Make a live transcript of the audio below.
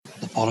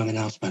following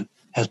announcement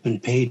has been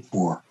paid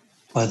for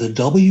by the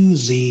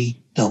WZWA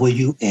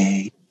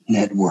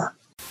Network.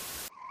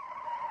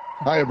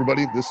 Hi,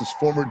 everybody. This is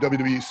former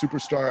WWE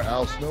superstar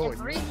Al Snow.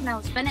 Reed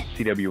Mills Bennett.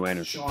 C.W.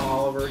 Anderson. Sean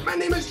Oliver. My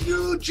name is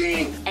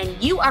Eugene. And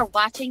you are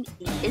watching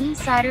the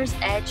Insider's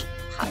Edge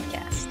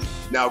podcast.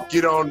 Now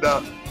get on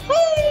the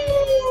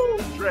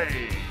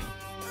Train.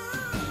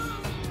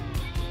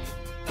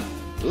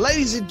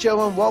 Ladies and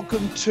gentlemen,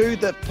 welcome to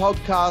the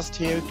podcast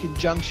here in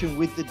conjunction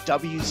with the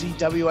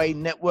WZWA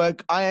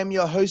Network. I am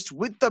your host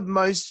with the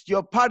most,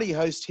 your party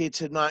host here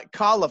tonight,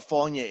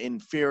 California in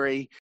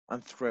Fury.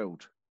 I'm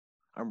thrilled.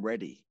 I'm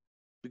ready.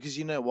 Because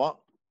you know what?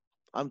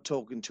 I'm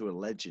talking to a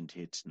legend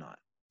here tonight.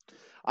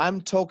 I'm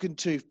talking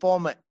to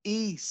former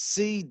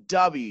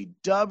ECW,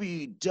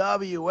 WWF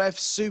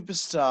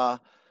superstar,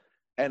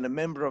 and a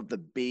member of the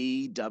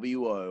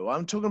BWO.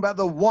 I'm talking about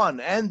the one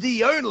and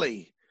the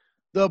only,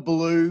 the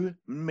Blue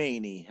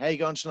Meanie. How you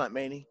going tonight,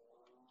 Meanie?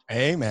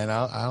 Hey, man.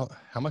 How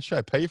much should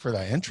I pay you for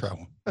that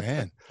intro?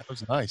 Man, that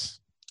was nice.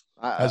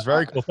 That was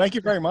very cool. Thank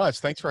you very much.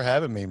 Thanks for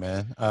having me,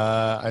 man.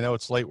 I know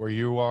it's late where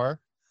you are.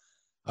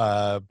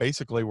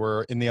 Basically,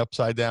 we're in the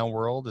upside down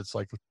world. It's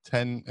like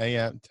 10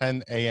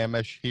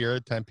 a.m.-ish here,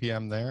 10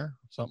 p.m. there,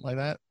 something like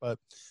that. But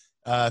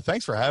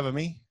thanks for having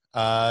me.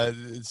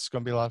 It's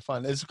going to be a lot of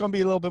fun. It's going to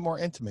be a little bit more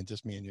intimate,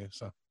 just me and you.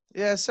 So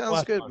yeah,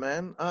 sounds good,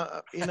 man.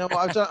 You know,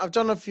 I've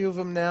done a few of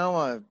them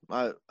now.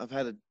 I've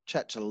had a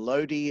chat to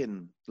Lodi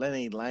and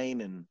Lenny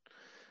Lane and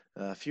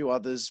a few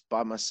others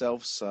by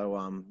myself.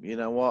 So you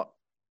know what,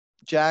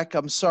 Jack,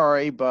 I'm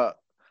sorry, but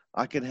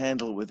I can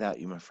handle it without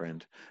you, my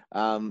friend.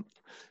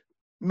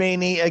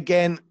 Meanie,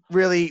 again,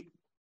 really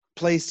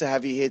pleased to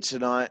have you here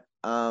tonight.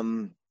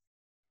 The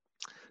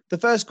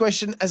first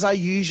question, as I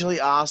usually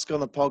ask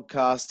on the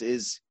podcast,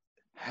 is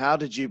how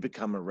did you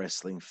become a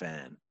wrestling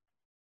fan?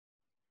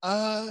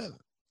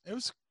 It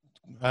was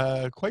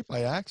quite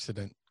by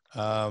accident.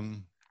 I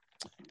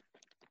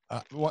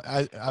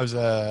was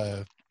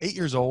 8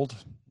 years old,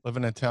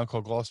 living in a town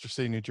called Gloucester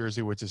City, New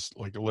Jersey, which is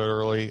like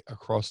literally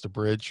across the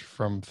bridge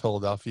from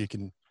Philadelphia.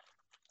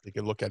 They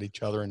could look at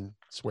each other and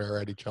swear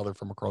at each other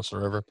from across the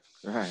river.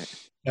 Right.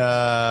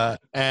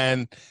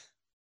 And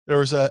there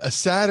was a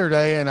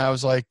Saturday, and I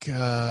was like,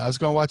 I was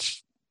going to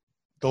watch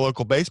the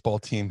local baseball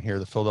team here,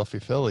 the Philadelphia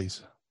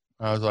Phillies.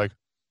 I went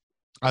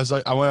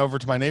over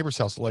to my neighbor's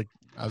house.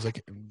 I was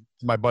like,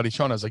 my buddy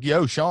Sean, I was like,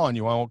 yo, Sean,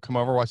 you want to come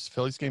over and watch the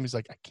Phillies game? He's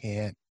like, I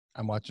can't.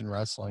 I'm watching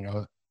wrestling. I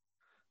was,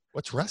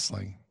 what's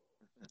wrestling?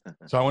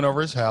 So I went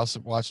over his house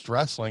and watched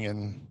wrestling,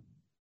 and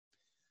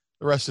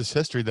the rest is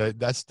history.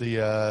 That's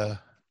the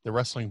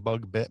wrestling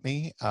bug bit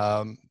me.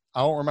 I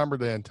don't remember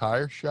the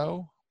entire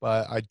show,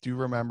 but I do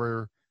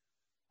remember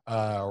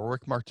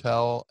Rick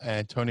Martel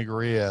and Tony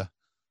Garea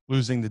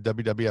losing the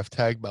WWF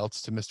tag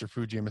belts to Mr.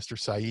 Fuji and Mr.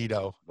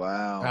 Saito.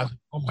 Wow.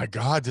 Oh my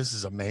God, this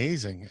is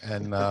amazing.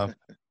 And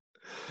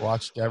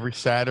watched every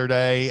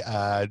Saturday.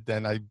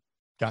 Then I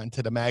got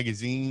into the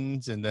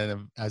magazines, and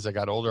then as I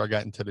got older, I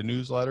got into the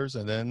newsletters,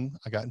 and then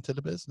I got into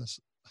the business.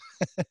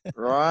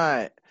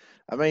 Right.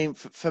 I mean,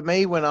 for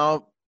me, when I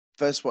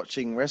first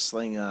watching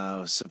wrestling,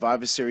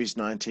 Survivor Series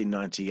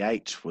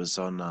 1998 was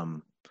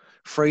on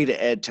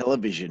free-to-air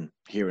television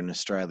here in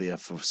Australia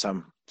for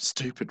some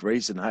stupid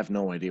reason. I have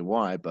no idea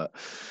why, but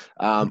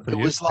it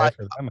was like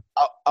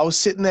I was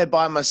sitting there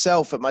by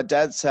myself at my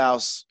dad's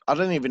house. I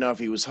don't even know if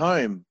he was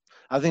home.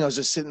 I think I was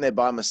just sitting there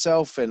by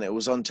myself, and it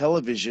was on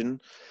television,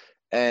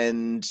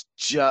 and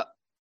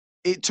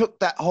it took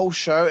that whole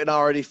show, and I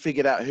already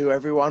figured out who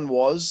everyone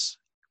was,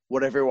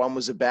 what everyone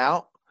was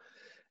about.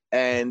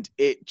 And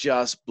it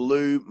just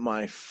blew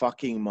my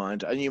fucking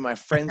mind. I knew my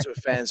friends were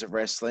fans of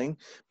wrestling,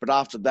 but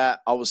after that,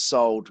 I was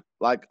sold.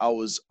 Like, I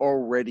was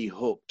already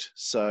hooked.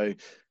 So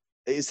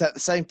is that the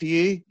same for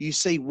you? You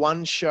see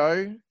one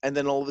show, and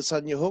then all of a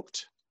sudden you're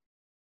hooked?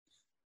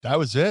 That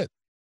was it.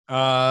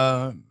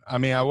 I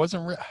mean, I was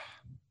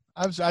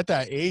at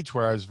that age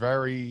where I was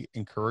very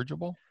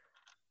encourageable.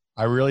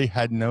 I really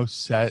had no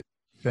set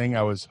thing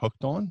I was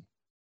hooked on.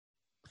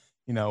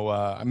 You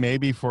know,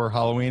 maybe for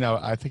Halloween,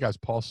 I think I was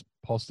Paul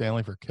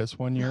Stanley for Kiss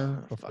one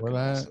year before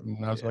that. Awesome.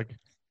 And I was like,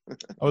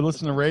 I would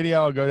listen to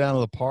radio. I'd go down to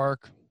the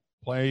park,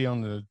 play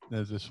on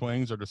the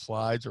swings or the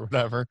slides or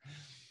whatever.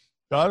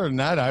 But other than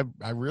that,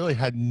 I really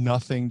had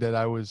nothing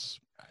there was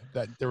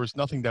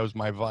nothing that was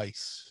my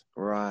vice.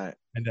 Right.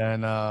 And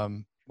then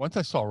once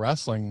I saw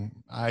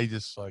wrestling, I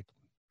just like,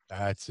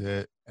 that's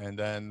it. And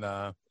then,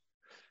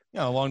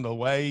 along the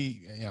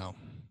way,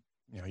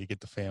 you get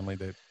the family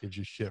that gives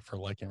you shit for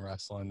liking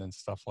wrestling and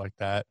stuff like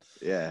that.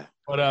 Yeah.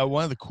 But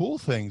one of the cool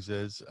things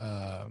is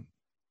I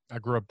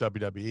grew up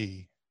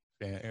WWE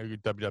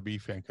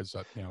fan because,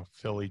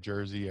 Philly,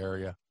 Jersey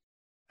area,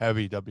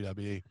 heavy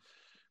WWE.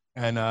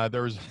 And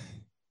there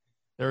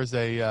was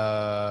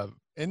a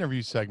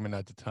interview segment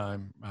at the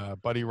time.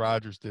 Buddy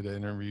Rogers did an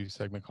interview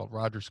segment called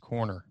Rogers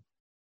Corner.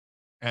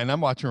 And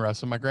I'm watching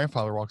wrestling. My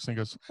grandfather walks in and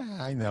goes,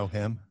 I know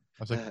him.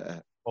 I was like,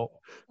 oh,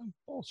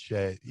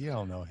 bullshit. You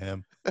don't know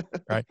him.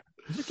 Right?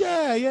 He's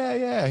like,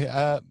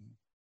 yeah.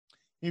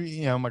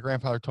 My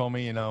grandfather told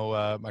me,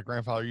 my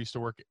grandfather used to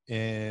work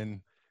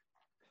in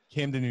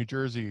Camden, New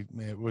Jersey.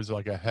 It was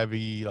like a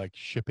heavy like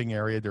shipping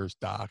area. There's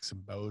docks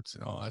and boats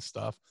and all that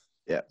stuff.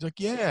 Yeah. He's like,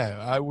 yeah,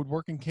 I would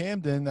work in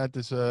Camden at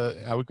this.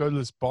 I would go to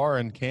this bar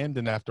in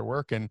Camden after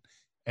work,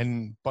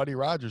 and Buddy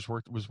Rogers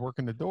was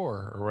working the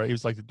door, or he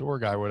was like the door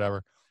guy or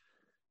whatever.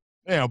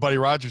 Buddy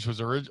Rogers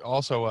was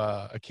also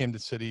a Camden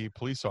City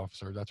police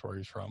officer. That's where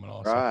he's from, and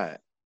all. Right.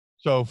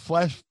 So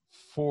flash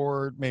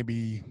forward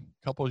maybe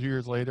a couple of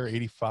years later,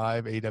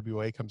 85,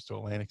 AWA comes to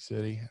Atlantic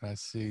City, and I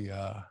see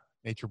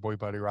Nature Boy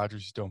Buddy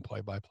Rogers. He's doing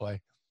play-by-play.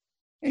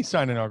 He's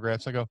signing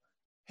autographs. I go,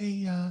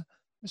 hey,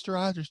 Mr.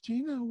 Rogers, do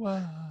you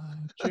know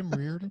Jim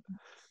Reardon?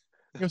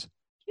 He goes,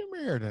 Jim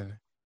Reardon.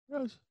 He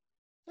goes,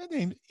 that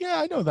name?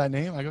 Yeah, I know that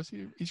name. I go,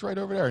 he's right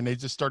over there. And they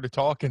just started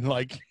talking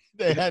like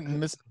they hadn't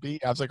missed a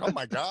beat. I was like, oh,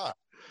 my God.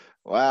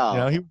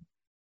 Wow.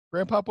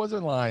 Grandpa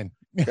wasn't lying.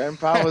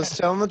 Grandpa was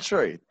telling the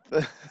truth.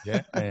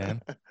 Yeah,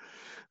 man.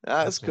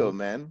 That's cool,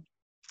 man.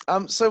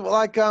 So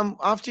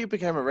after you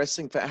became a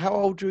wrestling fan, how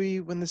old were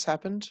you when this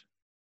happened?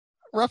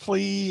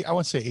 Roughly, I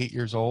want to say 8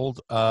 years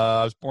old.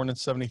 I was born in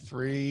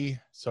 73.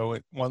 So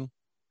at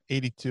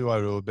 82,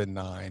 I would have been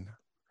 9,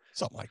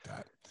 something like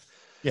that.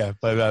 Yeah,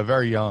 but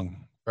very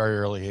young, very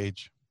early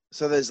age.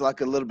 So there's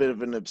like a little bit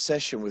of an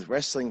obsession with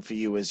wrestling for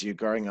you as you're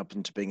growing up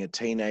into being a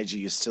teenager.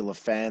 You're still a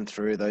fan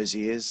through those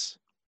years?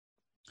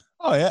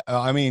 Oh, yeah.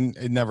 I mean,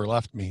 it never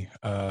left me.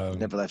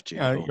 Never left you.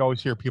 You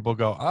always hear people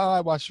go, oh, I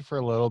watched it for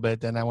a little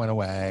bit, then I went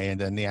away, and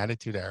then the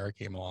Attitude Era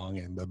came along,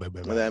 and blah, blah,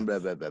 blah, blah. And then blah,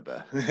 blah, blah,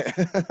 blah.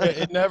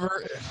 It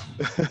never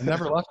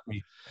left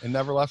me. It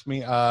never left me,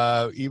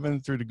 even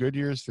through the good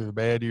years, through the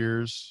bad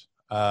years.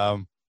 I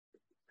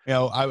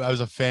was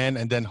a fan,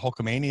 and then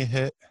Hulkamania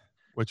hit,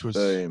 which was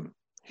Boom.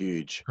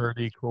 Huge.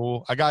 pretty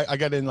cool. I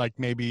got in like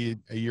maybe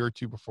a year or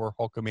two before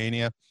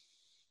Hulkamania.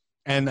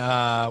 And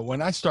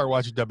when I started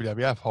watching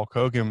WWF, Hulk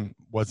Hogan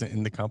wasn't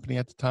in the company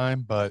at the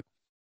time, but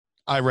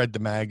I read the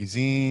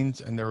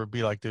magazines, and there would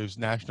be like those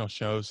national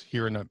shows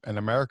here in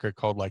America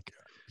called like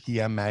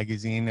PM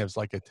Magazine. It was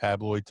like a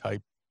tabloid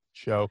type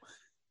show,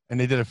 and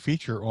they did a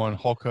feature on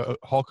Hulk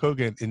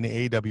Hogan in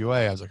the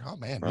AWA. I was like, oh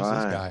man, who's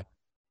this guy?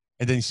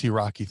 And then you see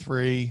Rocky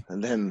III,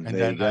 and then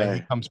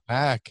he comes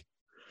back.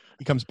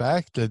 He comes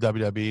back to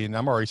WWE, and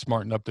I'm already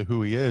smartened up to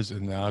who he is.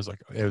 And I was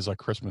like, it was like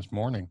Christmas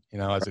morning,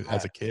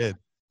 as a kid.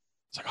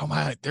 It's like, oh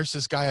my, there's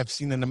this guy I've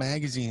seen in the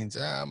magazines.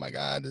 Oh my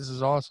God, this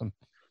is awesome.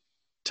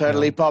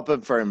 Totally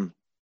popping for him.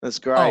 That's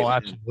great. Oh,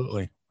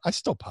 absolutely. I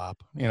still pop.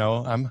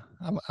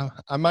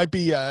 I might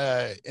be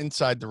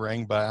inside the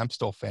ring, but I'm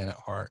still a fan at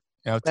heart.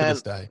 To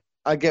this day.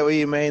 I get what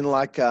you mean.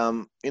 Like,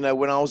 when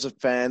I was a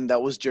fan, that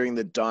was during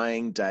the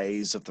dying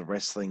days of the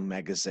wrestling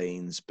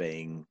magazines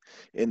being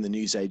in the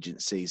news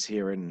agencies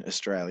here in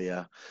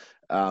Australia.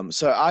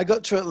 So I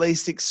got to at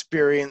least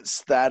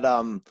experience that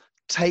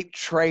tape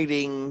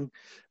trading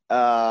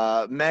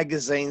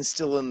magazine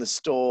still in the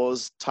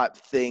stores type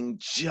thing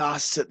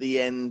just at the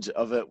end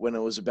of it when it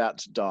was about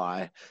to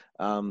die.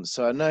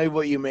 So I know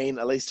what you mean,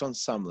 at least on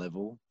some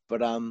level.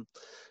 But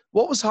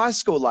what was high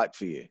school like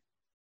for you?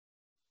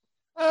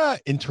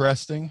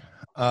 Interesting.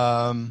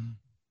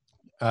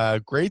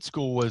 Grade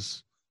school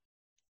was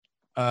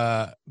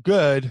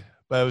good,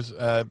 but it was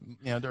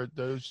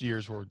those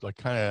years were like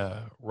kind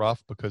of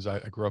rough because I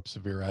grew up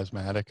severe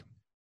asthmatic,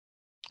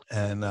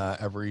 and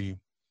every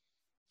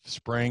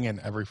spring and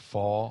every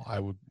fall I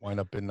would wind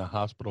up in the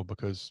hospital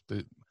because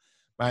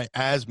my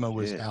asthma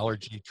was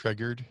allergy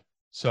triggered.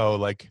 So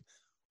like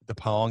the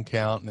pollen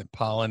count and the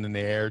pollen in the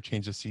air,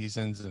 change of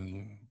seasons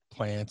and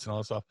plants and all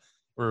that stuff,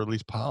 or at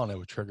least pollen, it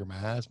would trigger my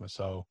asthma.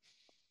 So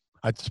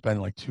I'd spend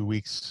like 2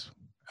 weeks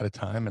at a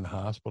time in the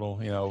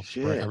hospital,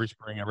 every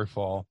spring, every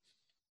fall.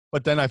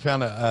 But then I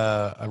found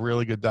a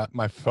really good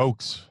my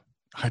folks,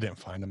 I didn't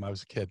find them, I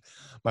was a kid.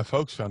 My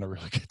folks found a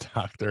really good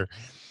doctor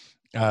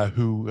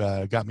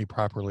who got me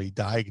properly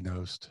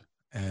diagnosed,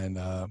 and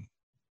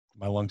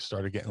my lungs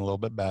started getting a little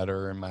bit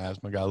better, and my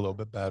asthma got a little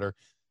bit better.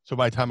 So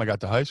by the time I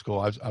got to high school,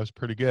 I was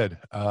pretty good.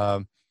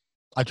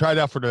 I tried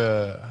out for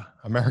the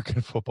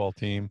American football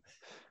team,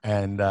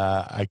 and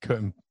I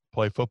couldn't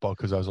play football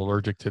because I was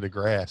allergic to the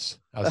grass.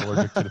 I was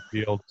allergic to the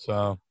field,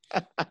 so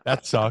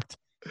that sucked.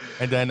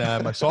 And then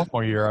my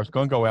sophomore year, I was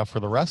going to go out for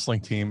the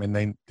wrestling team, and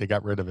they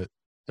got rid of it.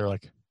 They're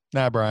like,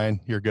 nah, Brian,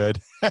 you're good.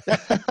 No,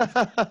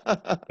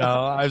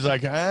 I was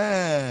like,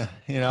 I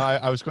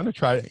was going to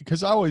try it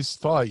because I always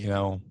thought,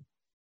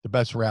 the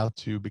best route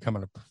to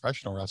becoming a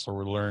professional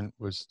wrestler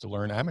was to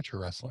learn amateur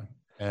wrestling.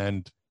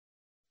 And,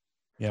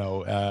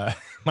 my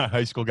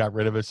high school got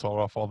rid of it, sold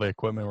off all the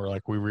equipment. We're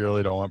like, we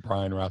really don't want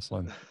Brian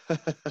wrestling.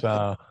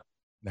 So,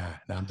 nah,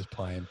 I'm just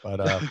playing. But,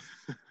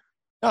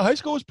 no, high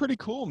school was pretty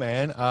cool,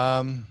 man.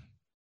 I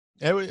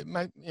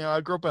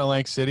grew up in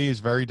Atlantic City. It's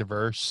very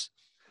diverse.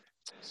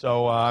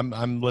 So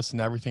I'm listening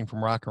to everything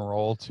from rock and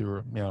roll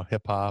to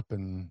hip hop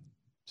and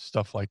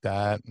stuff like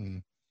that,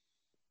 and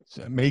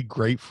so I made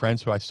great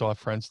friends who I still have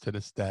friends to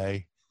this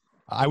day.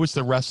 I was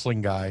the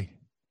wrestling guy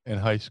in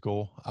high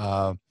school.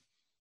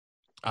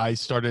 I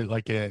started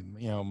like in,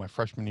 my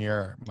freshman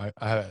year.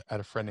 I had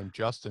a friend named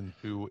Justin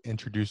who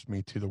introduced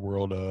me to the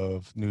world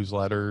of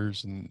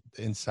newsletters and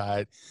the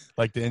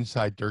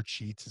inside dirt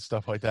sheets and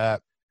stuff like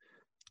that.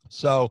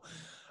 So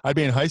I'd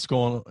be in high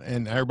school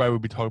and everybody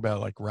would be talking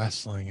about like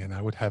wrestling, and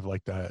I would have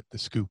like the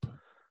scoop.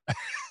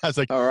 I was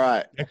like, All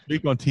right. next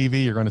week on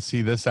TV, you're going to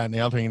see this, that, and the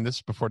other thing. And this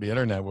is before the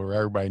internet, where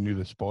everybody knew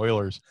the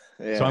spoilers.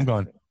 Yeah. So I'm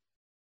going,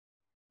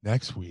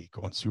 next week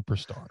on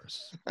Superstars.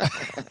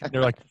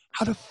 They're like,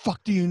 how the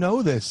fuck do you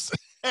know this?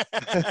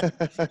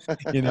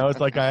 It's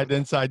like I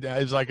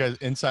was like an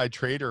inside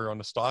trader on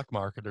the stock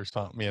market or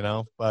something,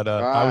 but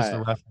I was the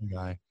Right. wrestling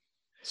guy.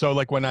 So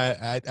like when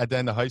at the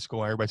end of high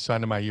school, everybody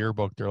signed in my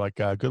yearbook. They're like,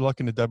 good luck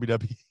in the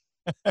WWE.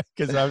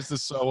 Because I was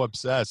just so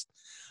obsessed.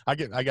 I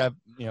got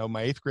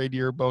my 8th grade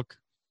yearbook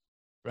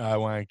when I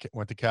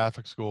went to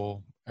Catholic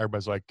school.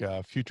 Everybody's like,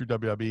 future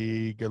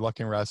WWE, good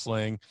luck in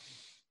wrestling.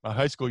 My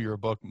high school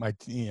yearbook, my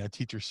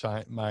teacher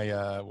signed,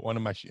 one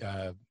of my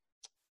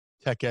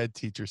tech ed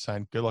teachers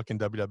signed, good luck in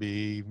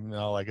WWE, and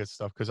all that good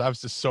stuff. Because I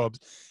was just so,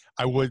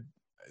 I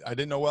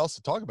didn't know what else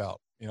to talk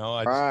about.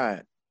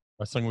 Right.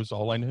 Wrestling was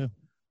all I knew.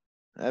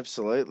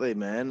 Absolutely,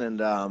 man.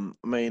 And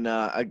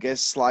I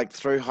guess like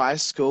through high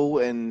school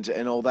and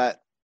all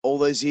that, all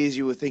those years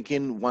you were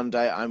thinking, one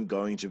day I'm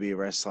going to be a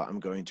wrestler. I'm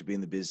going to be in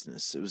the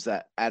business. It was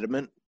that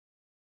adamant.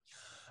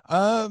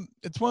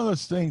 It's one of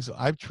those things.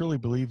 I truly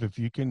believe if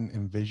you can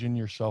envision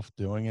yourself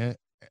doing it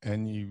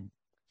and you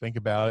think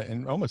about it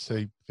and almost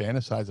say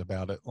fantasize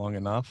about it long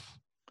enough,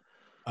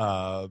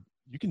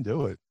 you can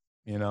do it.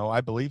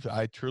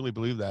 I truly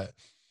believe that.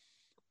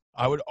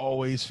 I would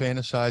always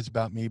fantasize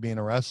about me being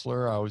a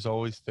wrestler. I was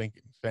always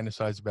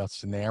fantasize about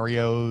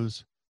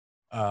scenarios.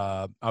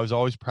 I was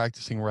always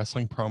practicing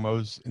wrestling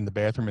promos in the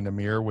bathroom in the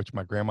mirror, which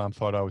my grandma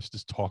thought I was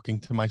just talking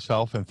to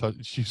myself and thought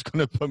she was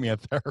going to put me in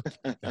therapy.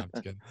 No, I'm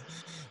just kidding.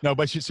 No,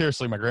 but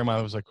seriously, my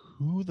grandma was like,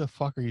 who the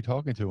fuck are you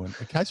talking to? And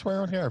can I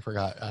swear on here? I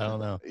forgot. I don't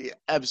know. Yeah,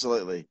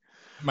 absolutely.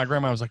 My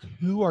grandma was like,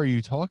 who are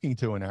you talking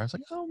to in there? I was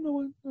like, oh,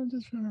 no, I'm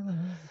just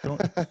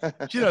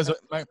she doesn't.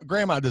 My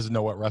grandma doesn't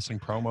know what wrestling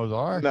promos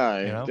are.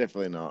 No,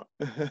 definitely not.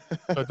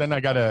 But then I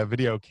got a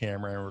video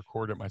camera and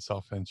recorded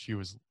myself, and she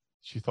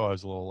thought I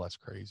was a little less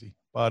crazy.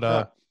 But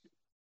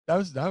that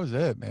was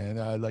it, man.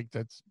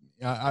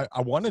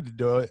 I wanted to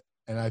do it,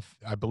 and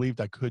I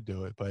believed I could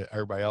do it, but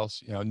everybody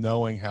else,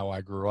 knowing how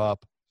I grew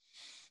up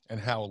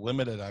and how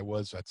limited I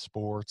was at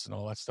sports and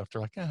all that stuff,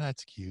 they're like,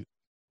 that's cute.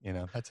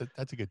 That's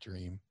a good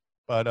dream.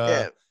 But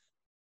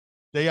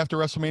day after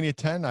WrestleMania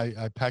 10,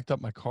 I packed up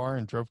my car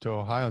and drove to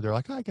Ohio. They're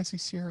like, I guess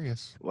he's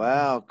serious.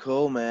 Wow,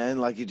 cool, man.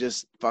 Like you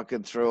just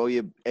fucking throw all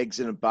your eggs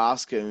in a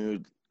basket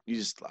and you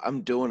just,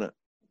 I'm doing it.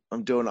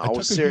 I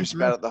was serious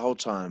about it the whole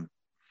time.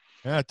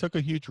 Yeah, I took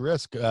a huge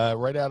risk.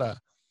 Right out of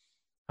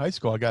high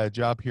school, I got a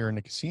job here in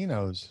the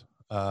casinos,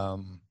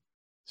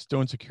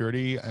 still in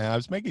security, and I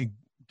was making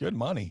good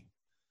money.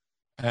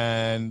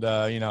 And,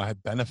 I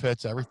had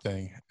benefits,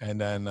 everything. And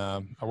then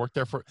I worked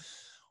there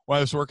when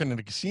I was working in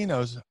the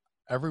casinos,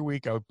 every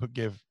week I would put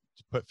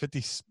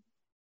 50%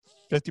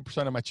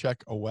 of my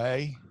check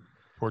away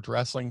towards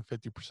wrestling,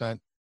 50%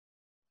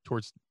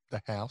 towards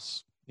the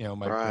house,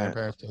 my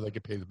grandparents, so they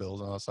could pay the bills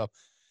and all that stuff.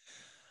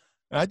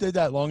 And I did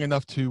that long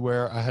enough to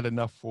where I had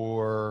enough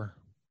for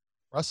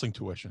wrestling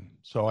tuition.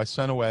 So I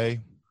sent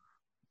away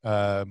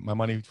my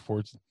money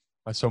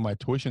so my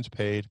tuition's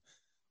paid.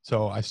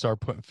 So I started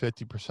putting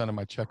 50% of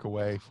my check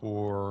away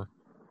for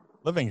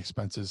living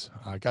expenses.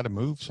 I got to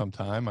move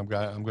sometime. I'm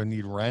going to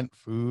need rent,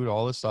 food,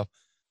 all this stuff.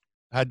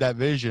 I had that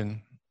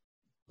vision,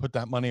 put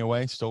that money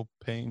away, still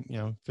paying,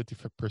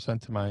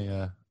 50% to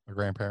my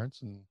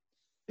grandparents. And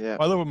yeah,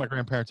 I live with my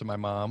grandparents and my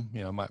mom.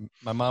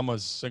 My mom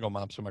was a single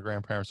mom, so my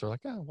grandparents are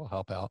like, we'll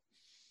help out.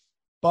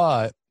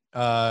 But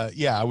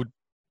I would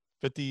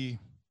 50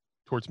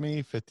 towards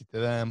me, 50 to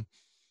them.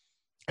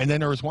 And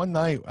then there was one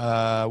night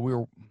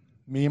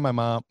me and my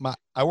mom,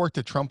 I worked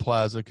at Trump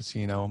Plaza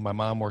Casino. My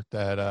mom worked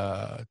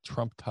at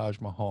Trump Taj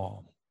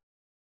Mahal.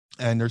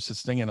 And there's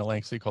this thing in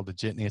Atlantic City called the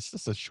Jitney. It's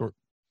just a short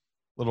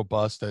little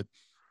bus that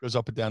goes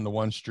up and down the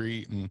one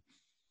street, and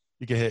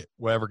you can hit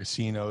whatever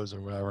casinos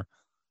or whatever.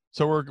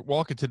 So we're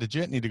walking to the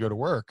Jitney to go to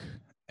work,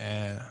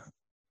 and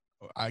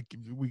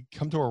we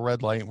come to a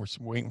red light, and we're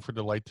waiting for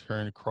the light to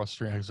turn across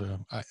the street.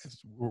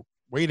 We're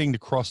waiting to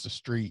cross the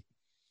street.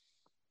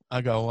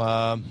 I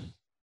go,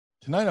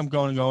 tonight I'm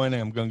going to go in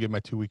and I'm going to give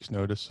my 2 weeks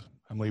notice.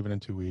 I'm leaving in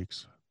 2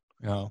 weeks.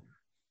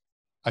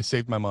 I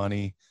saved my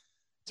money.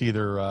 It's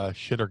either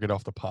shit or get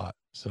off the pot.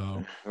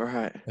 So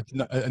right. It's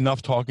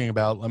enough talking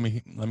about, let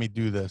me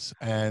do this.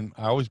 And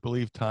I always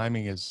believe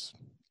timing is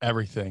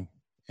everything.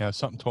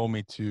 Something told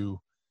me to,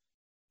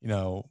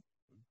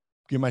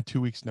 give my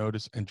 2 weeks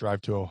notice and drive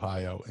to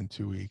Ohio in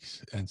 2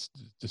 weeks and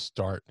just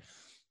start.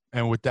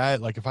 And with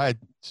that, like if I had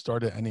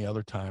started any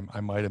other time, I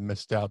might have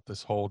missed out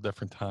this whole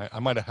different time. I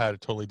might have had a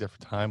totally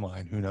different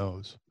timeline. Who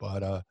knows?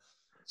 But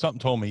something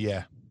told me,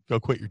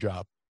 go quit your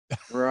job.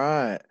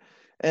 Right.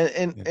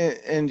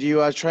 And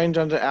you are trained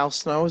under Al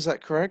Snow, is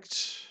that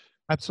correct?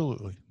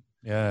 Absolutely.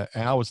 Yeah.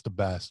 Al was the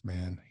best,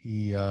 man.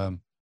 He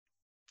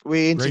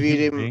We Great interviewed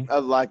human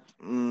him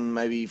being.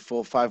 maybe 4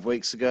 or 5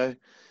 weeks ago.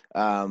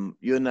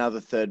 You're now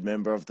the third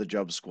member of the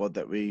job squad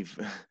that we've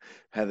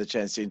had the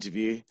chance to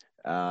interview.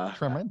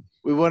 Tremendous.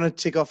 We want to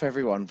tick off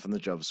everyone from the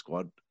job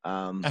squad.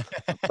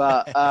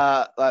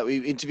 But like we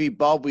interviewed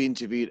Bob, we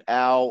interviewed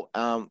Al.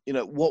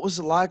 What was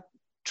it like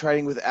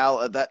training with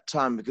Al at that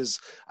time? Because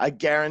I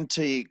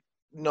guarantee,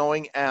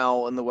 knowing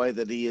Al and the way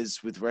that he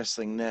is with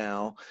wrestling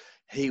now,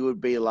 he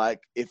would be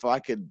like, if I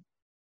could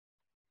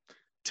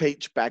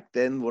teach back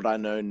then what I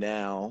know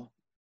now,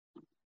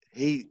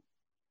 he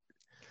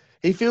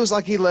feels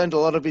like he learned a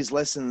lot of his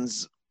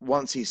lessons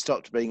once he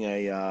stopped being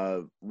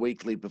a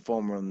weekly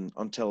performer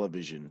on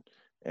television.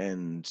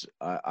 And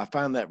I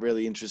found that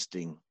really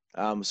interesting.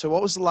 So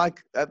what was it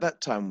like at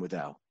that time with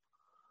Al?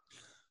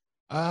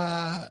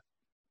 Al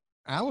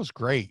was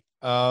great.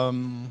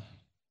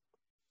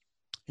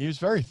 He was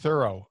very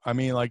thorough. I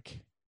mean, like,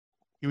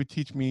 he would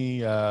teach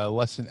me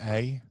lesson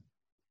A,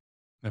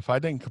 and if I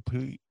didn't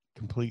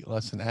complete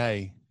lesson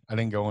A, I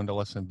didn't go into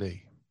lesson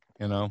B.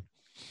 Unless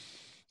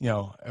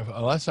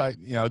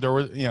there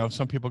were,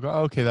 some people go,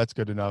 oh, okay, that's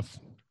good enough.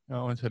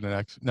 Go into the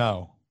next.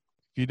 No,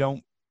 if you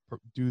don't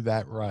do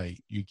that right,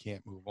 you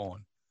can't move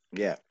on.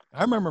 Yeah.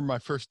 I remember my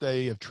first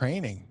day of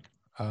training,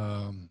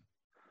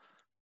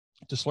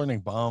 just learning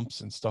bumps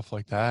and stuff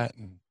like that.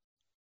 And,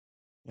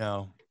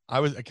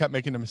 I kept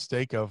making the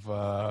mistake of,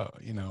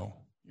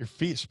 your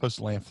feet are supposed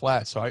to land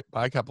flat. So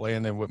I kept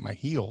landing with my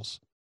heels.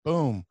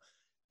 Boom.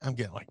 I'm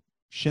getting like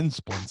shin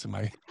splints in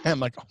my hand. I'm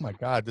like, oh my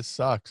God, this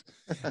sucks.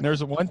 And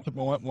there's one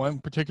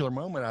particular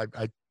moment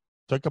I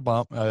took a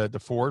bump, the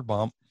forward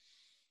bump.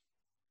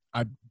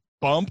 I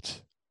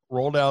bumped,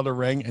 rolled out of the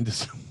ring, and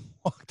just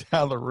walked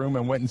out of the room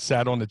and went and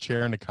sat on the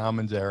chair in the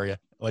commons area,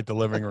 like the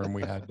living room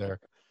we had there.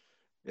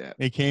 Yeah.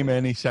 He came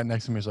in, he sat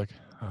next to me. He was like,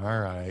 all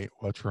right,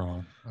 what's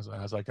wrong? I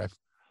was like, I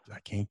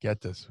can't get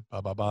this.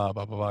 Blah, blah, blah,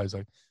 blah, blah, blah. He's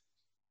like,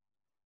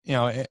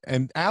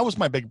 and Al was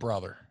my big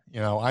brother.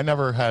 I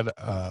never had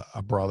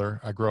a brother.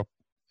 I grew up,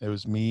 it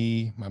was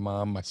me, my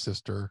mom, my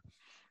sister,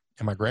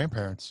 and my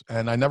grandparents.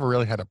 And I never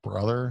really had a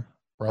brother.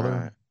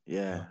 Right.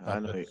 Yeah, I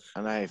know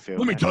how you feel.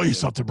 Let me tell you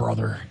something,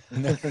 brother.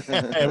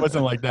 It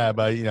wasn't like that,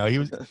 but he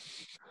was,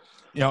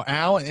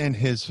 Al and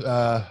his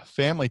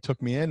family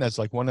took me in as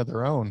like one of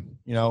their own.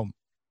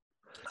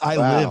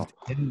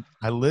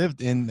 I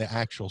lived in the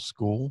actual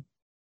school.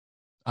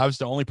 I was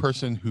the only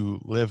person who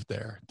lived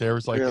there. There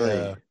was like Really?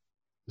 the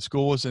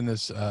school was in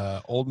this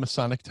old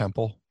Masonic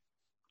temple.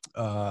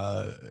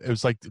 It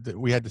was like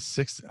we had the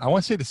sixth. I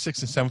want to say the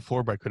 6th and 7th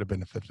floor, but it could have been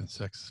the 5th and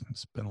 6th.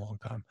 It's been a long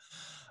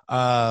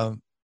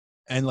time.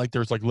 And like there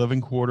was like living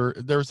quarter.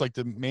 There was like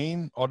the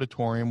main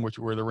auditorium,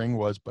 where the ring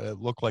was, but it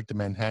looked like the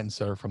Manhattan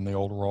Center from the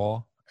old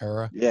Raw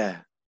era.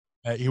 Yeah.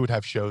 He would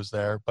have shows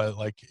there, but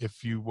like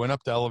if you went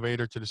up the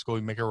elevator to the school,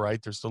 you make a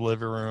right, there's the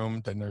living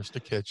room, then there's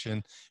the kitchen.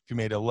 If you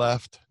made a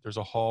left, there's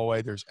a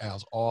hallway, there's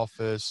Al's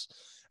office,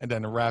 and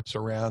then it wraps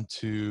around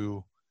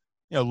to,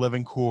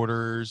 living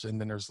quarters, and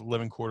then there's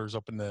living quarters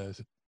up in the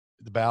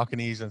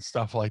balconies and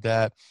stuff like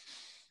that.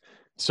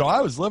 So I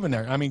was living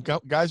there. I mean,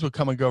 guys would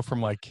come and go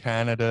from like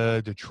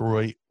Canada,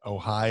 Detroit,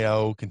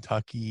 Ohio,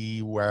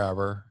 Kentucky,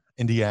 wherever,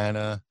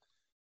 Indiana,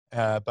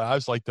 but I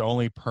was like the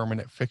only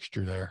permanent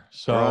fixture there.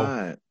 So.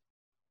 Right.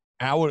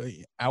 I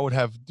would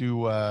have do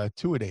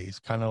 2-a-days,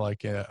 kind of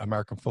like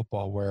American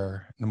football,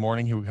 where in the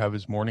morning he would have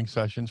his morning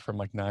sessions from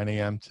like 9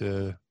 a.m.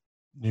 to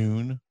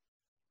noon,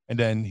 and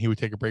then he would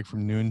take a break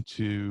from noon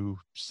to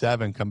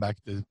 7, come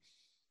back to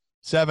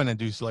 7 and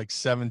do like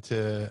 7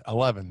 to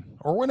 11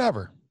 or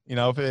whenever.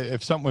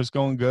 If something was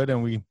going good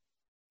and we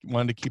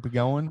wanted to keep it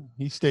going,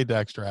 he stayed the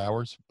extra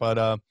hours. But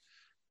I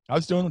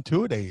was doing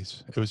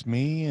 2-a-days. It was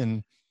me,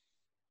 and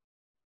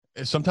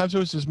sometimes it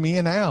was just me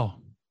and Al.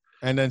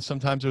 And then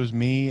sometimes it was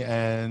me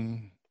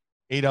and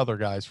 8 other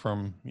guys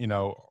from,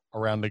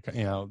 around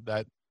the,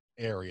 that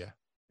area,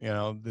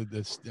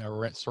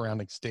 the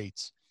surrounding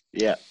states.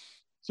 Yeah.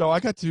 So I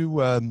got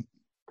to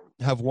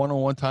have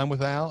one-on-one time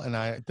with Al, and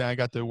then I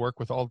got to work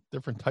with all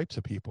different types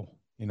of people,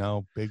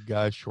 big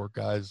guys, short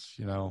guys,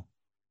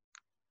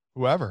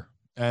 whoever.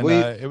 And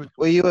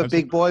were you a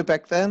big boy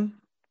back then?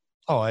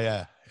 Oh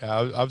yeah.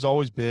 I was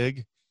always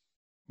big,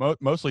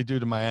 mostly due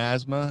to my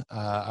asthma.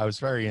 I was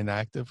very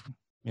inactive.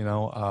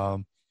 I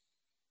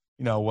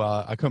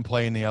couldn't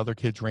play in the other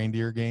kids'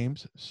 reindeer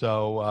games.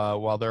 So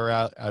while they're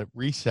out at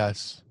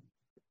recess,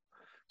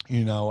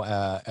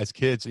 as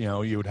kids,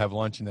 you would have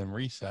lunch and then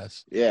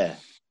recess. Yeah.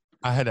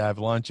 I had to have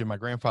lunch, and my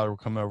grandfather would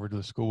come over to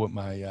the school with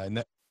my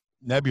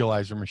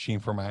nebulizer machine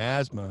for my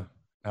asthma.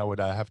 I would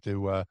have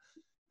to,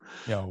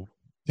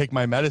 take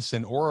my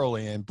medicine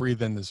orally and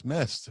breathe in this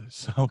mist.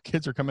 So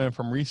kids are coming in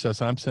from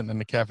recess, and I'm sitting in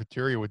the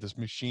cafeteria with this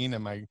machine,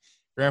 and my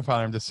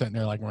grandfather, I'm just sitting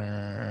there like,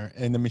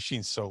 and the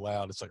machine's so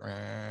loud. It's like,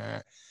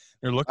 they're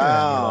looking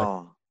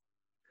at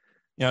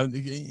me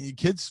like,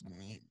 kids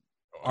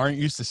aren't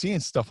used to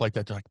seeing stuff like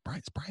that. They're like,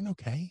 is Brian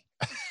okay?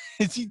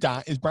 Is he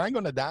die? Is Brian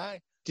going to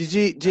die? Did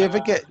you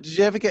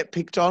ever get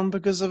picked on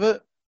because of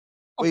it?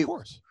 Of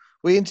course.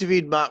 We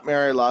interviewed Mark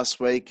Merrow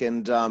last week,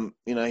 and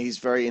he's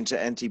very into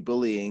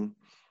anti-bullying.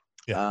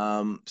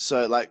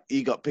 So like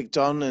you got picked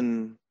on,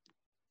 and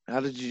how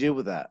did you deal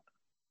with that?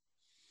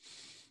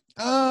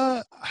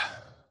 I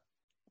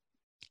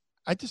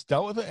just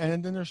dealt with it,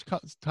 and then there's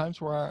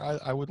times where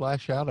I would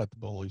lash out at the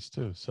bullies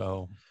too.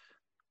 So,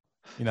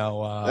 you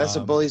know, That's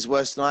a bully's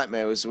worst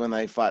nightmare, is when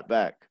they fight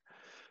back.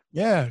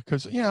 Yeah,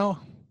 because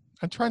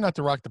I try not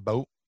to rock the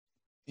boat.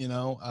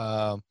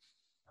 I'm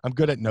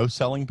good at no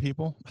selling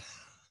people.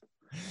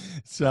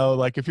 So,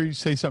 like, if you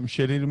say something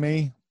shitty to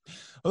me,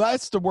 well,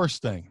 that's the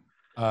worst thing.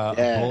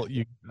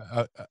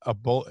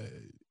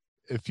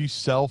 If you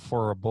sell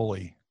for a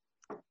bully,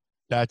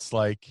 that's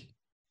like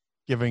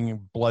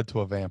giving blood to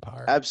a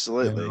vampire.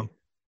 Absolutely.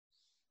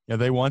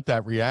 They want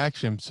that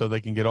reaction so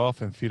they can get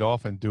off and feed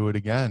off and do it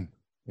again.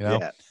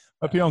 But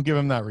if you don't give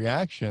them that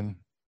reaction,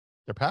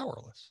 they're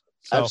powerless.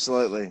 So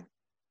Absolutely.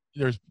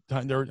 there's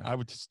time there. I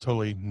would just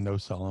totally no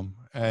sell them.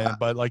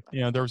 But like,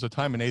 there was a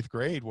time in 8th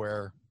grade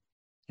where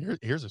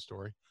here's a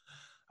story.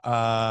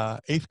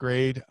 8th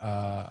grade.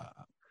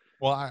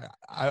 Well,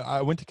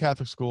 I went to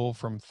Catholic school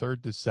from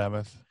 3rd to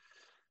 7th,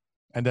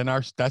 and then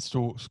that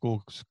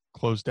school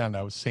closed down.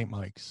 That was St.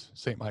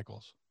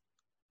 Michael's.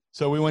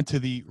 So we went to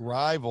the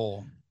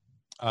rival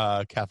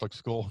Catholic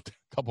school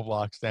a couple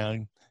blocks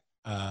down,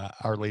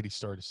 Our Lady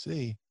Star to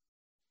See.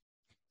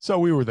 So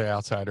we were the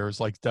outsiders,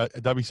 like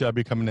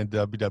WCW coming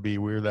into WWE. We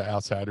were the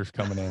outsiders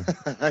coming in.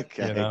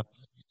 Okay.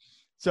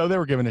 So they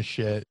were giving us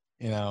shit,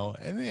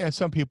 and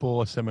some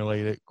people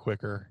assimilate it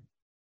quicker.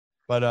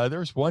 But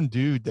there's one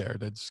dude there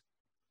that's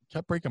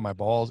kept breaking my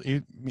balls.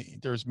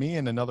 There's me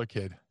and another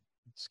kid.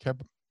 Just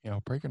kept,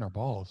 breaking our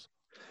balls.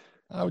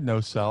 I would no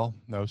sell.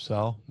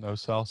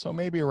 So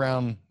maybe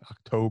around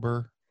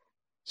October.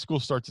 School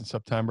starts in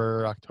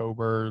September,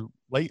 October,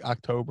 late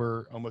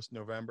October, almost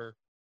November.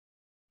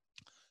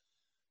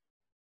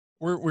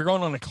 We're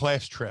going on a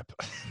class trip.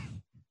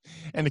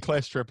 And the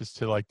class trip is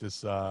to like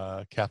this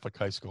Catholic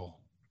high school.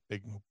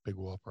 Big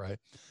whoop, right?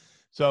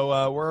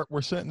 So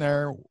we're sitting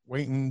there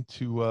waiting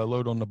to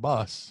load on the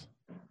bus,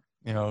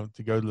 to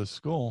go to the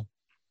school.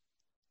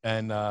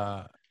 And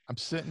I'm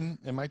sitting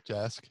in my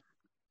desk.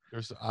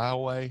 There's the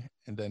aisleway,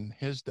 and then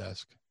his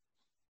desk.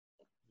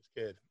 This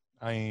kid.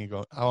 I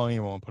don't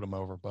even want to put him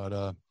over,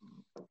 but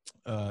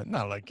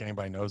not like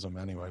anybody knows him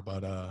anyway.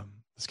 But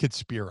this kid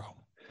Spiro,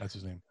 that's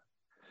his name.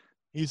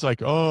 He's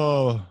like,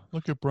 oh,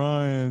 look at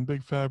Brian,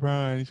 big fat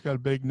Brian. He's got a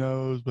big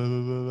nose, blah,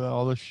 blah, blah, blah,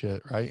 all this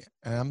shit, right?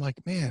 And I'm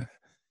like, man,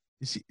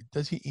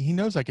 he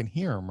knows I can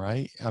hear him,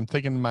 right? I'm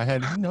thinking in my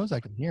head, he knows I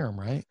can hear him,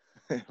 right?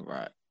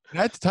 Right. And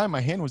at the time,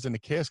 my hand was in the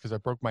cast because I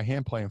broke my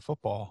hand playing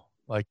football.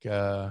 Like,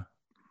 I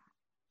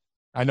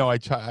know I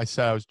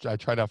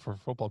tried out for a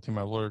football team.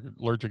 I was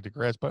allergic to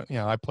grass, but,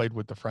 I played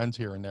with the friends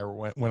here and there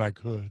when I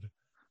could.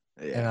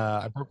 Yeah. And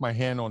I broke my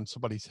hand on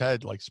somebody's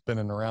head, like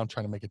spinning around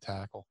trying to make a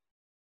tackle.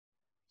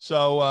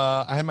 So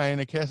I had my hand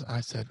in a cast. I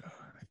said,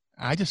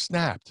 I just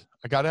snapped.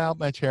 I got out of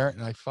my chair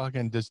and I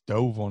fucking just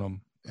dove on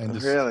him.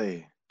 And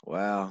Really?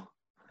 Wow.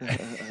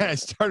 I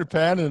started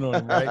patting on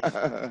him, right?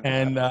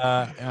 And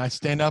I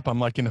stand up. I'm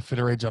like in a fit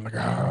of rage. I'm like,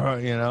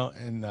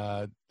 and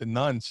the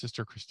nun,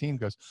 Sister Christine,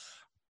 goes,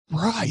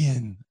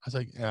 Brian. I was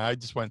like, and I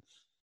just went,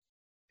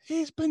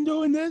 he's been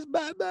doing this,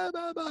 blah, blah,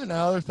 blah, blah. And the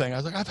other thing, I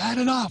was like, I've had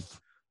enough.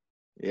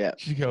 Yeah.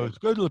 She goes,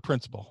 go to the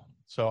principal.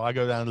 So I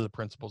go down to the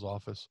principal's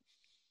office.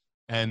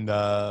 And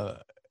the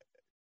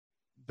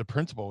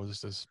principal was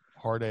just this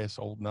hard-ass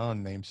old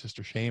nun named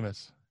Sister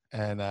Seamus.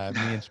 And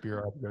me and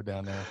Spiro had to go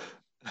down there.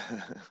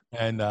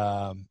 And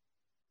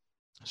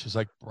she's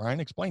like, Brian,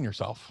 explain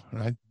yourself.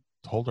 And I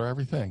told her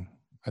everything.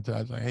 I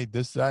was like, hey,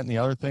 this, that, and the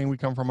other thing. We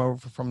come over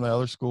from the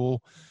other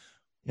school.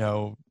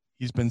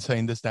 He's been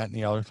saying this, that, and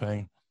the other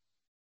thing.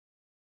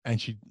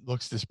 And she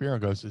looks to Spiro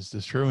and goes, is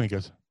this true? And he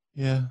goes,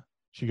 yeah.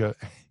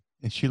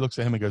 And she looks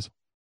at him and goes,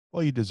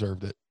 well, you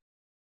deserved it.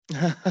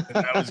 And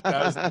that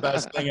was the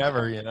best thing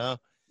ever,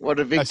 What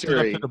a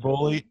victory.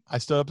 I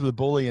stood up to the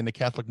bully and the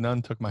Catholic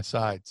nun took my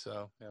side.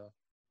 So,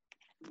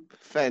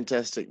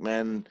 Fantastic,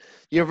 man.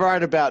 You're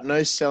right about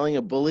no selling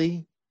a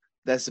bully.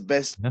 That's the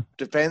best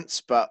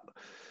defense. But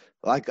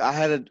like I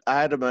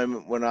had a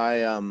moment when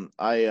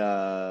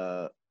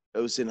I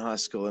was in high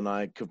school and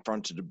I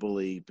confronted a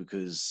bully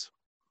because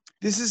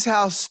this is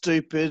how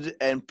stupid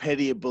and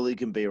petty a bully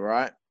can be,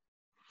 right?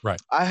 Right.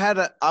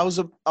 I was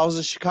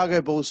a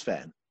Chicago Bulls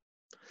fan.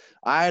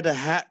 I had a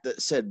hat that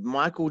said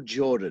Michael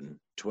Jordan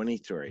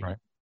 23. Right.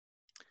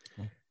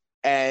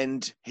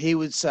 And he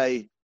would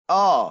say,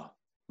 oh,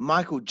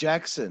 Michael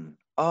Jackson,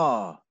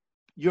 oh,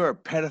 you're a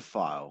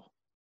pedophile.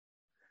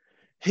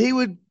 He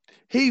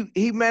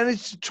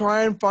managed to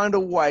try and find a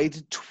way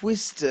to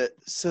twist it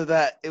so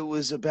that it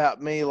was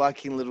about me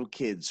liking little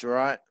kids,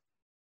 right?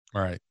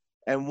 Right.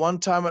 And one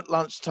time at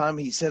lunchtime,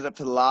 he said it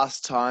for the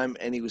last time,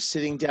 and he was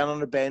sitting down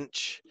on a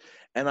bench,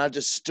 and I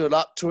just stood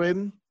up to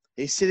him.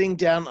 He's sitting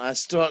down. I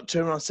stood up to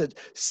him, and I said,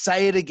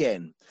 say it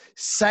again.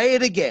 Say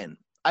it again.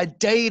 I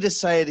dare you to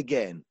say it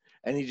again.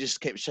 And he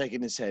just kept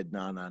shaking his head.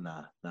 No. And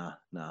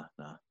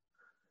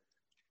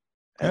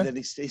then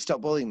he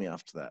stopped bullying me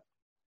after that.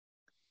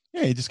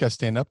 Yeah, you just got to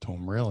stand up to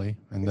him, really.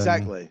 And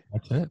exactly.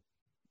 That's it.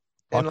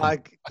 And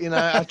Fuck 'em.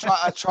 like,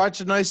 I tried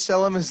to no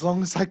sell him as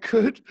long as I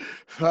could,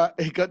 but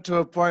it got to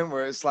a point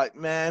where it's like,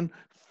 man,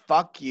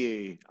 fuck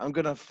you. I'm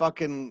gonna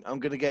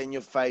get in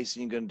your face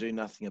and you're gonna do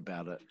nothing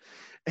about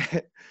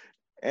it.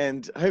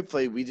 And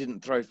hopefully we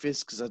didn't throw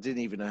fists because I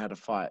didn't even know how to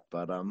fight.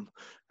 But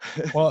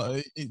Well,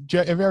 have you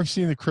ever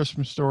seen the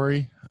Christmas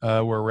Story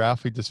where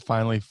Ralphie just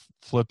finally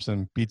flips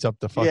and beats up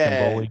the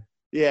fucking bully?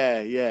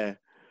 yeah.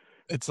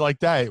 It's like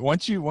that.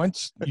 Once you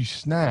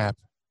snap,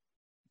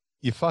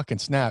 you fucking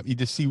snap. You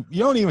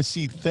don't even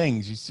see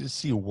things. You just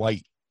see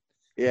white.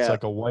 Yeah. It's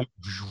like a white,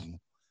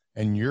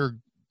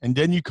 and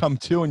then you come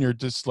to and you're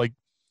just like,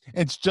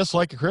 it's just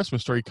like a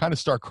Christmas Story. You kind of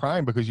start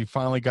crying because you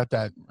finally got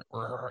that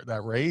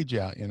rage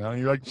out, you know.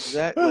 And you're like,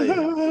 Exactly.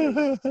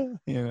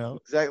 you know.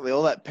 Exactly.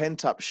 All that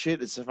pent up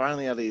shit, it's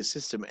finally out of your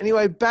system.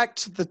 Anyway, back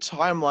to the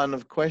timeline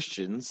of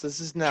questions. This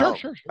is now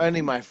Sure.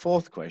 only my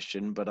fourth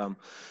question, but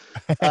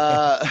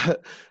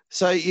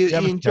so you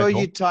have a enjoy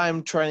schedule. your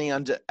time training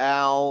under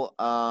Al.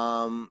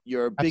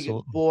 You're a big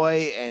Absolutely.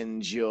 boy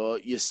and you're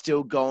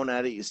still going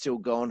at it, you're still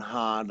going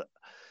hard.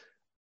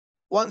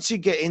 Once you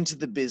get into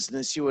the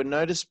business, you were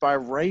noticed by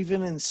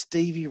Raven and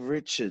Stevie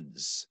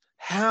Richards.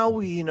 How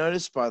were you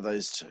noticed by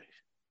those two?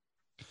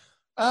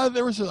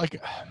 There was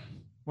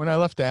when I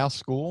left Al's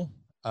school,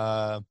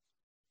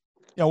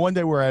 one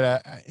day we're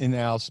in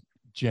Al's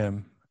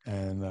gym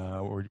and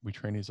we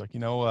train. He's like,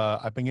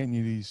 I've been getting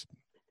you these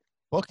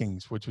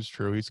bookings, which was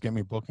true. He's getting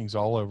me bookings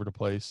all over the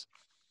place.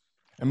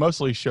 And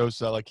mostly shows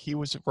that like he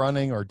was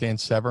running or Dan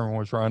Severn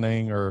was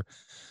running or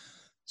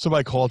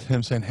somebody called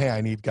him saying, hey,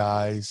 I need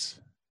guys.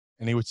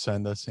 And he would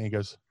send us and he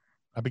goes,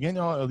 I've been getting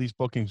all of these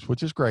bookings,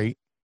 which is great.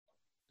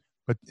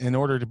 But in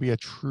order to be a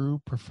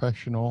true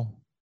professional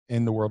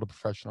in the world of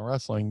professional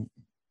wrestling,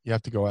 you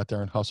have to go out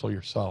there and hustle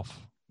yourself.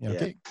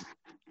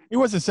 He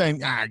wasn't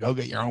saying, go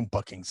get your own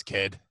bookings,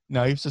 kid.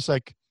 No, he was just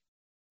like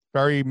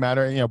very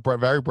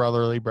very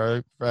brotherly,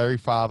 very, very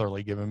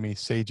fatherly, giving me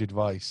sage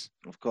advice.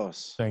 Of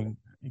course. Saying,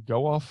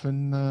 go off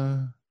and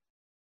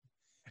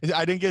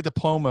I didn't get a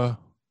diploma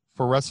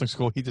for wrestling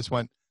school. He just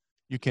went,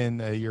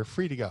 you're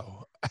free to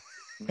go.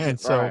 And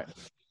so Right.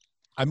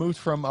 I moved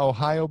from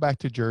Ohio back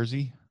to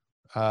Jersey,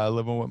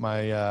 living with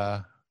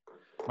my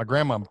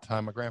grandma at the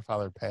time. My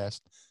grandfather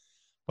passed.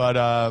 But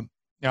I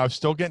was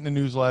still getting the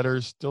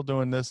newsletters, still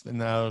doing this and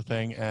that other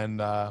thing.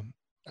 And I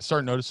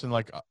started noticing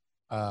like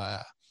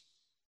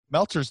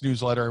Meltzer's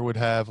newsletter would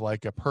have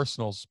like a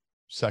personals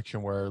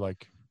section where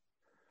like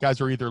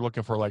guys were either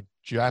looking for like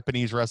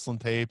Japanese wrestling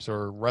tapes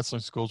or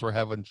wrestling schools were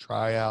having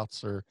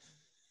tryouts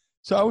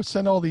so I would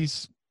send all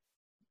these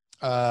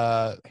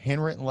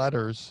handwritten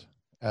letters,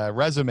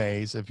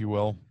 resumes, if you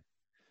will,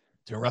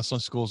 to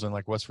wrestling schools in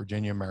like West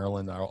Virginia,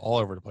 Maryland, all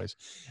over the place.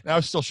 And I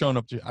was still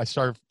I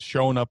started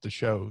showing up to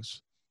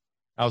shows.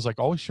 I was like,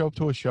 always show up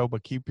to a show,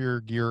 but keep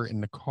your gear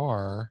in the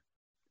car.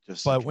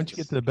 But once you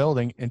get to the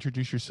building,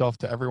 introduce yourself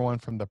to everyone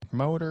from the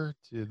promoter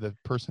to the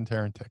person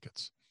tearing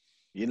tickets.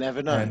 You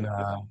never know. And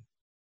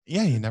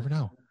you never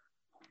know.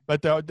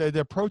 But the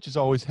approach is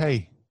always,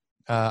 hey,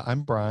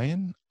 I'm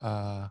Brian.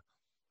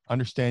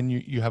 Understand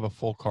you have a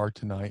full card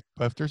tonight,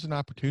 but if there's an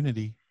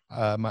opportunity,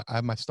 I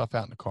have my stuff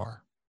out in the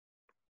car.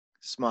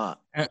 Smart.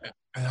 And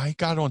I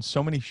got on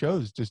so many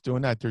shows just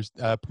doing that. There's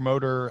a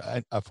promoter,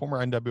 a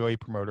former NWA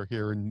promoter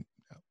here in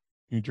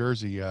New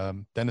Jersey,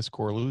 Dennis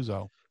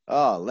Corluzzo.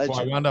 Oh, legend.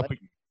 Well, I wound up.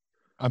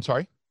 I'm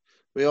sorry.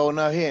 We all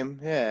know him.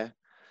 Yeah.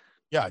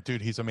 Yeah,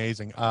 dude, he's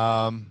amazing.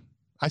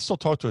 I still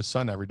talk to his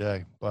son every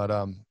day, but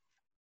I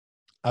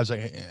was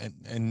like,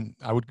 and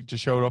I would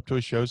just show up to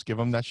his shows, give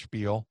him that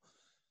spiel.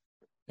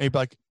 And he'd be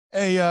like,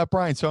 hey,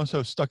 Brian,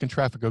 so-and-so stuck in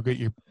traffic. Go get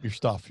your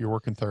stuff. You're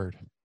working third.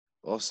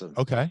 Awesome.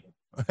 Okay.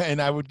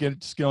 And I would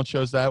get skill on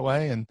shows that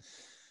way. And,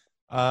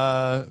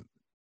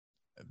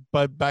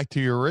 but back to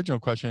your original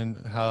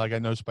question, how I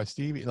got noticed by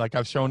Stevie, like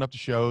I've shown up to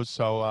shows.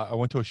 So I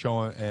went to a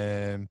show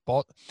in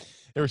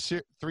there were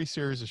 3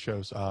 series of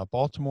shows,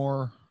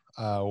 Baltimore,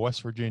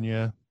 West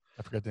Virginia.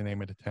 I forgot the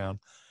name of the town,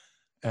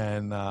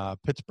 and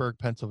Pittsburgh,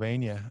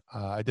 Pennsylvania.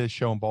 I did a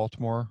show in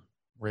Baltimore.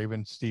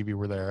 Raven, Stevie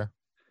were there.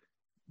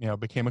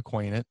 Became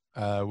acquainted.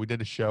 We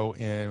did a show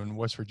in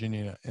West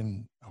Virginia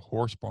in a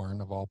horse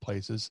barn of all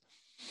places.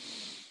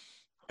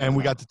 And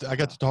I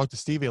got to talk to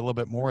Stevie a little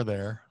bit more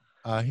there.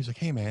 He's like,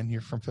 hey man,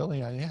 you're from Philly?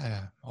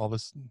 Yeah. All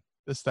this,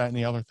 that, and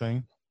the other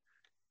thing.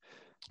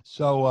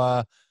 So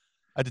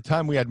at the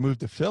time we had moved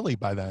to Philly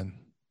by then.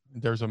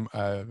 There's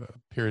a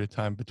period of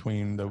time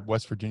between the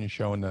West Virginia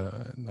show and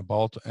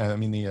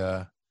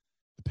the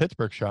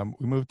Pittsburgh show.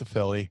 We moved to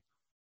Philly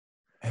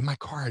and my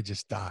car had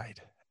just died.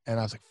 And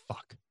I was like,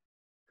 fuck.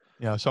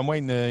 So I'm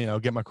waiting to,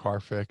 get my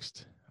car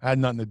fixed. I had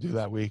nothing to do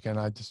that week. And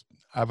I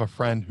have a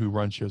friend who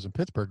runs shows in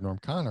Pittsburgh, Norm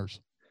Connors.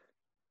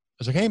 I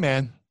was like, hey,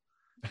 man,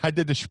 I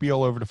did the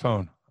spiel over the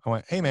phone. I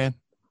went, hey, man,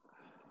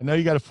 I know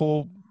you got a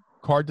full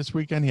card this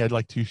weekend. He had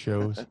like 2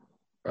 shows.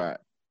 Right.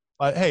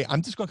 But hey,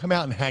 I'm just going to come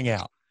out and hang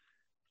out.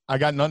 I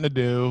got nothing to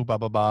do, blah,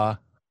 blah, blah.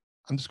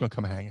 I'm just going to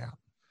come hang out.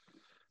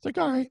 It's like,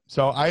 all right.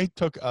 So I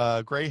took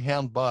a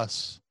Greyhound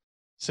bus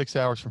 6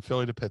 hours from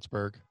Philly to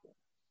Pittsburgh.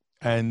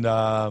 and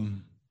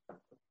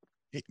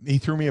he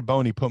threw me a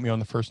bone. He put me on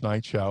the first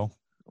night show.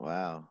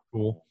 Wow.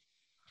 Cool.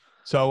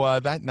 So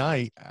that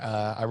night,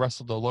 I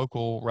wrestled a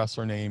local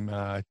wrestler named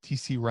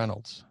TC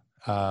Reynolds.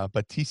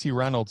 But TC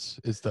Reynolds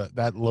is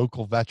that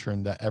local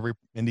veteran that every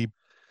indie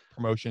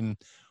promotion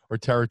or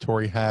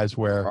territory has,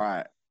 where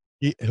Right.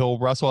 he'll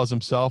wrestle as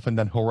himself and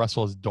then he'll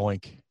wrestle as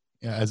Doink,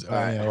 as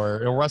Right. or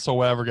he'll wrestle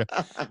whatever.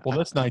 Well,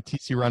 this night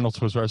TC Reynolds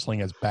was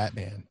wrestling as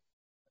Batman.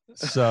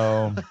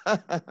 So,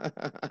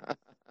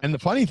 and the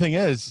funny thing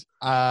is,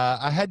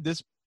 I had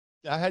this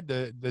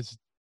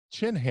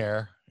chin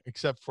hair,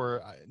 except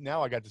for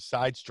now I got the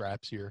side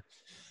straps here,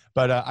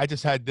 but I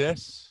just had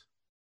this,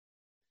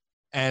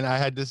 and I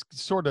had this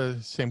sort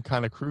of same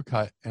kind of crew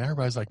cut, and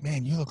everybody's like,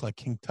 "Man, you look like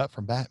King Tut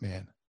from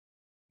Batman."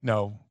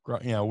 No,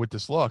 with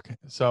this look.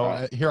 So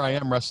Right. here I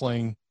am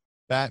wrestling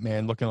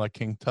Batman, looking like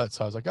King Tut.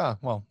 So I was like, "Oh,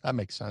 well, that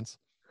makes sense."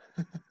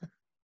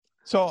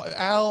 So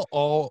Al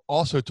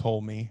also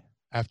told me,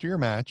 after your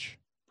match,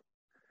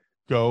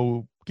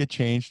 go get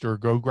changed or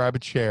go grab a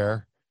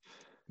chair.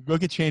 Go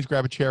get changed,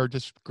 grab a chair, or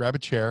just grab a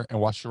chair and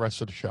watch the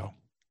rest of the show.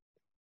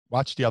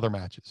 Watch the other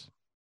matches.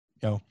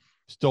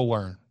 Still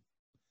learn.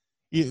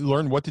 You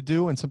learn what to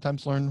do and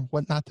sometimes learn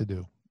what not to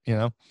do,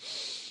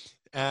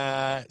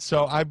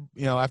 So I,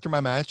 after my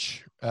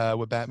match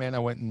with Batman, I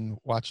went and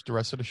watched the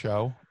rest of the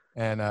show.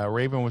 And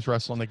Raven was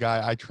wrestling the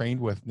guy I trained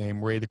with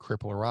named Ray the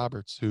Crippler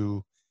Roberts,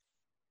 who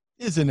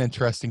is an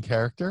interesting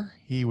character.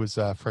 He was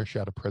fresh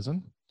out of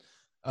prison.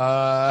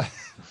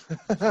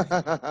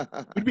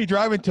 We'd be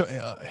driving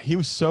to he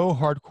was so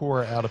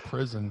hardcore out of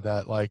prison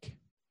that, like,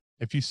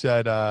 if you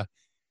said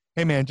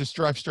hey man, just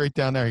drive straight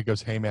down there, he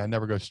goes, hey man, I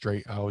never go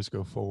straight, I always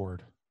go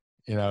forward,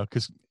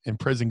 because in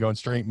prison going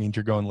straight means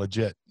you're going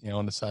legit,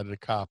 on the side of the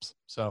cops.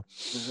 So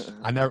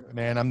I'm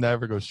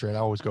never go straight, I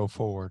always go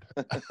forward.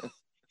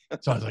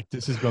 So I was like,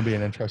 this is going to be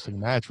an interesting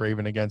match,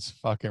 Raven against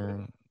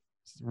fucking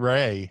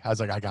Ray. I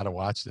was like, I gotta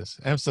watch this.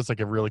 And it was just like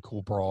a really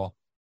cool brawl.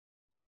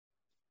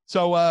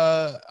 So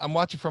I'm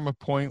watching from a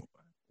point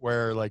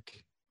where,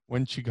 like,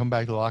 when she come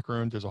back to the locker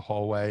room, there's a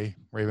hallway.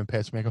 Raven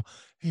passed me. I go,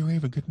 hey,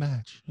 Raven, good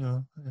match. He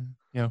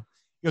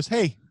goes,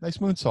 hey, nice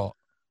moonsault.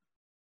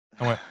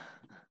 I went,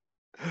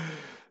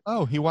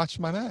 oh, he watched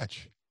my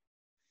match.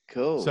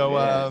 Cool. So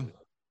yeah.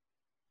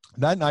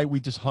 that night we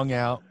just hung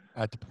out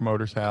at the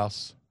promoter's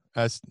house.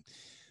 As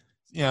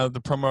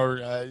the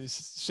promoter,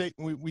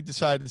 we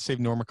decided to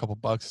save Norm a couple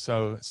bucks.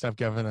 So instead of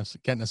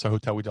getting us a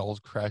hotel, we all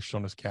crashed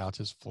on his couch,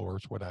 his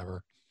floors,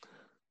 whatever.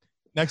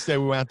 Next day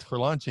we went out for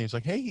lunch, and he's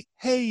like, hey,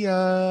 they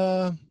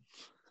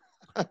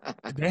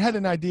had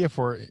an idea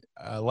for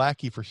a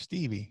lackey for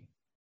Stevie.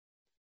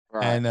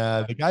 Right. And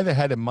the guy they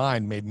had in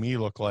mind made me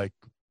look like,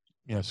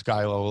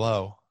 Sky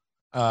Low.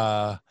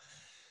 But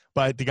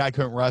the guy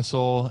couldn't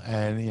wrestle,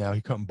 and,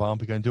 he couldn't bump.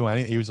 He couldn't do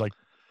anything. He was like,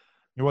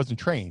 he wasn't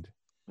trained.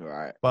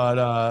 Right.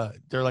 But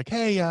they're like,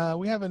 hey,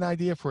 we have an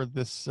idea for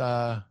this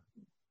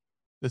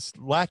this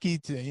lackey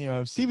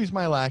to, Stevie's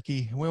my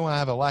lackey. We want to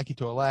have a lackey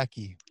to a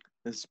lackey.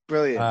 It's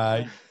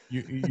brilliant.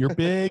 You're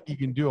big. You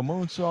can do a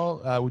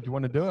moonsault. Would you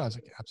want to do it? I was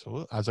like,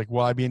 absolutely. I was like,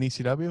 will I be in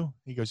ECW?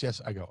 He goes,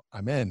 yes. I go,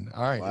 I'm in.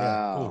 All right. Wow.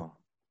 Yeah, cool.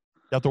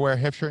 You have to wear a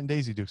half shirt and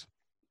Daisy Dukes.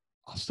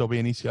 I'll still be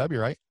in ECW,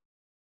 right?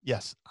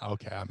 Yes.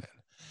 Okay, I'm in.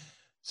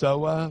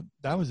 So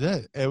that was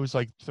it. It was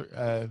like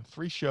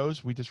 3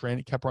 shows. We just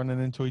kept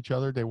running into each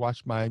other. They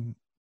watched my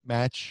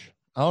match.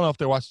 I don't know if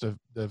they watched the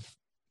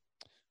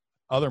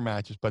other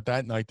matches, but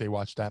that night they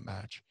watched that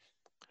match.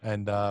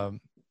 And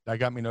that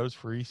got me noticed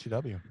for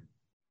ECW.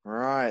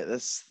 Right.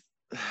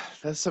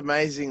 That's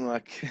amazing.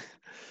 Like,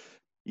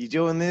 you're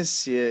doing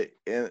this,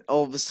 and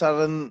all of a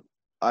sudden,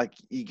 like,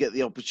 you get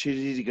the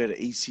opportunity to go to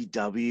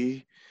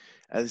ECW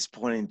at this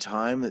point in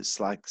time. It's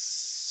like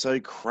so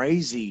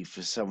crazy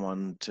for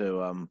someone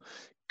to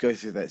go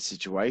through that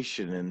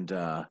situation. And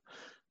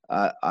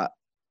I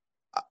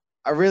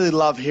really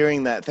love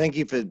hearing that. Thank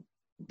you for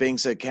being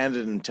so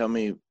candid and tell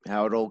me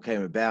how it all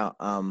came about.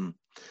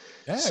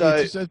 Yeah, so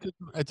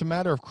it's a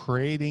matter of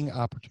creating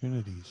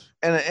opportunities.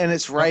 And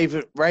it's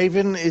Raven.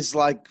 Raven is,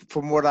 like,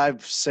 from what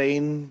I've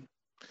seen,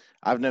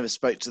 I've never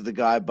spoke to the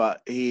guy,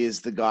 but he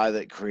is the guy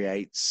that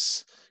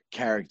creates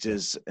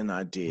characters and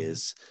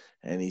ideas.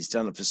 And he's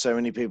done it for so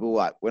many people.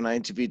 Like, when I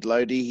interviewed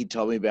Lodi, he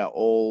told me about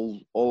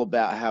all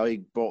about how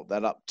he brought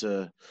that up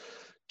to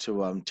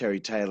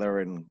Terry Taylor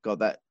and got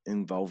that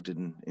involved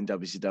in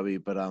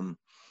WCW. But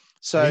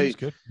so he's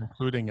good,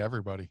 including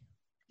everybody.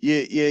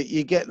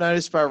 You get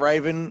noticed by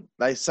Raven.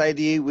 They say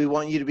to you, we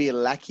want you to be a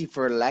lackey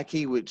for a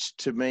lackey, which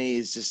to me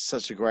is just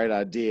such a great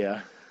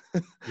idea.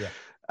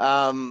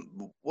 Yeah.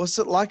 What's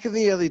it like in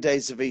the early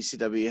days of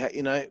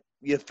ECW?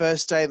 Your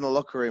first day in the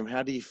locker room,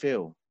 how do you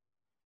feel?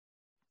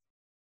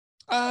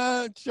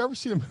 Did you ever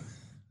see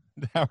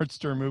the Howard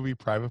Stern movie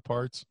Private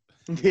Parts?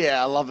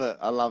 Yeah, I love it.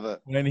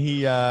 When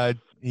he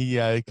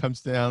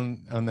comes down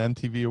on the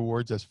MTV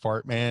Awards as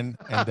Fart Man,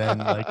 and then,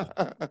 like,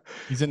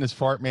 he's in his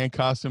Fart Man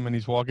costume and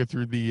he's walking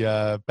through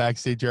the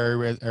backstage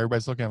area.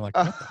 Everybody's looking at him like,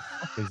 what the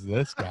fuck is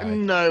this guy?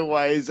 No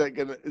way. Is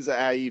that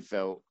how you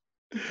felt?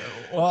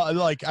 Well,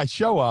 like I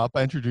show up,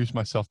 I introduce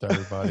myself to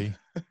everybody.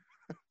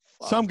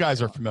 Some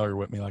guys are familiar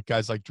with me, like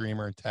guys like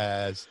Dreamer and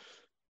Taz.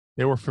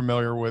 They were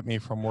familiar with me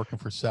from working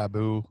for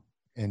Sabu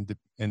in the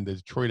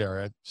Detroit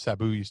area.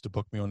 Sabu used to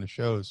book me on the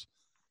shows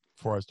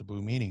before I was the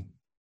Blue Meanie.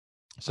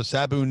 So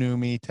Sabu knew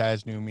me,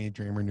 Taz knew me,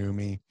 Dreamer knew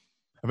me.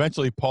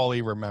 Eventually,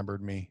 Paulie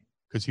remembered me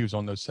because he was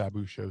on those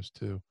Sabu shows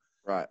too.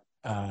 Right.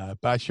 But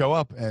I show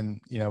up and,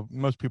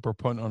 most people are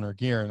putting on their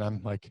gear and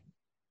I'm like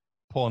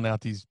pulling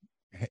out these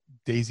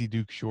Daisy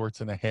Duke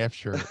shorts and a half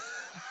shirt.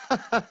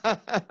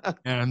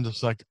 And I'm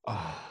just like,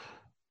 oh.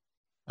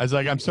 I was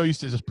like, I'm so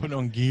used to just putting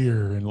on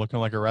gear and looking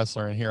like a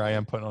wrestler. And here I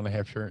am putting on a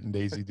half shirt and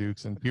Daisy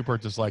Dukes. And people are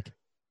just like,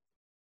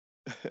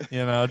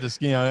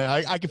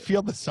 I could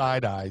feel the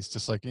side eyes,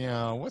 just like,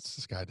 what's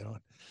this guy doing?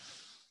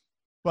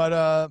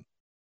 But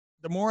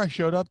the more I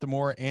showed up, the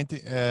more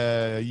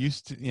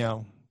used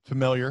to,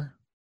 familiar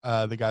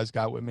the guys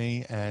got with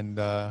me. And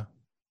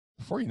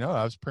before you know it,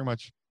 I was pretty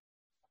much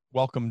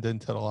welcomed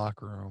into the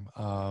locker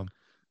room.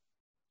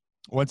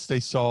 Once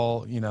they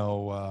saw,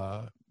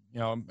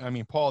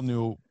 Paul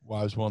knew what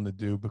I was willing to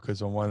do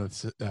because on one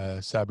of the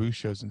Sabu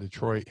shows in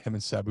Detroit, him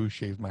and Sabu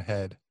shaved my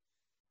head.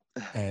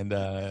 And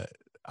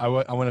I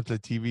went up to the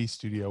TV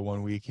studio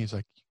one week. He's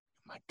like,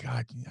 my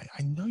God,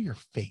 I know your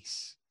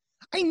face.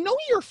 I know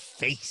your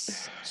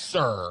face,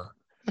 sir.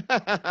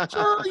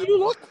 Sir, you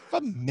look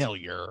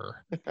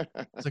familiar.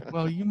 It's like,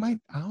 well, you might,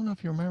 I don't know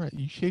if you remember,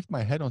 you shaved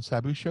my head on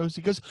Sabu shows.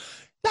 He goes,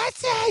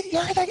 that's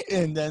it.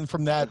 And then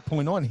from that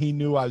point on, he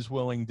knew I was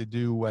willing to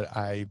do what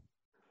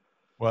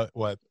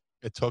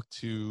it took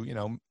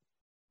to,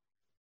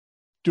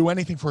 do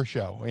anything for a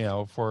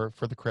show, for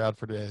the crowd,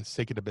 for the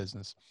sake of the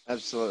business.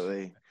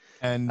 Absolutely.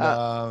 And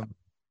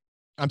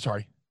I'm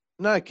sorry.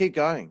 No, keep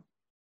going.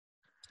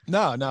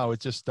 No,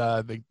 it's just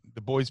the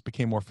boys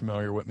became more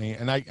familiar with me.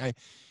 And I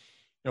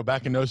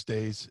back in those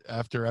days,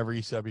 after every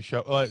ECW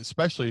show,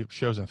 especially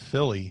shows in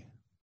Philly,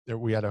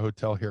 we had a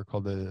hotel here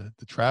called the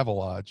Travel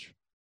Lodge.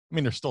 I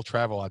mean, there's still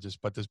Travel Lodges,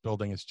 but this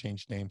building has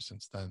changed names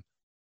since then.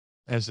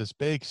 And it's this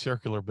big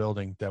circular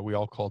building that we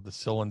all called the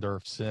Cylinder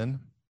of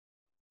Sin.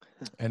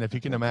 And if you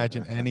can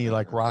imagine any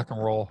like rock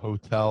and roll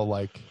hotel,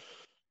 like,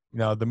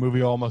 the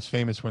movie Almost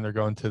Famous when they're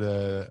going to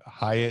the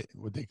Hyatt,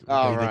 they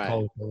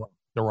call it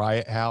the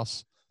Riot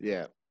House.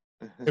 Yeah.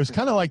 It was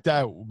kind of like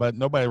that, but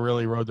nobody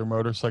really rode their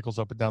motorcycles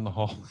up and down the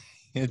hall.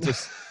 It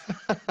just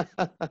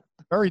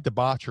very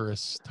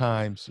debaucherous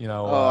times,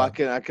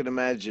 I can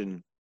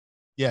imagine.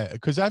 Yeah,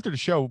 because after the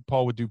show,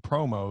 Paul would do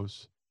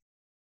promos,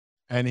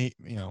 and he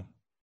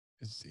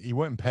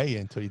wouldn't pay you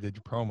until you did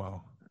your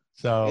promo.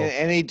 So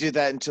and he'd do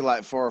that until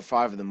like 4 or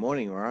 5 in the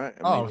morning, right?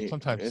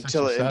 Sometimes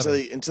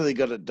until he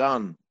got it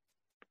done.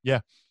 Yeah,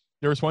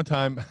 there was one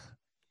time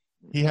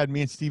he had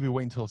me and Stevie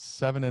wait until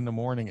 7 in the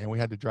morning, and we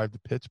had to drive to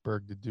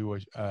Pittsburgh to do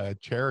a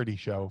charity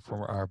show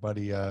for our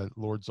buddy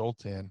Lord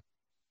Zoltan.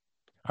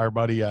 Our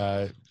buddy,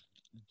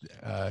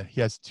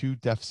 he has 2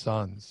 deaf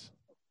sons,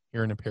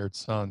 hearing impaired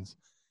sons,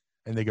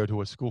 and they go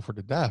to a school for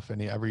the deaf.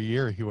 And every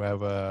year he would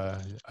have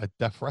a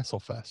deaf wrestle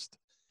fest,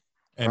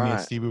 and me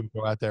and Stevie would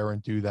go out there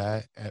and do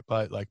that.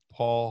 But like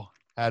Paul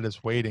had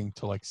us waiting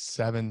till like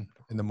 7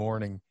 in the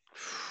morning,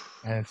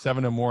 and at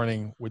 7 in the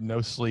morning with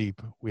no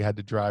sleep, we had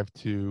to drive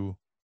to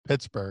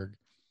Pittsburgh,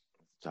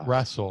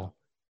 wrestle.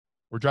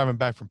 We're driving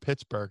back from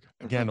Pittsburgh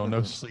again on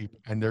no sleep,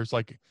 and there's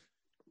like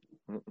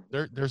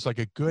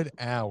a good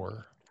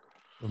hour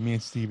where me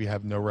and Stevie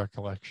have no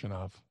recollection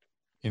of.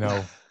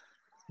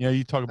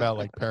 You talk about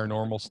like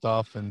paranormal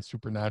stuff and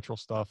supernatural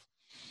stuff.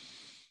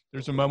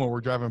 There's a moment we're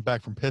driving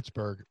back from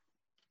Pittsburgh,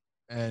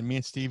 and me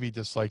and Stevie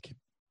just like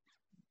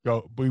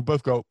we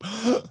both go,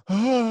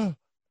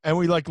 and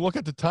we like look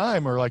at the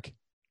time, and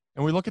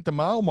we look at the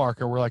mile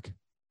marker. We're like,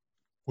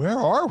 where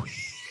are we?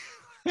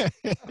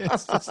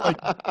 It's just like,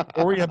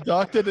 were we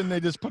abducted and they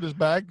just put us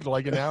back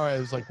like an hour?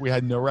 It was like we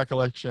had no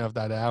recollection of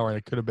that hour, and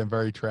it could have been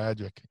very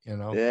tragic,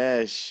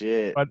 Yeah,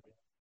 shit.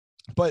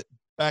 But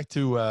back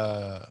to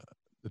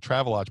the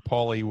Travel Lodge,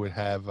 Paulie would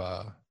have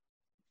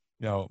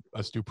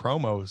us do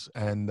promos,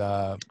 and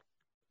the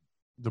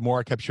more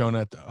I kept showing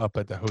up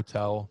at the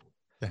hotel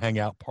to hang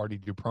out, party,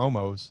 do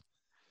promos,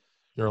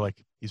 they're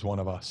like, he's one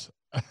of us,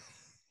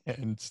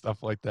 and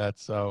stuff like that.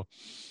 So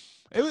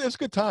it was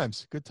good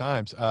times. Good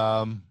times.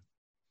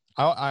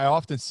 I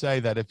often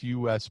say that if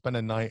you spend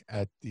a night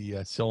at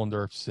the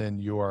Cylinder of Sin,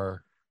 you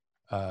are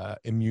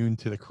immune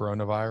to the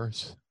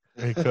coronavirus,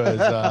 because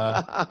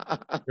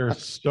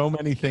there's so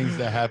many things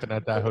that happen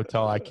at that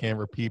hotel I can't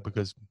repeat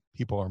because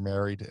people are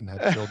married and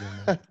have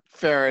children.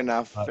 Fair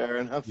enough.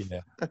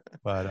 Yeah,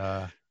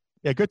 but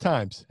yeah, good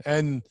times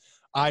and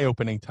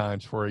eye-opening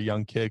times for a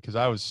young kid, because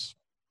I was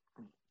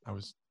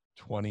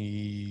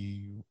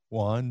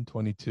 21,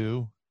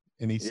 22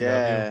 in ECW.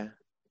 Yeah.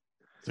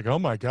 It's like, oh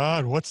my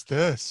God, what's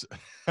this?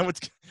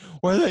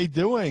 What are they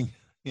doing?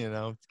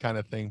 Kind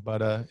of thing.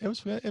 But it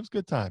was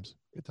good times.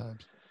 Good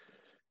times.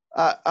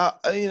 I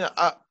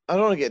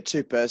don't want to get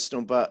too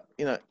personal, but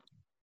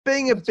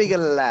being a bigger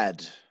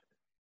lad,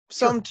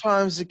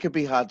 sometimes it could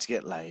be hard to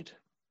get laid.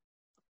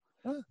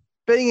 Huh.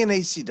 Being an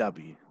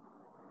ECW,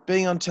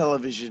 being on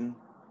television.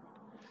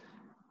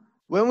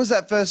 When was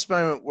that first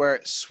moment where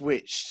it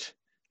switched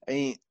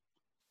and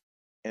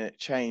it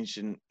changed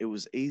and it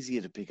was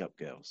easier to pick up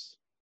girls?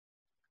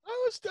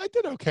 I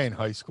did okay in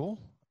high school.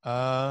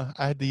 I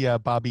had the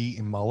Bobby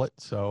Eaton mullet,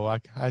 so I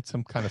had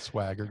some kind of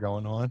swagger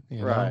going on.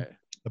 You know,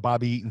 the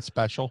Bobby Eaton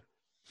special.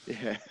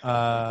 Yeah.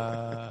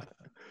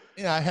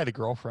 Yeah, I had a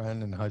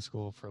girlfriend in high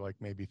school for like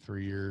maybe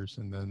 3 years,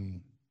 and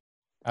then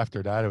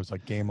after that, it was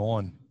like game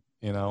on.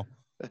 You know,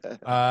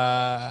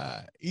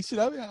 ECW.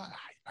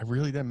 I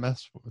really didn't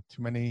mess with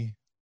too many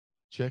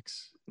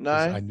chicks. No.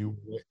 I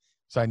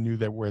knew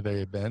that where they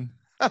had been.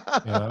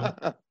 You know.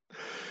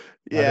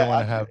 Yeah. I don't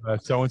want to have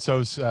so and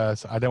so's.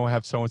 I don't want to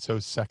have so and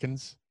so's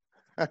seconds.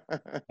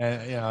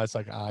 And you know, it's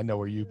like I know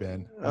where you've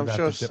been. I'm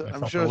sure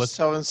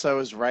so and so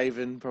is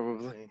Raven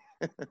probably.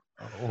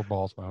 Or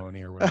Balls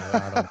Mahoney or whatever.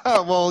 I don't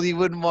know. Well, you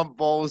wouldn't want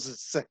balls as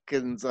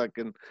seconds. I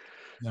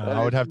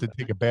would have to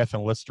take a bath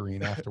in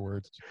Listerine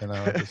afterwards. You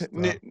know,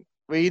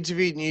 we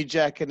interviewed New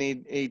Jack, and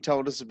he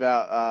told us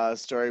about a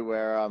story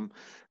where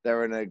they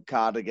were in a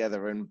car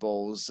together, and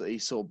he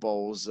saw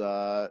Balls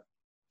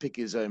pick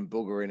his own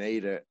booger and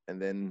eat it,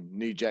 and then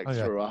New Jack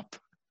threw up.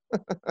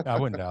 I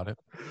wouldn't doubt it.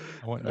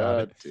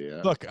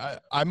 Dear. Look,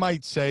 I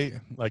might say,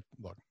 like,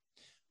 look,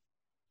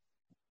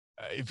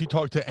 if you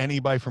talk to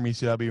anybody from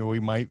ECW, we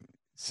might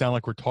sound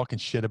like we're talking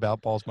shit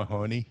about Balls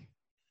Mahoney,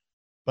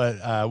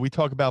 but we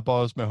talk about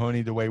Balls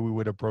Mahoney the way we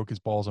would have broke his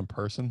balls in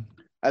person.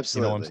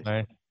 Absolutely. You know what I'm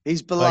saying?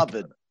 He's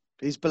beloved.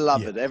 He's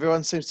beloved. Yeah.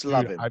 Everyone seems to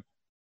love him.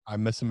 I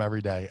miss him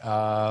every day.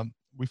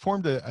 We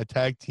formed a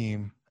tag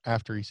team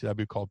after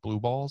ECW called Blue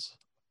Balls.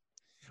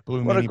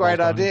 What a great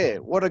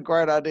idea. What a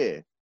great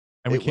idea.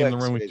 And we came in the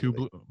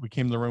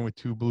room with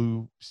two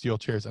blue steel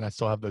chairs, and I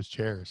still have those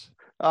chairs.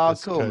 Oh,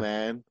 cool,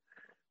 man.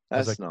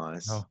 That's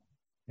nice. Oh,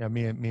 yeah,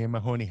 me and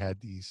Mahoney had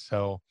these.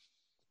 So,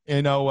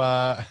 you know,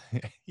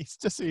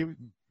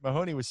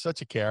 Mahoney was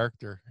such a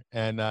character,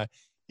 and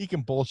he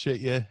can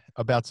bullshit you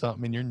about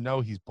something, and you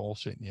know he's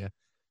bullshitting you,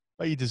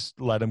 but you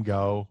just let him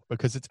go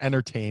because it's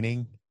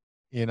entertaining.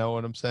 You know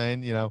what I'm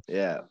saying? You know.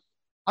 Yeah.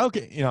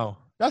 Okay. You know,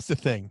 that's the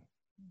thing.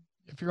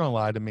 If you're gonna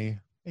lie to me,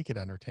 make it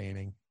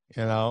entertaining.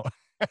 You know.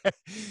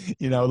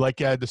 You know, like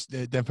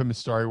the infamous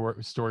story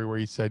where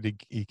he said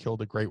he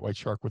killed a great white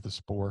shark with a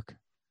spork.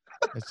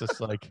 It's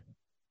just like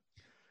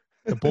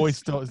the boys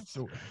still.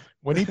 So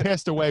when he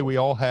passed away, we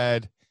all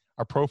had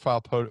our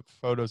profile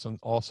photos on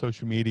all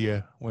social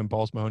media. When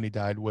Balls Mahoney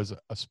died, was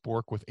a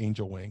spork with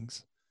angel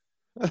wings.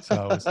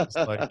 So it's just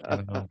like, I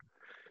don't know.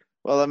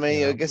 Well, I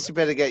mean, I guess you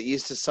better get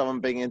used to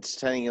someone being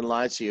entertaining and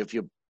lie to you if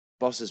your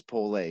boss is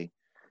Paul Lee.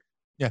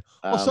 Yeah.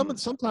 Well,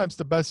 sometimes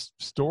the best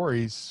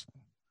stories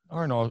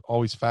aren't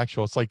always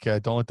factual. It's like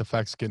don't let the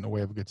facts get in the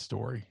way of a good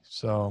story.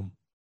 So,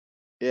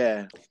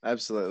 yeah,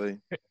 absolutely.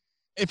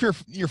 If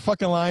you're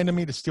fucking lying to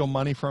me to steal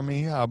money from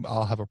me,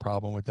 I'll have a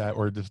problem with that,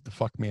 or just to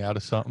fuck me out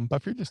of something. But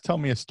if you're just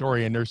telling me a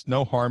story and there's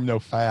no harm, no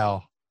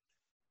foul,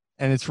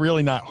 and it's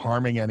really not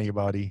harming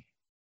anybody,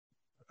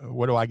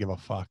 what do I give a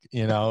fuck?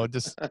 You know,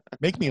 just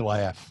make me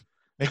laugh.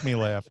 Make me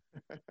laugh.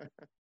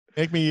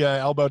 Make me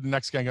elbow the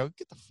next guy and go,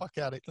 get the fuck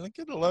out of it.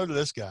 Get a load of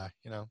this guy.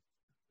 You know,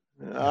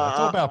 it's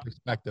all about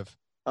perspective.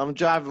 I'm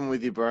driving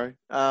with you, bro.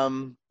 I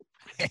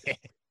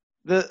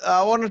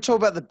want to talk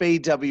about the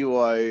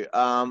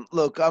BWO.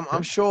 Look,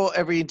 I'm sure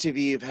every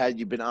interview you've had,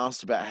 you've been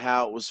asked about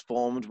how it was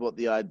formed, what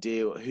the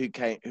idea,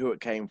 who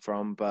it came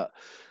from. But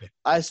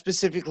I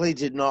specifically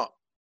did not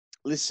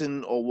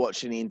listen or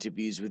watch any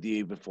interviews with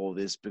you before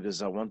this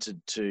because I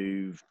wanted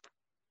to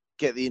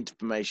get the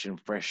information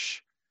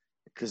fresh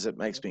because it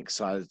makes me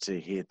excited to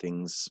hear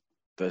things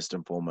first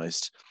and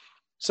foremost.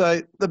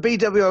 So the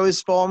BWO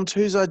is formed.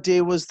 Whose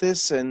idea was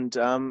this? And,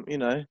 you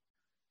know,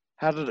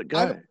 how did it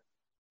go?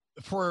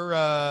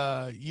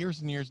 For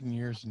years and years and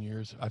years and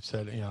years, I've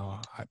said, you know,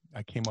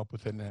 I came up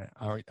with an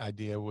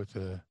idea with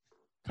a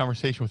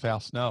conversation with Al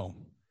Snow.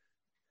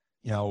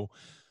 You know,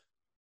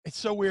 it's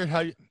so weird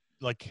how,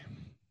 like,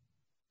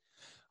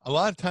 a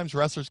lot of times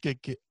wrestlers get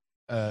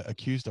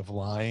accused of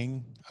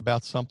lying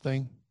about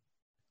something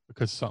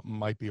because something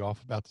might be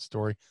off about the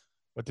story.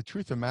 But the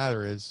truth of the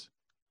matter is,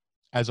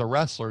 as a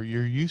wrestler,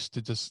 you're used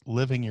to just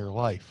living your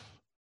life.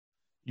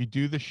 You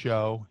do the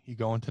show, you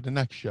go into the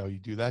next show. You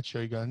do that show,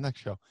 you go to the next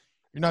show.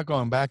 You're not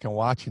going back and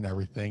watching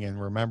everything and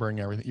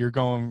remembering everything. You're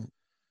going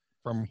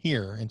from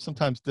here, and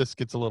sometimes this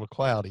gets a little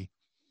cloudy,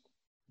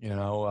 you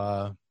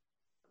know.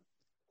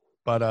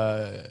 But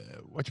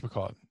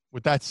whatchamacallit?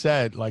 With that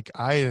said, like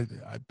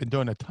I've been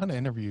doing a ton of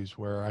interviews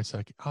where I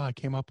said, "Oh, I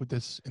came up with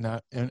this in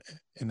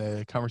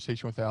a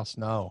conversation with Al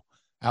Snow.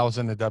 Al was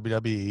in the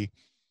WWE.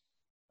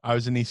 I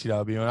was in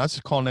ECW, and I was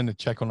just calling in to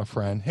check on a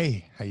friend.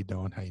 Hey, how you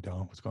doing? How you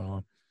doing? What's going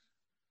on?"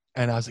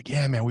 And I was like,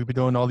 "Yeah, man, we've been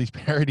doing all these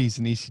parodies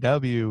in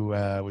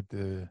ECW with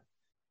the,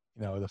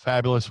 you know, the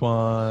Fabulous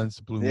Ones,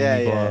 the Blue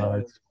Meanie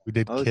Bloods. We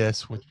did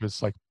Kiss, which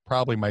was like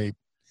probably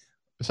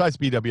besides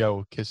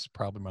BWO, Kiss is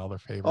probably my other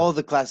favorite. All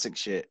the classic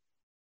shit.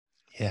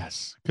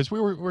 Yes, because we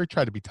were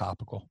trying to be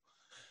topical.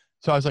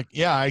 So I was like,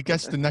 yeah, I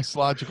guess the next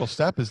logical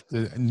step is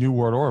the New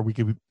World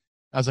Order.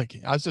 I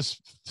was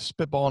just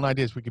spitballing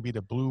ideas. We could be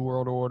the Blue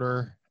World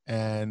Order,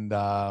 and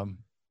I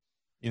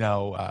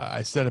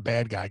said a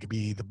bad guy could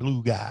be the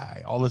blue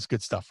guy. All this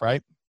good stuff,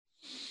 right?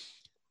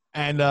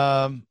 And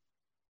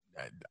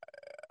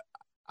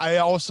I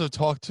also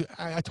talked to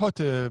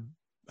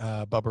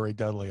Bubba Ray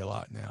Dudley a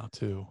lot now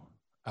too.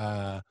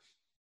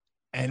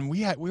 And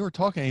we were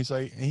talking, and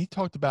he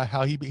talked about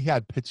how he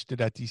had pitched it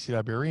at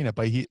DCW Arena,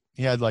 but he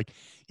had like,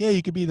 yeah,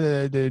 you could be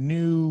the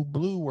new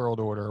Blue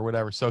World Order or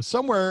whatever. So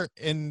somewhere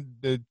in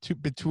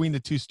between the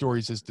two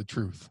stories is the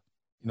truth.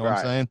 You know what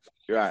I'm saying?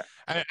 Right.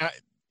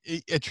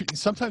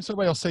 Sometimes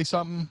somebody will say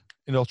something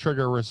and it'll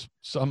trigger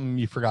something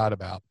you forgot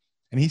about.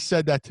 And he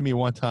said that to me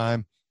one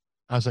time.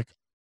 I was like,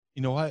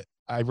 you know what?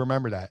 I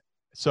remember that.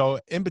 So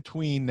in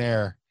between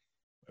there,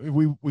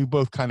 we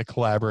both kind of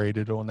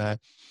collaborated on that.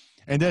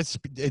 And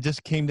it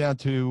just came down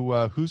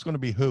to who's going to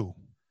be who.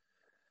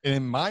 And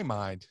in my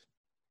mind,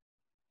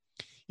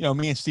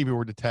 me and Stevie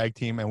were the tag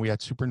team, and we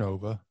had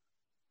Supernova,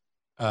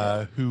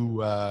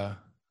 who,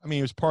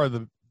 he was part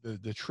of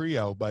the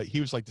trio, but he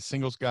was like the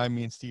singles guy.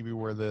 Me and Stevie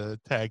were the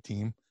tag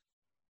team.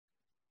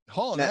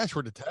 Hall and Nash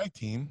were the tag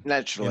team.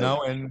 Naturally.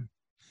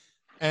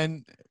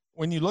 And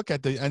when you look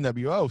at the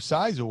NWO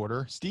size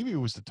order, Stevie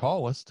was the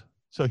tallest,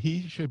 so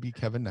he should be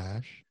Kevin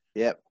Nash.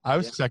 Yep. I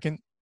was second,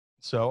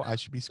 so I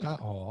should be Scott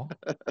Hall.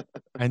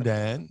 And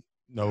then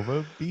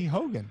Nova be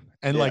Hogan.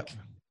 And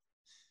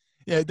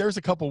there's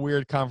a couple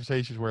weird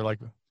conversations where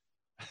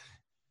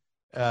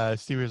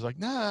Stevie was like,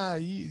 nah,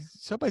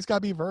 somebody's got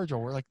to be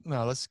Virgil. We're like,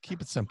 no, let's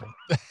keep it simple.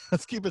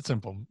 Let's keep it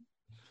simple.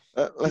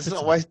 Let's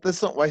not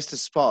waste a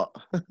spot.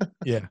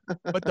 Yeah.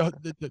 But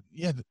the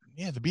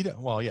beat.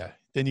 Well, yeah.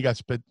 Then you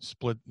got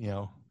split,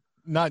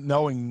 not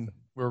knowing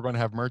we were going to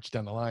have merch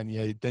down the line.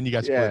 Yeah. Then you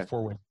got split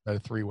 4 ways,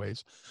 3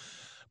 ways.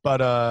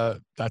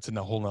 But that's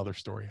a whole nother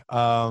story.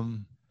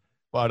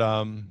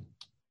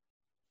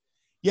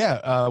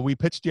 We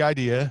pitched the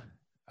idea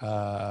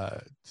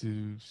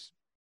to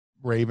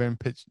Raven.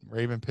 Pitched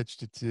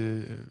it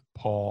to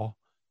Paul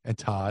and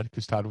Todd,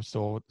 because Todd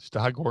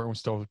Gordon was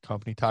still with the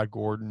company. Todd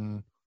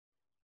Gordon,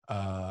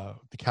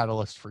 the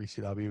catalyst for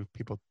ECW.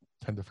 People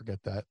tend to forget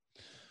that.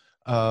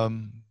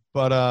 And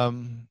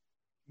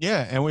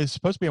it was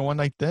supposed to be a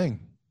one-night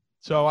thing.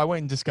 So I went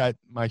and just got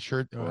my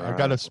shirt. I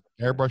got us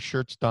airbrush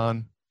shirts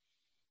done.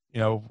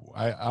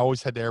 I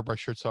always had the airbrush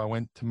shirt, so I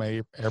went to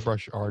my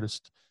airbrush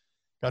artist,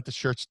 got the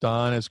shirts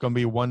done. It's going to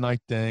be a one-night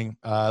thing.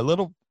 A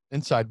little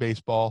inside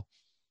baseball.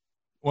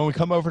 When we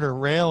come over to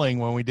Railing,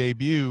 when we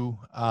debut,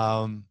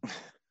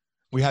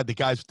 we had the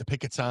guys with the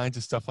picket signs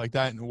and stuff like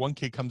that. And one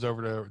kid comes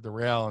over to the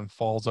rail and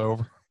falls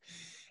over.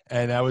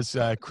 And that was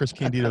Chris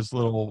Candido's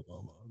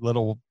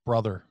little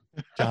brother,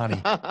 Johnny.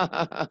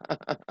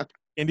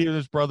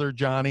 Candido's brother,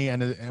 Johnny,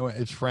 and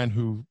his friend,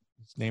 who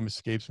his name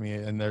escapes me,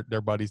 and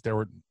they're buddies. They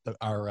were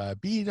our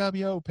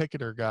BWO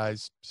picketer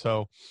guys.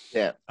 So,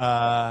 it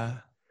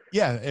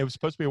was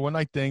supposed to be a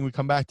one-night thing. We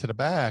come back to the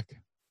back,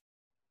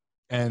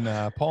 and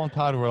Paul and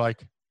Todd were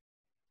like,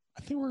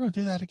 I think we're going to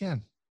do that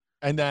again.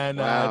 And then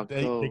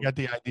they got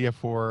the idea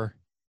for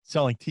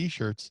selling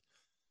T-shirts,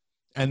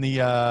 and the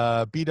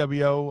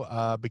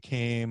BWO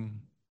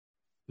became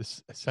the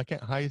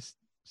second highest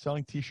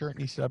selling T-shirt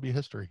in ECW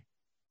history.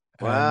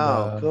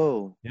 Wow,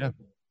 cool. Yeah.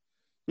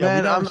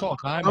 Man, I'm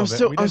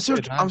still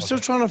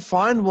trying to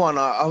find one.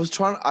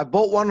 I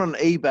bought one on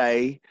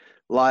eBay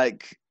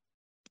like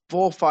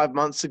 4 or 5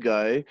 months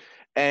ago,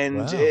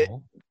 and it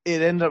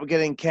ended up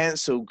getting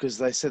cancelled because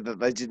they said that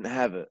they didn't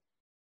have it,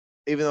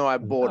 even though I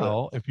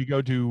bought it. If you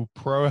go to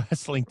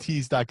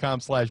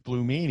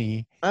prowrestlingtees.com/Blue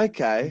Meanie,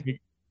 okay,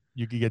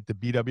 you could get the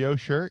BWO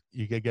shirt.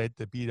 You could get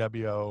the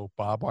BWO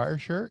Bob Wire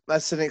shirt.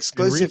 That's an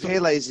exclusive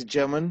here, ladies and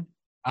gentlemen.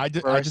 I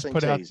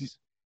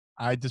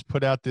just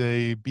put out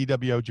the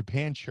BWO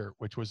Japan shirt,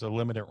 which was a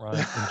limited run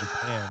in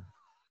Japan.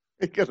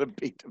 We got a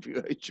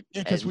BWO Japan.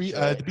 Yeah, because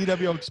the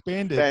BWO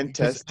expanded.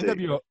 Fantastic.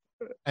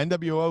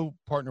 NWO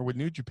partnered with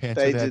New Japan.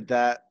 They did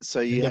that,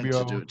 so you had to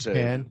do it too.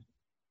 Japan,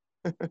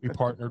 we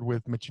partnered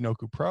with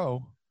Michinoku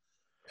Pro,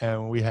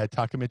 and we had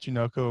Taka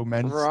Michinoku,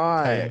 men's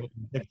title,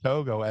 Dick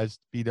Togo as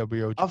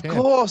BWO Japan. Of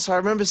course, I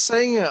remember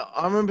seeing it.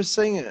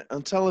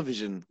 on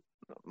television.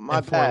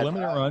 My bad. For a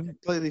limited run,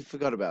 completely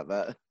forgot about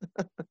that.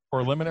 For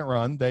a limited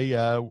run, they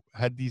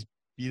had these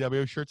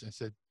BWO shirts and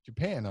said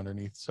Japan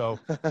underneath. So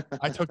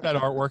I took that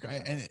artwork,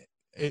 and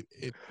they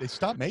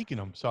stopped making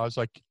them. So I was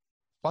like,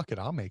 fuck it,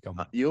 I'll make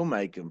them. You'll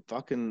make them.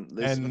 Fucking.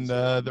 And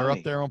they're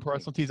up there on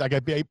Personal Tees. I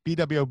got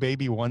BWO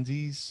baby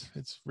onesies.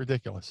 It's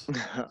ridiculous. So.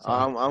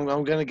 I'm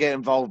going to get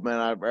involved, man.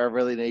 I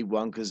really need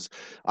one because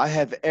I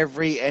have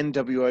every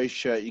NWO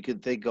shirt you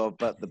could think of,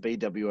 but the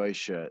BWO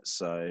shirt.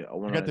 So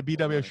I got the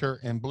BWO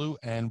shirt in blue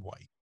and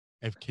white.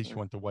 In case you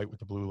want the white with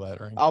the blue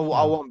lettering. I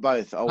want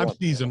both. I'm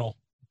seasonal.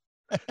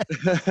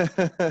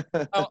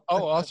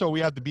 Also, we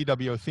have the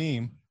BWO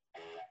theme.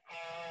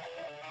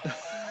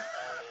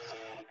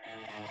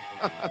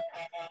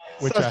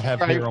 Which I have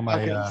here on my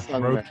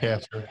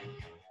Roadcaster.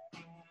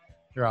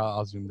 Here,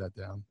 I'll zoom that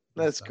down.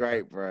 That's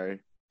great, bro.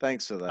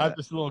 Thanks for I have that.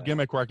 this little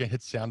gimmick where I can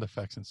hit sound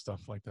effects and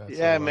stuff like that.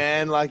 Yeah, so,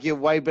 man. Like you're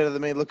way better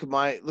than me. Look at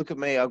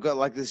me. I've got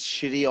like this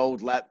shitty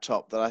old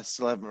laptop that I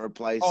still haven't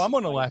replaced. Oh, I'm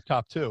on a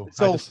laptop too. It's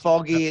all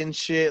foggy and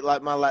shit.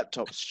 Like my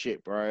laptop's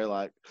shit, bro.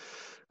 Like,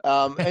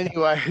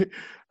 anyway,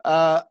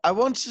 I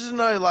wanted to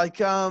know,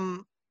 like,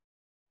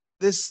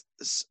 this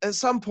at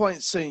some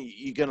point soon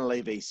you're gonna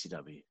leave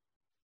ECW.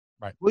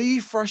 Right. Were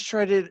you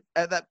frustrated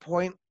at that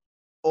point,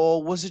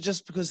 or was it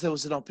just because there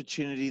was an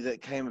opportunity that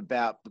came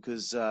about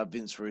because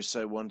Vince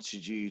Russo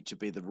wanted you to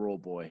be the Raw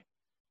boy?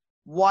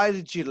 Why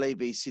did you leave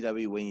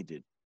ECW when you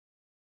did?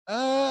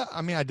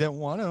 I mean, I didn't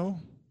want to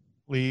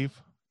leave.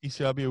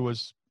 ECW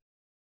was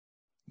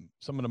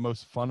some of the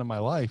most fun of my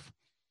life.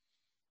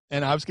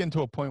 And I was getting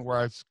to a point where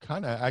I was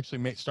kind of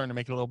actually starting to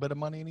make a little bit of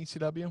money in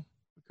ECW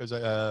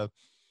because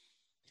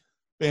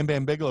Bam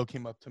Bam Bigelow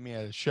came up to me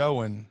at a show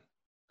and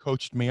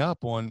coached me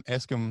up on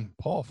asking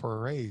Paul for a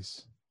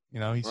raise. You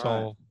know, he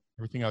saw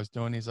everything I was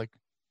doing. He's like,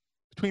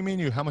 between me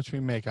and you, how much we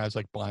make? I was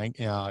like, blank.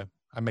 You know,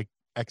 I make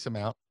X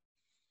amount.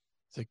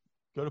 He's like,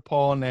 go to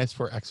Paul and ask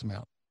for X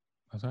amount.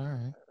 I was like, all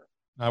right.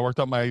 I worked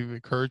up my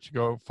courage to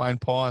go find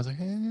Paul. I was like,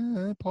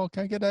 hey, Paul,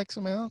 can I get X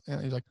amount?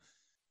 And he's like,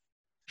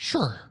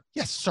 sure.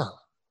 Yes, sir.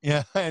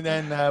 Yeah. And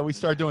then we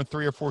started doing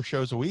 3 or 4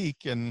 shows a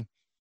week. And,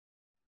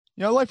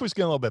 you know, life was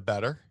getting a little bit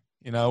better.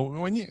 You know,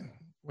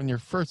 when you're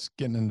first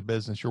getting into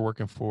business, you're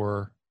working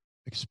for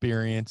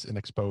experience and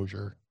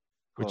exposure,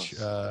 which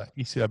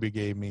ECW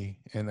gave me,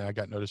 and I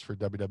got noticed for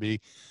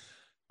WWE.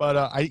 But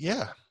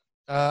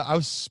I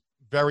was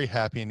very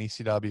happy in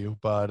ECW,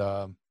 but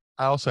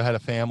I also had a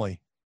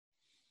family,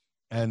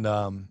 and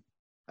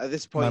at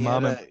this point, my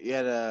mom you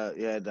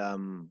had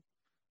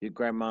your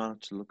grandma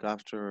to look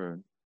after.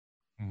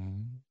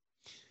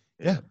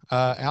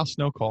 Al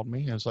Snow called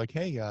me. I was like,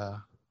 hey,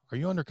 are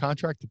you under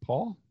contract to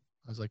Paul?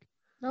 I was like,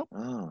 nope.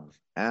 Oh,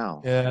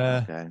 Al.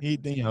 Yeah. Okay.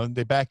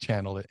 They back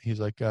channeled it. He's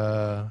like,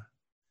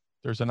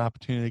 there's an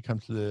opportunity to come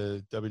to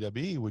the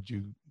WWE. Would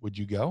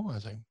you go? I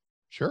was like,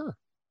 sure.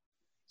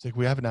 It's like,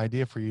 we have an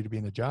idea for you to be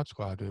in the job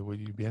squad. Would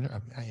you be in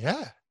there?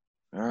 Yeah.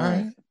 All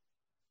right.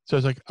 So I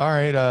was like, all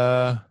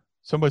right,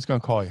 somebody's going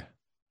to call you.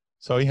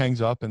 So he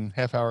hangs up, and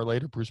half hour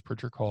later, Bruce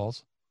Pritchard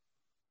calls.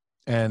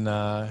 And,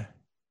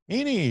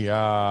 Meanie,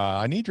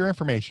 I need your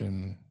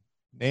information.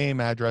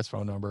 Name, address,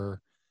 phone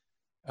number,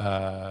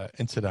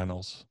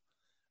 incidentals.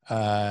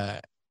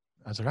 I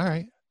was like, all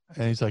right.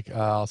 And he's like,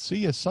 I'll see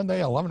you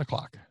Sunday at 11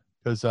 o'clock.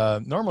 Because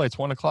normally it's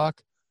 1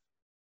 o'clock.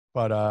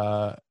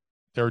 But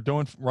they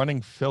were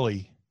running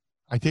Philly.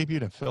 I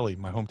debuted in Philly,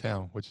 my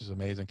hometown, which is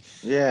amazing.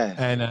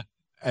 Yeah.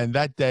 And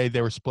that day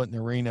they were splitting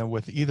the arena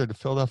with either the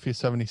Philadelphia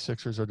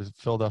 76ers or the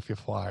Philadelphia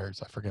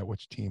Flyers. I forget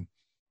which team.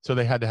 So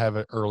they had to have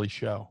an early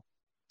show.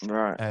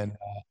 Right. And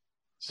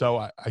so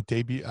I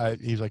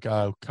debuted. He's like,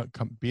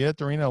 come be at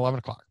the arena at 11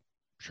 o'clock.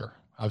 Sure.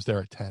 I was there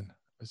at 10.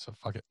 So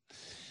fuck it.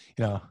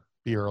 You know,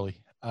 be early.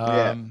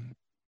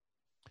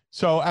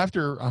 So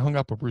after I hung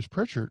up with Bruce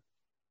Pritchard,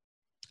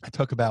 I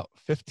took about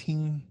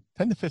 10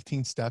 to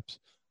 15 steps.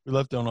 We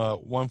lived on a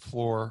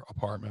 1-floor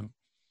apartment.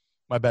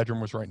 My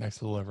bedroom was right next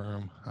to the living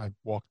room. I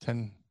walked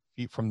 10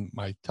 feet from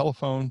my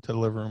telephone to the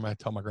living room. I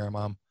tell my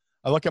grandma,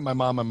 I look at my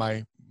mom and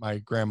my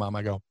grandmom.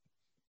 I go,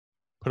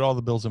 put all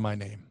the bills in my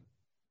name. And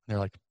they're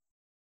like,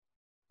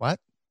 what?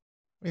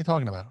 What are you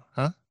talking about?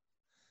 Huh?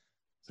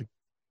 It's like,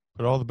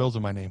 put all the bills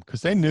in my name.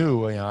 Because they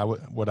knew, you know,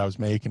 what I was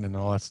making and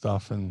all that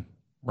stuff, and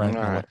rent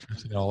and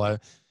electricity and all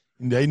that.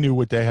 And they knew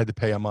what they had to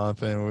pay a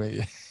month. And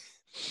I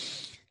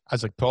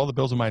was like, put all the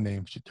bills in my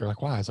name. They're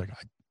like, why? I was like,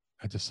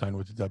 I just signed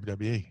with the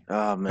WWE.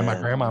 Oh, man. And my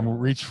grandma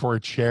reached for a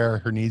chair.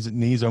 Her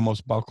knees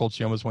almost buckled.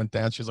 She almost went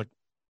down. She was like,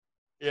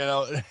 you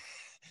know.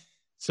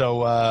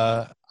 So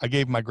I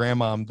gave my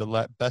grandma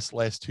the best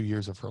last 2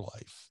 years of her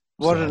life.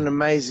 What an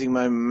amazing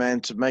moment,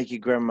 man, to make your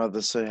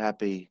grandmother so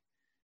happy,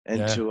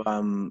 and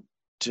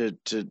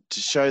to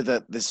show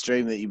that this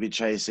dream that you've been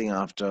chasing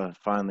after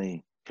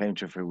finally came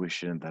to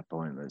fruition at that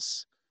point.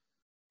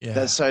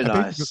 That's so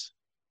nice.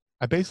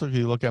 I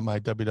basically look at my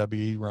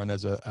WWE run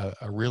as a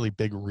really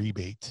big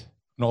rebate,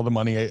 and all the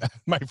money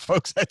my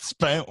folks had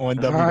spent on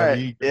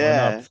WWE.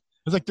 Yeah. I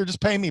was like, they're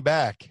just paying me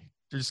back.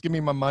 They're just giving me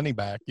my money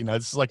back. You know,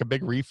 this is like a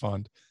big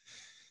refund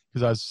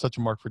because I was such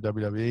a mark for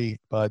WWE.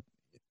 But,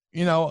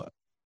 you know,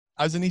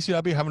 I was in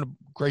ECW having a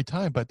great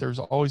time, but there's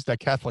always that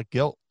Catholic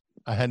guilt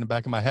I had in the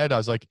back of my head. I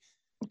was like,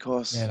 of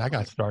course, man, I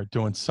got to start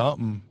doing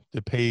something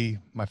to pay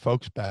my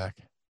folks back.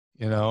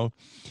 You know,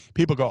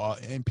 people go,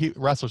 and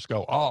wrestlers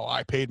go, oh,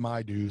 I paid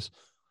my dues.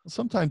 Well,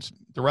 sometimes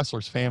the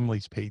wrestlers'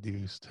 families pay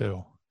dues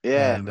too.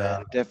 Yeah, and,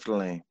 man,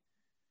 definitely.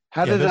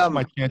 How this did is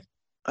my chance.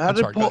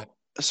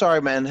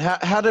 Sorry, man.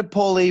 How did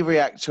Paul Lee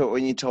react to it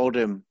when you told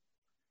him?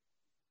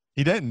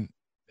 He didn't.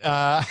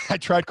 I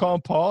tried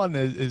calling Paul, and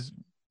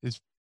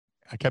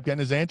I kept getting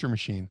his answer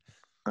machine.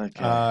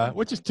 Okay.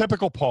 Which is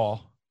typical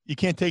Paul. You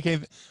can't take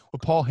anything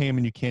with Paul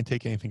Heyman. You can't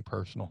take anything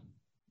personal.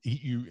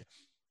 You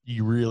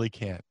really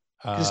can't.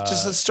 Because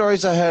just the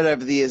stories I heard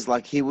over the years,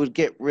 like he would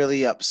get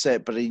really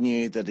upset, but he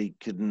knew that he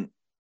couldn't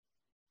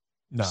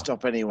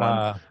stop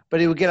anyone.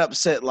 But he would get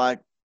upset, like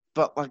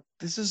but like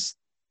this is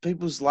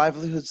people's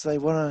livelihoods. They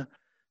wanna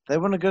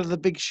go to the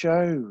big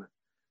show,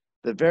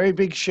 the very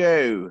big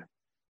show.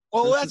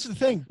 Well, This that's the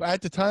thing.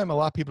 At the time, a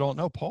lot of people don't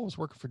know Paul was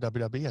working for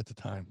WWE at the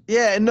time.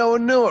 Yeah, and no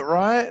one knew it,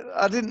 right?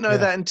 I didn't know Yeah.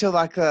 that until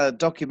like a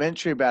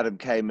documentary about him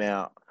came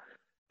out.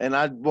 And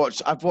I've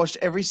watched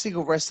every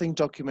single wrestling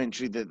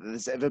documentary that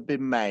has ever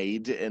been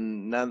made,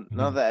 and none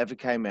of that ever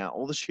came out.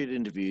 All the shoot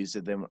interviews,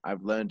 and then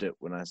I've learned it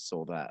when I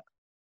saw that.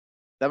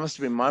 That must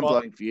have been mind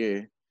blowing for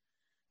you.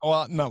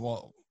 Well, no,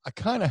 well, I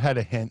kind of had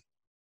a hint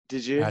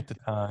Did you? at the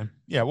time.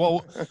 Yeah,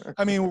 well,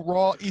 I mean,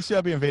 Raw,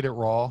 ECW invaded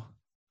Raw.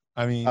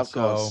 I mean, Of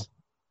course.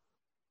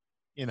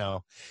 you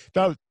know,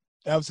 that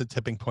was a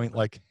tipping point.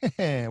 Like,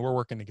 we're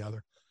working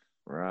together.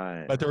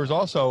 Right. But there was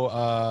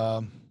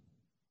also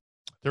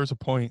there was a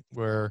point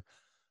where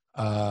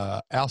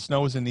Al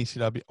Snow was in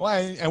ECW,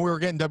 and we were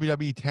getting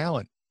WWE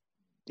talent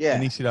Yeah.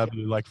 in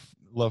ECW, like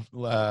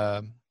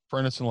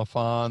Furnace and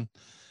LaFon,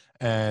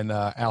 and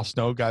Al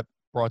Snow got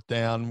brought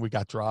down. We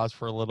got Draws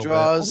for a little bit.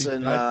 All Draws these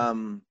and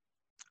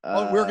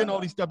guys- we were getting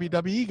all these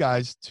WWE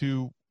guys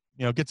to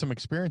get some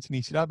experience in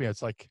ECW.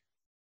 It's like,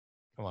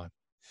 come on.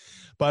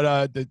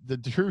 But the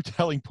true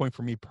telling point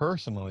for me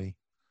personally,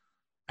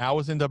 Al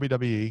was in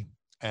WWE,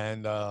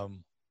 and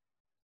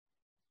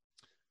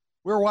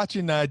we were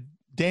watching.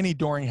 Danny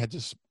Doring had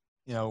just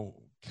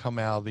come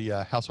out of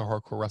the House of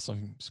Hardcore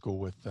Wrestling school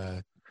with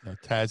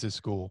Taz's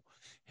school.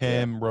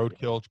 Him,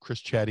 Roadkill,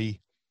 Chris Chetty,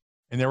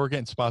 and they were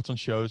getting spots on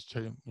shows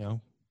to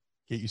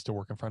get used to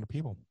working in front of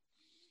people.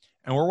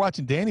 And we're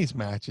watching Danny's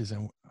matches,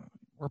 and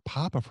we're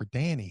popping for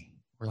Danny.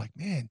 We're like,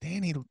 man,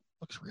 Danny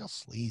looks real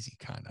sleazy,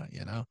 kind of,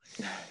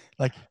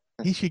 like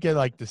he should get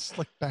like the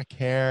slick back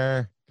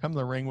hair, come to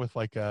the ring with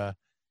like a,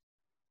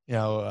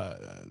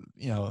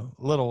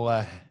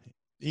 little.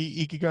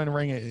 He could go in the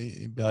ring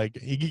and be like,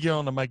 he could get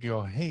on the mic and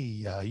go, hey,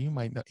 you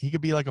might know. He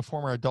could be like a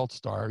former adult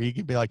star. He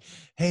could be like,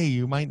 hey,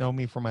 you might know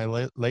me from my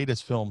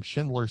latest film,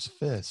 Schindler's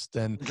Fist.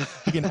 And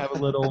he can have a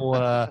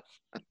little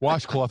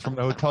washcloth from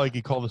the hotel he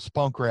could call the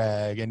spunk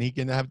rag. And he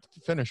can have the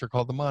finisher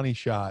called the money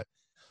shot.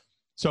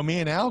 So me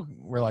and Al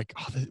were like,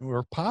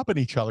 we're popping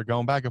each other,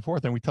 going back and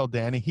forth. And we tell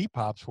Danny, he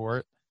pops for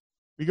it.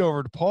 We go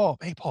over to Paul.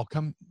 Hey, Paul,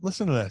 come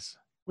listen to this.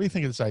 What do you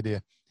think of this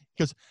idea?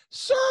 He goes,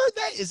 sir,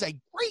 that is a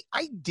great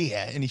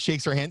idea. And he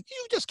shakes her hand.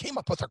 You just came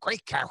up with a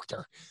great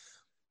character.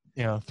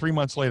 3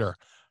 months later,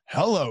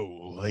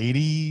 hello,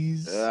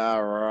 ladies.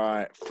 All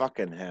right.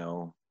 Fucking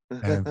hell.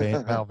 And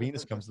Val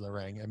Venus comes to the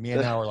ring. And me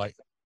and Al were like,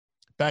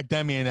 back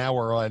then, me and Al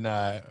were on,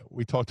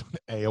 we talked on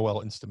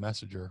AOL Instant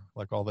Messenger,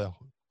 like all the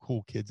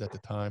cool kids at the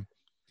time.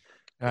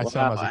 And I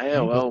said,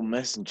 AOL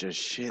Messenger.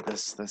 Shit,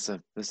 that's a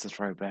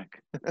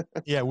throwback.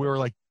 Yeah, we were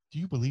like, do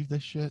you believe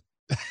this shit?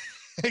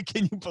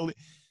 Can you believe?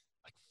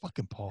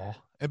 Fucking Paul.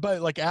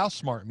 But like Al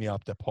smarted me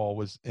up that Paul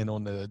was in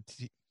on the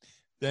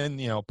then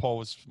Paul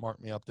was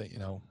smarting me up that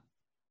Al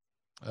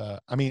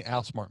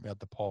smarted me up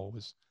that Paul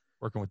was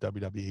working with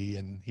WWE,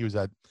 and he was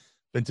at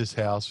Vince's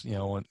house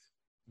on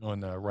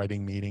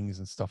writing meetings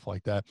and stuff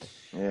like that.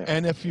 Yeah.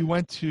 And if you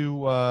went to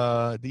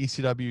the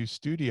ECW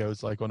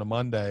studios, like on a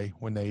Monday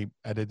when they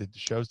edited the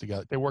shows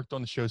together, they worked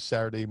on the shows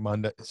Sunday,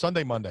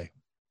 Monday.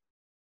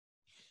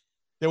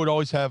 They would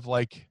always have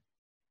like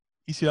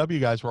ECW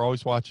guys were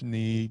always watching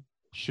the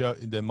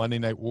Monday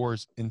Night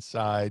Wars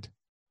inside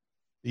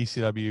the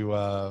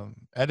ECW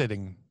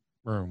editing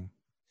room.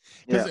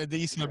 Because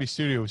the ECW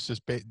studio was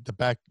just the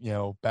back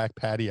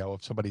patio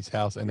of somebody's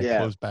house, and a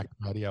closed back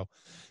patio.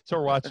 So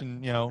we're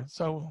watching,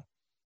 so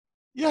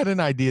you had an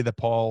idea that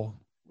Paul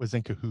was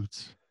in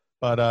cahoots,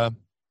 but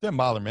didn't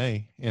bother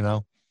me,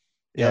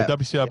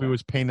 WCW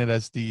was painted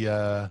as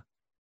the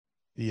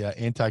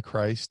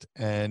Antichrist,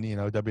 and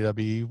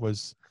WWE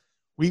was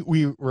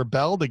we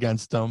rebelled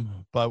against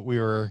them, but we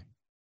were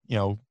they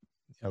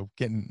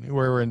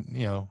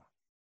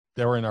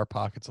were in our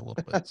pockets a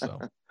little bit. So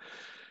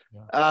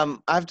I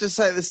have to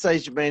say at this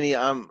stage, Manny,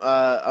 I'm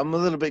a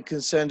little bit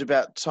concerned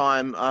about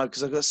time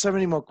because I've got so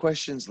many more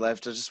questions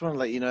left. I just want to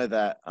let you know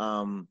that,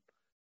 and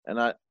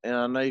I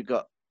know you've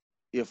got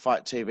your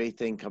Fight TV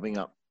thing coming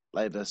up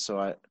later, so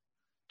I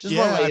just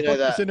want to let you know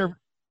that.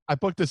 I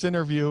booked this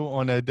interview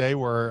on a day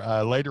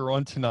where later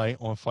on tonight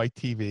on Fight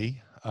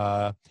TV.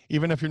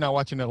 Even if you're not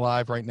watching it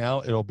live right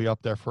now, it'll be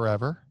up there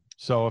forever.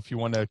 So if you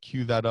want to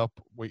queue that up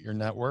with your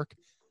network,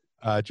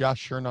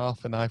 Josh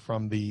Chernoff and I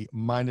from the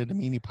Mind of the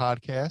Meanie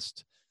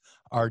podcast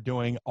are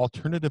doing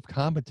alternative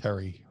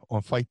commentary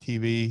on Fight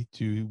TV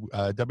to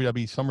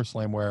WWE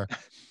SummerSlam, where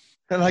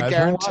and I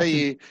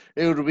guarantee you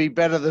it will be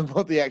better than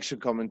what the actual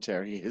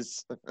commentary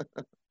is.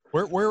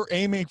 We're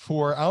aiming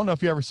for, I don't know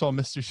if you ever saw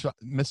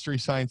Mystery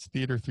Science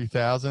Theater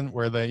 3000,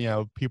 where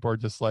people are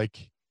just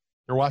like,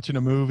 they're watching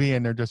a movie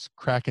and they're just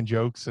cracking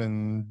jokes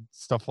and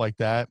stuff like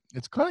that.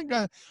 It's kind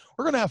of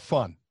we're gonna have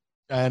fun,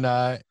 and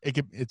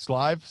it's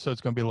live, so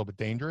it's gonna be a little bit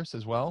dangerous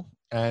as well.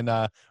 And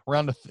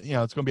around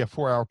it's gonna be a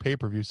 4-hour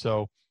pay-per-view.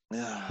 So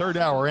third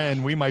hour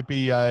in, we might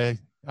be I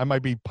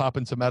might be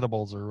popping some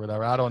edibles or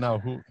whatever. I don't know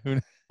who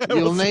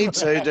You'll need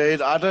to,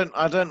 dude. I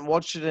don't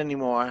watch it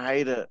anymore. I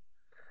hate it.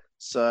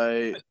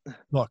 So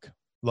look,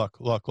 Look.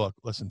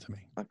 Listen to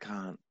me. I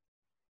can't.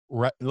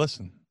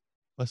 Listen.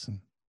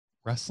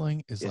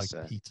 Wrestling is Yes, like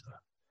sir. pizza.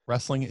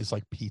 Wrestling is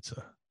like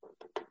pizza.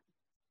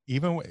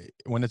 Even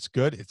when it's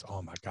good, it's,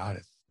 oh my God,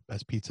 it's the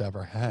best pizza I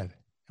ever had.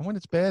 And when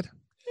it's bad,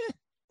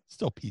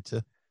 still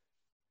pizza.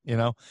 You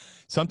know,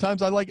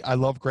 sometimes I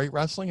love great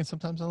wrestling, and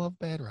sometimes I love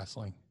bad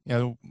wrestling. You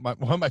know,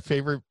 one of my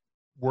favorite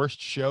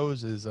worst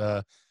shows is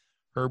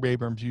Herb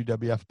Abrams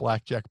UWF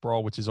Blackjack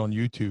Brawl, which is on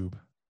YouTube.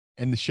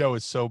 And the show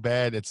is so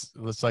bad, it's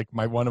like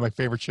one of my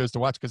favorite shows to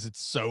watch because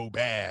it's so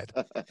bad.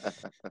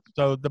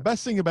 So the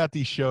best thing about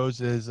these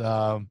shows is,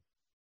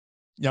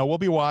 we'll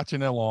be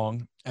watching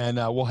along, and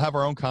we'll have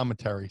our own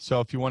commentary. So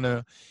if you want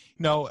to,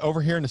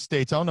 over here in the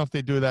States, I don't know if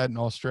they do that in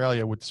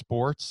Australia with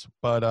sports,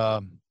 but,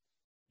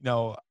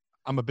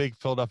 I'm a big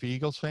Philadelphia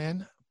Eagles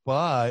fan,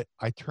 but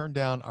I turn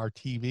down our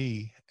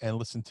TV and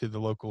listen to the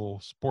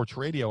local sports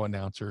radio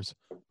announcers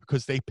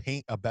because they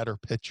paint a better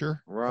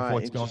picture of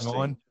what's going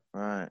on.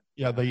 Right.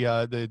 Yeah,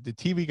 the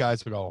TV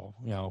guys would go,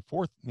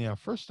 first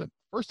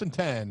and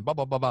 10, blah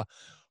blah blah blah.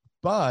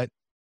 But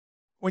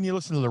when you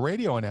listen to the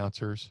radio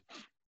announcers,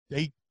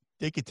 they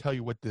could tell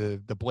you what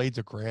the blades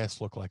of grass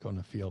look like on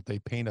the field. They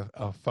paint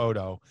a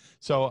photo.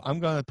 So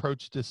I'm going to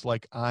approach this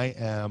like I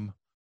am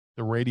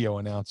the radio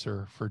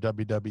announcer for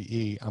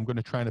WWE. I'm going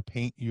to try to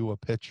paint you a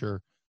picture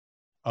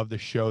of the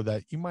show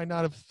that you might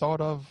not have thought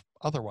of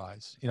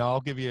otherwise. I'll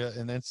give you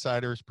an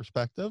insider's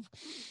perspective,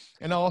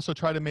 and I'll also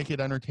try to make it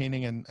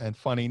entertaining and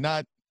funny,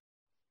 not,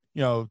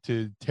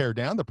 to tear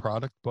down the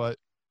product, but,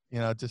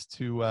 just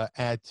to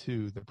add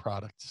to the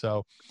product.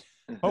 So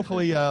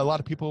hopefully a lot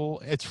of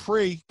people, it's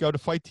free. Go to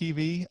Fight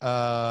TV.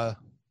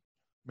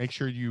 Make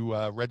sure you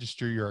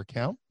register your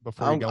account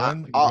before you go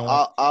in.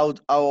 I'll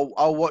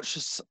watch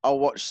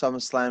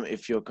SummerSlam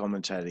if you're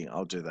commentating.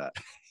 I'll do that.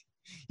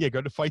 Yeah,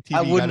 go to Fight TV.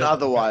 I wouldn't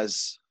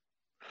otherwise.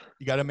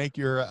 You got to make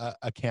your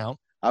account.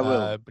 I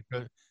will.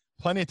 Because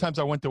plenty of times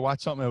I went to watch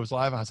something that was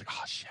live, and I was like,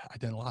 oh shit, I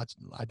didn't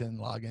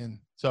log in.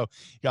 So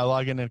you got to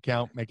log in an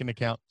account, make an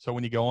account. So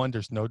when you go on,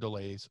 there's no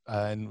delays.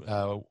 And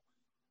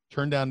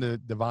turn down the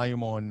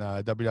volume on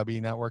WWE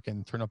Network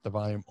and turn up the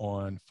volume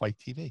on Fight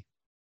TV.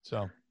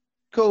 So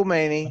cool,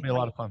 Manny. It'll be a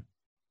lot of fun.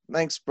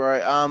 Thanks,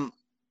 bro.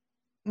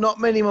 Not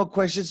many more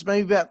questions.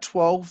 Maybe about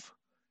 12.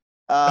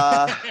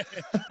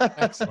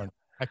 Excellent.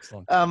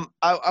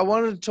 I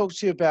wanted to talk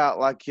to you about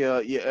like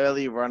your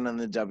early run in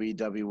the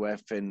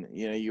WWF, and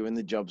you're in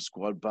the job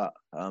squad, but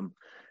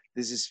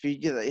there's this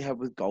figure that you have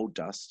with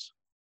Goldust,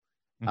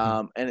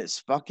 and it's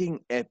fucking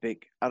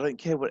epic. I don't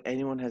care what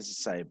anyone has to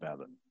say about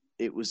it.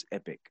 It was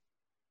epic.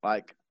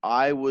 Like,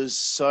 I was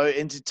so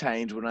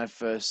entertained when I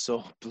first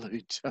saw Blue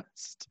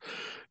Dust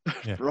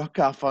rock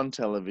up on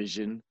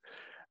television.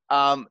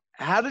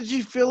 How did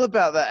you feel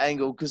about that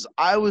angle? Because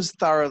I was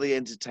thoroughly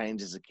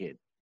entertained as a kid.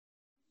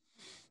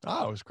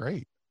 Oh, it was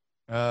great.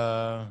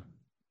 The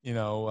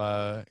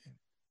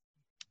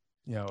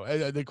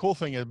cool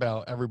thing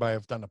about everybody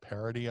I've done a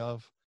parody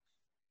of,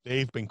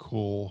 they've been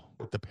cool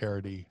with the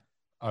parody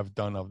I've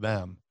done of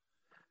them.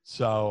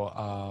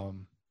 So,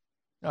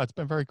 it's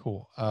been very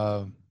cool.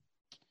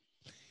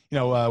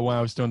 When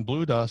I was doing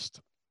Blue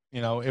Dust,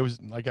 it was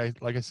like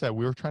I said,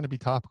 we were trying to be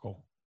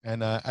topical.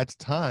 And at the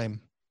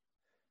time,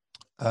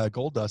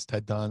 Goldust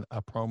had done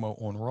a promo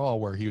on Raw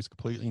where he was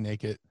completely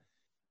naked,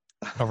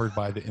 covered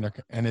by the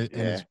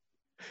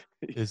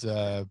his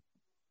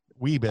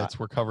wee bits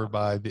were covered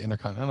by the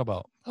Intercontinental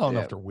belt. I don't know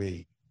if they're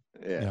wee.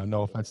 Yeah.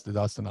 No offense to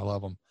Dustin, I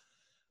love him.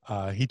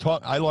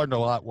 I learned a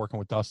lot working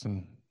with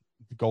Dustin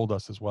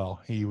Goldust as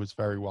well. He was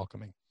very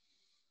welcoming.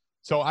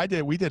 So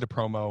we did a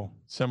promo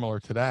similar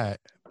to that,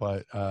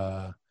 but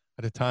at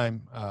the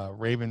time,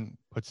 Raven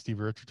put Steve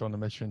Richards on a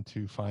mission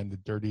to find the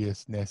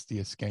dirtiest,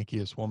 nastiest,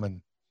 skankiest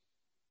woman.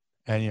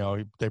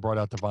 And, they brought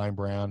out Divine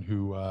Brown,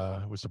 who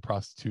was a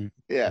prostitute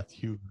with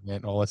Hugh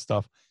and all that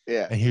stuff.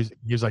 Yeah. And he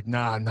was like,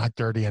 nah, I'm not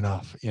dirty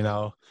enough, And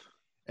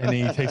then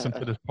he takes him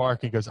to this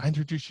park and goes, I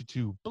introduce you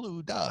to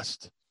Blue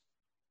Dust.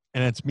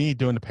 And it's me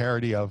doing the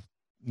parody of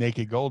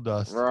Naked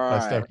Goldust.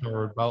 Right.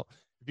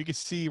 If you could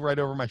see right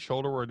over my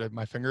shoulder where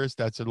my finger is,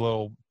 that's a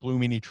little Blue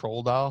Meanie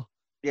Troll doll.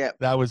 Yeah.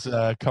 That was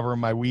covering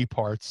my wee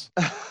parts.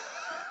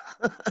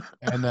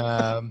 And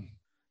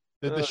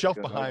the shelf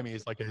behind me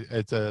is like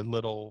it's a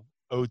little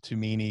ode to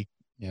Meanie,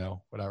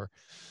 whatever.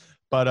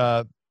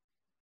 But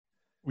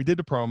we did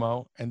the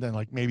promo, and then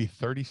like maybe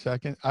 30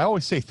 seconds. I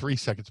always say 3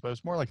 seconds, but it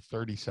was more like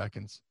 30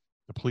 seconds.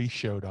 The police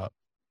showed up.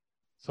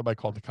 Somebody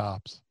called the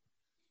cops.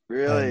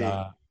 Really?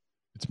 And,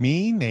 it's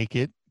me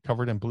naked,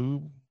 covered in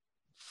blue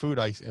food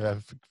ice,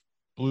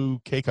 blue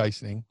cake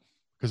icing,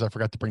 because I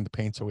forgot to bring the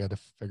paint, so we had to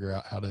figure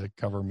out how to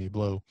cover me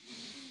blue.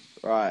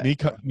 Right.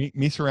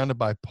 Me surrounded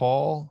by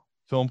Paul,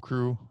 film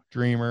crew,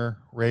 Dreamer,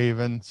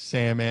 Raven,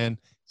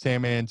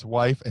 Sandman's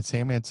wife, and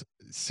Sandman's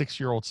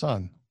 6-year-old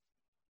son.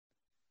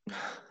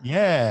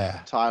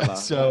 Yeah. Tyler.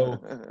 So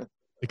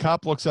the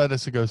cop looks at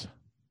us and goes,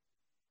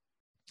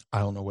 I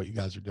don't know what you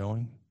guys are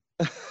doing,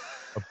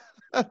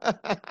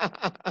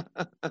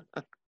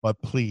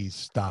 but please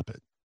stop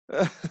it.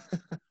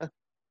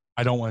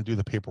 I don't want to do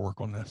the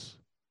paperwork on this.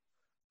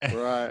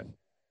 Right.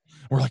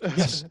 We're like,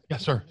 yes,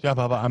 yes, sir. Yeah,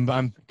 blah, blah.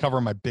 I'm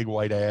covering my big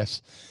white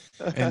ass.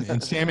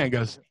 And Sandman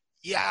goes,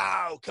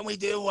 yo, can we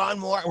do one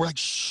more? And we're like,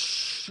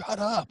 shut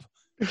up.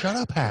 Shut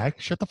up,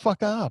 Hack. Shut the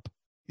fuck up.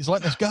 He's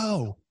letting us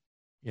go.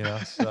 You know,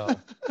 so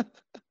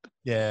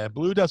yeah,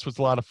 Blue Dust was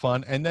a lot of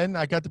fun. And then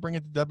I got to bring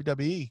it to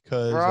WWE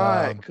because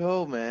Right,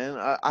 cool, man.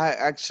 I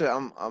actually,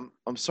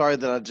 I'm sorry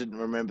that I didn't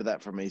remember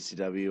that from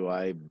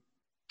ECW.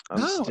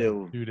 I'm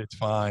still, dude, it's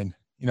fine.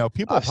 You know,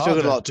 people I've still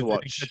got a lot to because they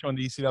didn't watch. catch on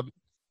the ECW.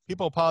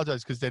 People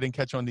apologize because they didn't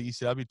catch on the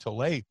ECW till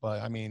late.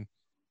 But I mean,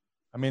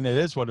 it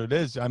is what it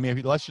is. I mean,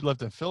 unless you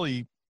lived in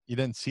Philly, you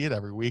didn't see it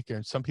every week.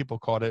 And some people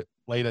caught it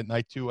late at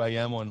night, 2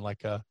 a.m. on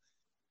like a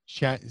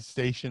chat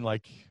station,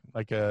 like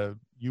a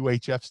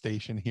UHF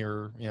station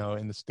here, you know,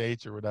 in the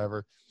States or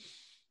whatever.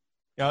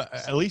 You know,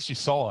 at least you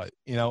saw it,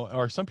 you know,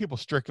 or some people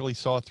strictly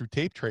saw it through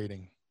tape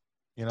trading,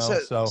 you know.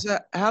 So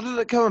how did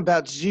it come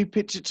about? Did you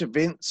pitch it to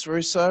Vince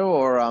Russo,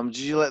 or did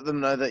you let them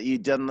know that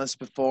you'd done this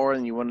before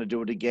and you want to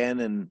do it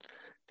again? And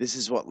this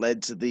is what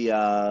led to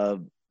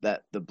the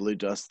Blue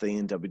Dust thing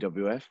in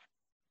WWF.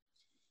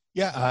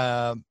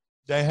 Yeah,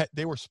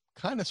 they were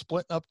kind of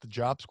splitting up the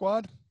Job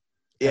Squad.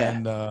 Yeah.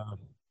 And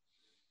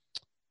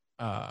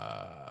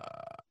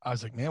I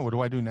was like, man, what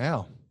do I do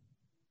now?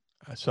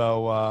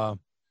 So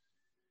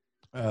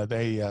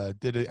they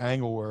did an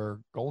angle where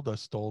Goldust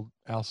stole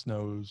Al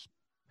Snow's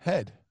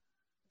head.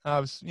 I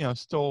was, you know,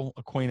 still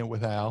acquainted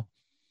with Al.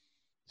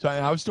 So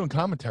I was doing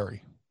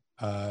commentary.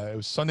 It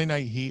was Sunday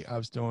Night Heat. I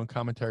was doing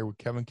commentary with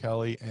Kevin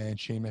Kelly and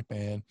Shane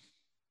McMahon.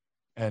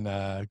 And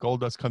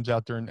Goldust comes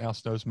out during Al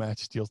Snow's match,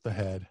 steals the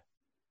head.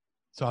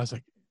 So I was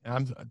like,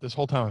 this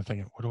whole time I'm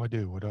thinking, what do I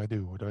do? What do I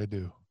do? What do I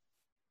do?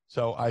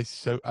 So I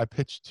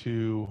pitched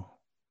to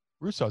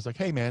Russo. I was like,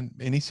 hey man,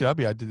 in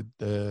ECW I did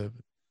the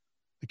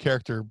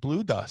character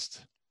Blue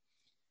Dust.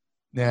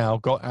 Now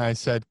I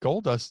said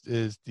Goldust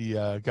is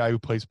the guy who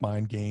plays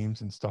mind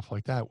games and stuff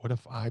like that. What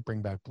if I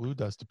bring back Blue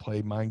Dust to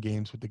play mind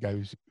games with the guy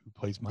who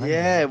plays mind games?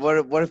 Yeah,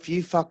 what if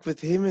you fuck with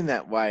him in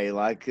that way?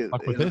 Like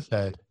fuck with his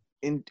head.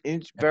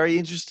 Very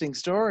interesting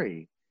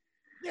story.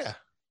 Yeah.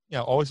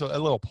 Yeah, always a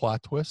little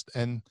plot twist.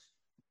 And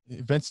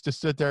Vince just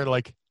stood there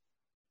like,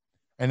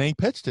 and then he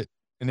pitched it.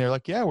 And they're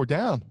like, yeah, we're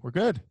down. We're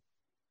good.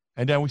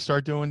 And then we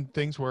started doing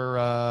things where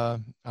I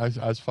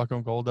was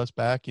fucking Goldust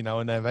back, you know,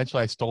 and then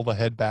eventually I stole the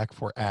head back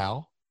for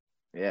Al.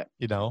 Yeah.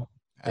 You know,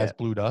 as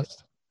Blue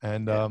Dust.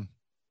 And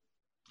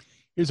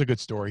here's a good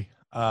story.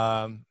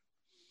 I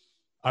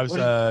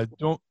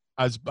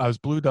was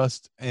Blue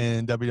Dust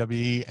in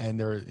WWE, and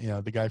there, you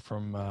know, the guy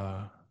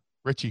from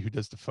Richie who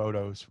does the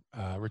photos,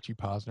 Richie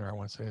Posner, I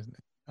want to say his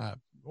name.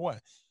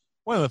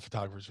 One of the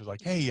photographers was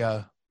like, hey,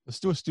 let's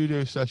do a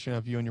studio session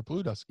of you and your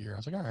Blue Dust gear. I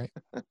was like, all right.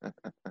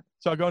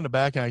 So I go in the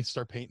back and I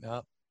start painting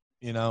up,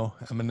 you know,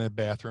 I'm in the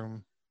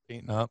bathroom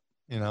painting up,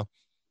 you know,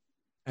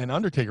 and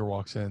Undertaker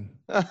walks in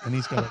and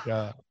he's got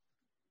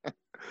like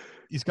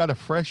he's got a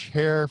fresh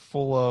hair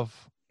full of,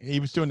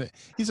 he's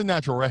a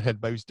natural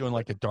redhead, but he was doing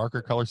like a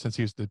darker color since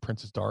he was the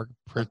Prince of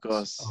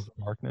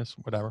Darkness,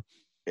 whatever.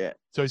 Yeah.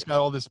 So he's got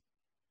all this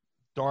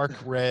dark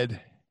red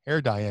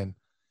hair dye in.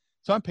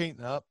 So I'm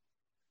painting up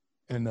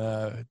and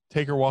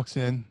Taker walks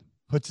in,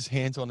 puts his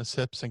hands on his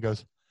hips and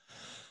goes,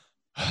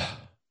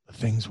 the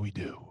things we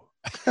do.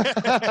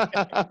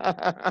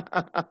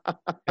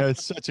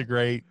 It's such a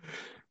great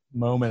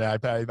moment. I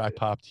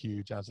popped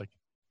huge. I was like,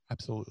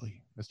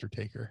 absolutely, Mr.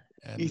 Taker.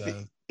 And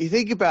you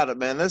think about it,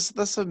 man.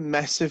 That's a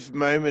massive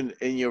moment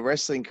in your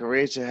wrestling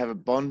career to have a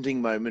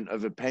bonding moment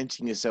over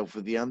painting yourself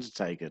with the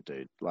Undertaker,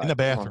 dude. Like, in the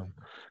bathroom.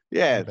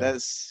 Yeah,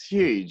 that's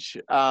huge.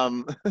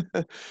 What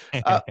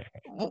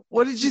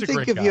did you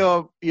think of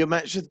your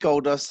match with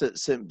Goldust at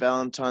St.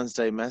 Valentine's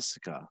Day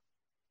Massacre?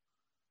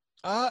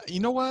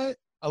 You know what?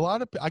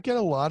 I get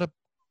a lot of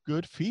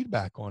good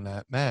feedback on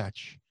that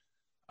match.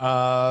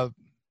 A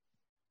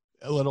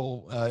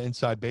little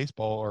inside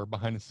baseball or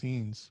behind the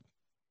scenes.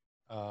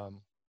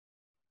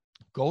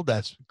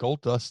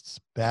 Goldust's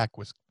back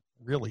was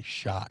really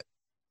shot.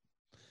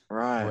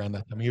 Right. Around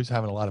that time, he was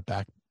having a lot of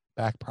back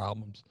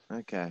problems.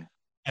 Okay.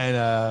 And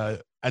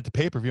at the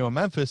pay-per-view in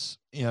Memphis,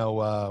 you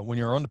know, when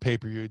you're on the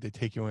pay-per-view, they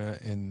take you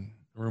in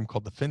a room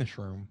called the Finish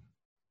Room,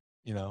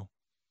 you know.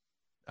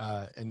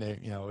 And they,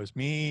 you know, it was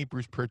me,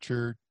 Bruce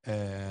Pritchard,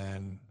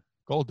 and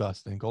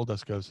Goldust. And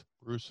Goldust goes,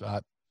 Bruce,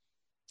 I'm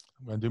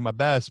going to do my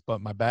best,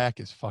 but my back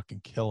is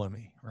fucking killing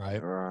me, right?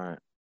 Right.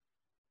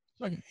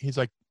 He's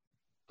like,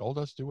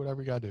 Goldust, do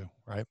whatever you got to do,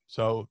 right?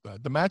 So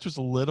the match was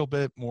a little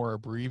bit more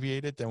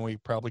abbreviated than we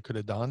probably could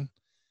have done.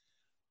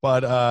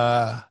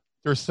 But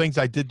there's things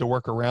I did to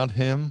work around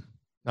him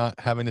not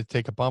having to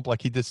take a bump.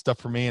 Like he did stuff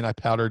for me, and I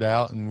powdered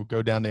out and would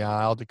go down the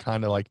aisle to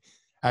kind of like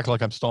act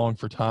like I'm stalling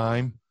for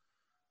time.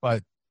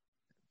 But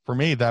for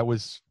me, that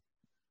was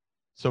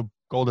so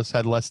Goldust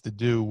had less to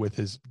do with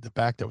the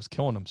back that was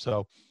killing him.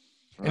 So,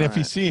 and if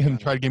you see him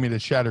try to give me the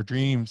Shattered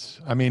Dreams,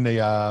 I mean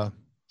the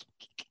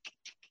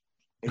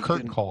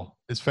curtain call,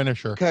 his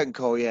finisher. Curtain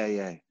call,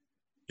 yeah.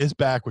 his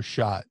back was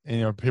shot,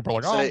 and people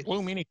are like, So-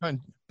 "Oh,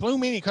 Blue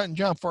Meanie couldn't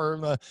jump for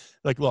the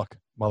like." Look,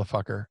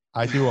 motherfucker,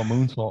 I do a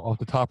moonsault off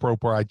the top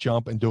rope where I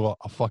jump and do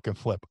a fucking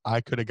flip.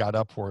 I could have got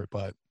up for it,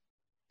 but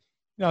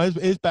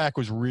his back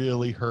was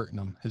really hurting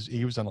him.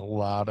 He was in a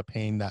lot of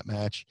pain that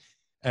match,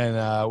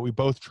 and we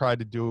both tried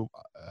to do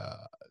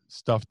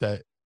stuff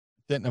that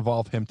didn't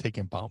involve him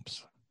taking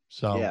bumps.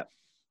 So Yeah.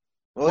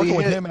 Well, working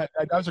with yeah, him,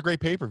 that was a great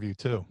pay-per-view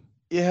too.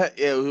 yeah,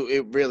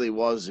 it really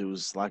was. It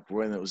was like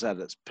when it was at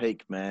its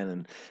peak, man.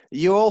 And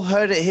you all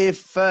heard it here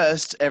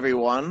first,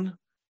 everyone.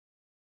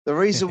 The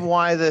reason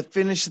why the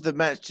finish of the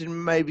match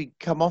didn't maybe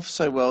come off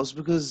so well is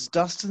because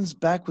Dustin's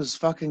back was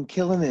fucking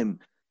killing him.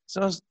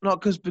 So it's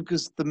not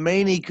because the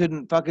meanie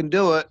couldn't fucking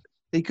do it.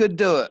 He could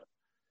do it.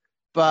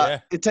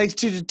 But it takes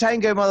two to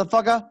tango,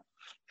 motherfucker.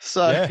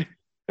 So Yeah.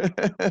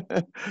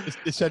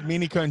 It said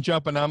Meanie couldn't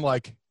jump, and I'm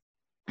like,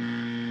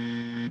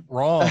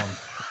 wrong.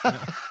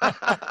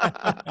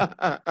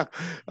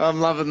 I'm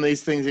loving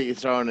these things that you're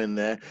throwing in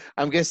there.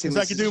 I'm guessing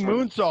Because I this could is do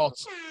from-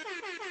 moonsaults.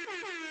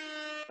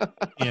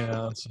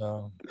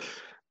 So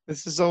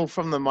This is all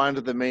from the mind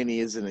of the meanie,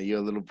 isn't it? Your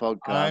little podcast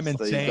I'm that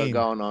you've got insane.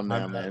 going on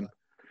now, I'm, man.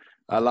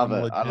 I love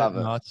I'm it. I legit love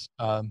it. nuts.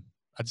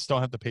 I just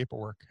don't have the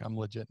paperwork. I'm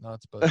legit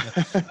nuts. But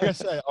like I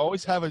said, I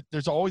always have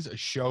there's always a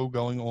show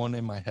going on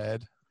in my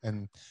head.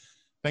 And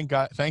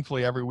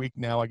thankfully, every week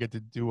now I get to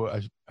do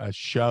a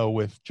show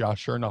with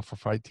Josh Chernoff for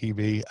Fight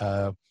TV.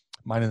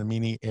 Mine and the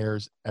Meanie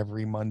airs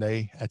every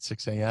Monday at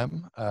 6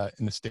 a.m.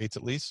 In the States,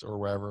 at least, or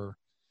wherever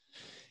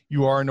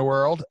you are in the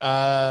world,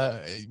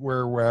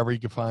 wherever you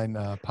can find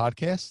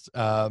podcasts.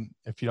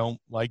 If you don't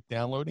like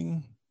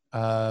downloading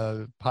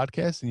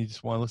podcasts and you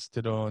just want to listen to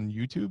it on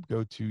YouTube,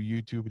 go to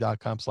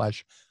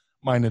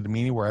youtube.com/Mind of the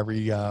Meanie, where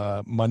every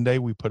Monday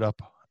we put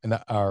up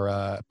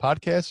our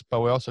podcast,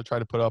 but we also try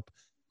to put up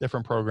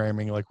different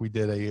programming. Like we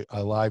did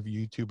a live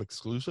YouTube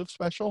exclusive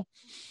special.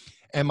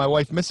 And my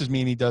wife, Mrs.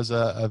 Meanie, does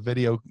a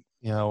video,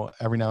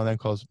 every now and then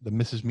called the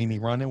Mrs.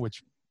 Meanie Run-In,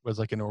 which was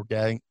like an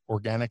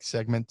organic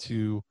segment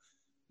to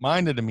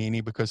Mind of the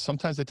Meanie, because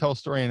sometimes they tell a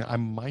story and I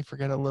might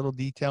forget a little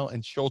detail,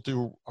 and she'll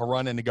do a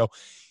run-in and go,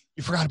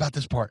 "You forgot about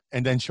this part,"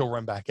 and then she'll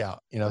run back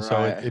out. So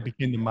Right. it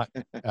became the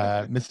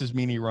Mrs.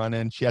 Meanie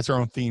Run-In. She has her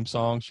own theme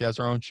song. She has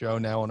her own show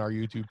now on our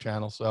YouTube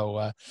channel.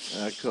 So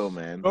Cool,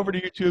 man. go over to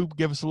YouTube,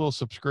 give us a little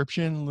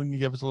subscription,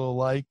 give us a little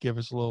like, give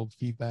us a little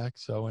feedback.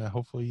 So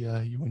hopefully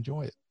you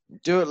enjoy it.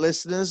 Do it,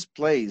 listeners,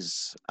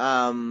 please.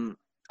 I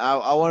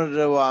wanted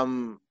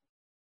to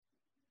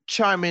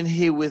chime in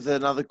here with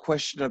another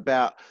question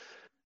about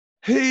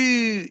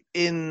who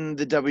in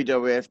the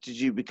WWF did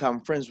you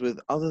become friends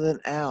with other than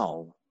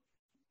Al?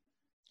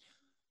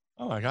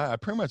 Oh my God, I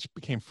pretty much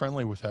became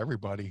friendly with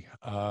everybody.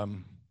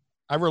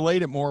 I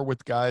related more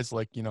with guys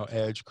like,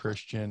 Edge,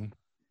 Christian,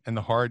 and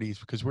the Hardys,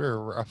 because we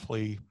were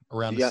roughly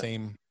around the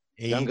same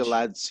age. Younger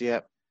lads,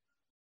 yep.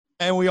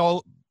 And we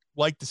all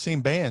liked the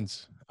same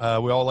bands. We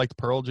all liked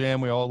Pearl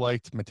Jam. We all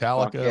liked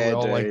Metallica. Fuck yeah, we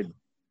all liked. dude.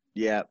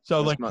 Yeah.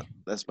 So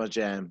that's my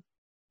jam.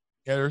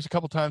 Yeah, there's a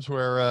couple times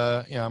where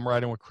I'm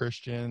riding with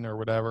Christian or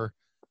whatever,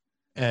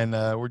 and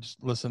we're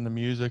just listening to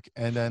music,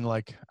 and then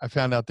I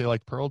found out they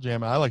liked Pearl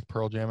Jam, and I liked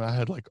Pearl Jam, and I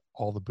had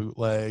all the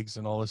bootlegs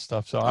and all this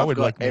stuff. So I would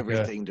got make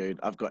everything, dude.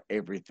 I've got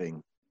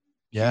everything.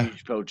 Yeah,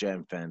 Huge Pearl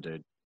Jam fan,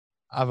 dude.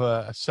 I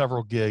have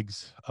several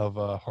gigs of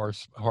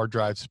hard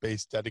drive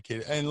space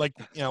dedicated, and when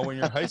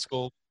you're in high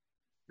school,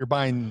 you're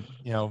buying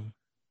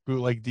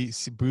bootleg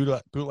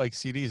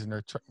CDs,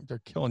 and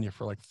they're killing you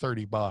for like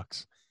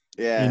 $30.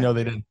 Yeah.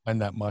 They didn't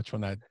spend that much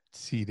on that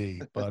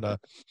CD, but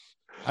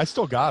I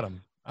still got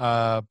them.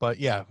 But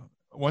yeah,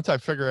 once I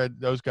figured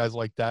those guys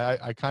like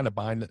that, I kind of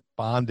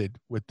bonded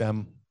with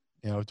them,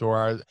 to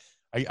where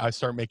I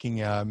start making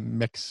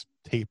mix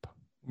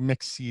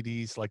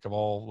CDs of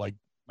all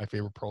my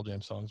favorite Pearl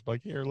Jam songs. But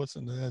here,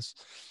 listen to this.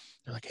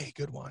 They're like, hey,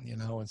 good one,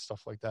 and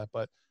stuff like that.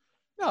 But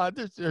no,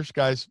 there's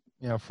guys,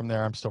 from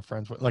there I'm still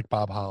friends with, like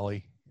Bob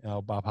Holly.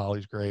 Bob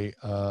Holly's great.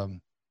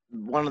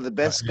 One of the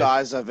best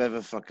guys I've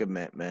ever fucking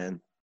met, man.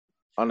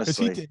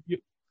 Honestly.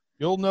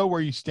 You'll know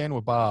where you stand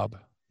with Bob.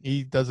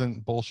 He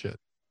doesn't bullshit.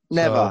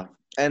 Never.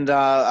 And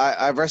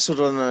I wrestled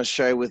on a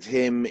show with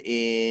him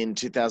in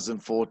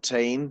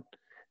 2014,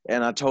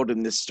 and I told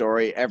him this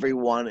story.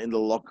 Everyone in the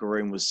locker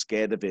room was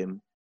scared of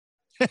him.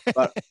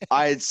 But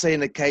I had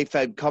seen a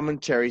kayfabe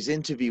commentaries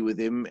interview with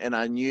him, and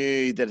I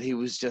knew that he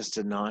was just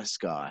a nice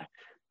guy.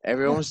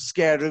 Everyone was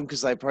scared of him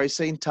because they probably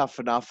seen Tough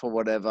Enough or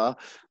whatever.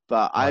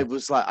 But I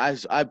was like,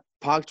 I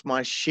parked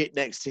my shit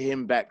next to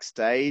him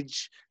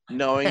backstage,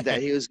 knowing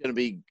that he was going to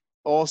be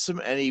awesome,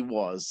 and he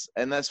was.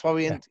 And that's why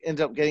we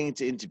ended up getting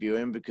to interview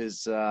him,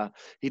 because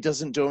he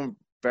doesn't do them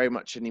very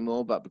much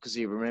anymore, but because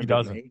he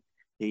remembered me,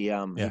 he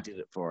did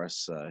it for us.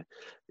 So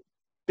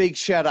big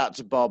shout out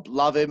to Bob.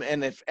 Love him.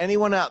 And if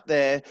anyone out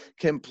there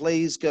can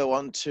please go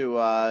on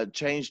to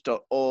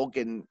change.org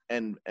and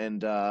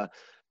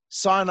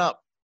sign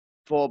up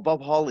for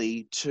Bob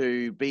Holly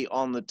to be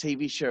on the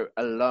TV show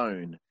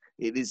Alone.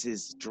 It is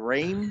his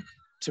dream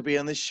to be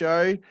on this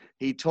show.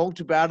 He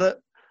talked about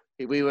it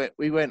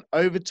we went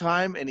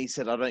overtime, and he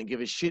said, "I don't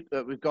give a shit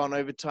that we've gone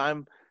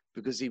overtime,"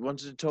 because he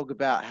wanted to talk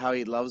about how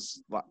he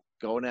loves like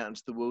going out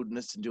into the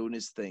wilderness and doing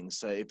his thing.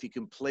 So if you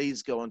can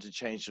please go on to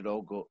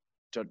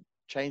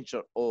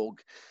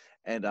change.org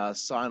and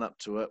sign up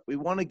to it. We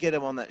want to get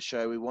him on that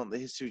show. We want the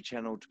History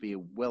Channel to be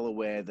well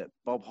aware that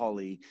Bob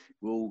Holly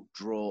will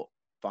draw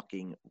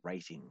fucking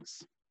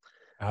ratings.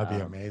 That'd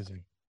be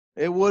amazing.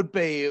 It would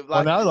be.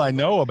 Well, now that I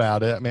know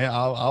about it, man,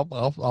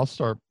 I'll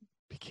start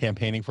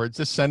campaigning for it.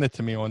 Just send it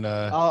to me on.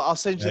 I'll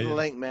send you the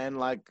link, man.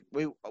 Like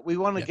we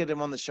want to get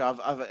him on the show.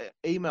 I've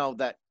emailed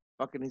that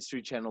fucking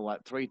History Channel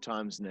like 3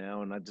 times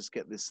now, and I just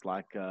get this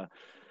like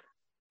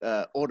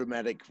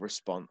automatic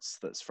response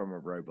that's from a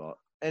robot.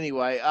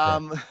 Anyway, I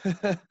want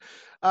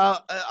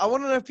to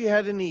know if you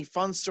had any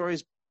fun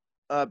stories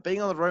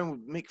being on the road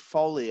with Mick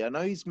Foley. I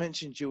know he's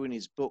mentioned you in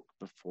his book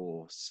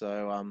before,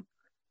 so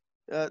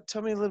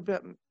tell me a little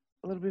bit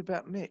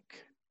about Mick.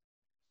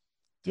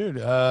 Dude,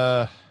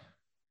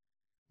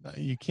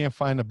 you can't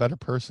find a better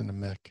person than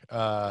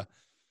Mick.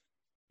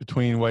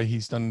 Between what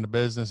he's done in the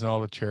business and all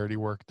the charity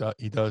work that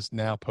he does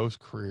now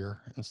post-career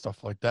and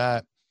stuff like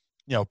that,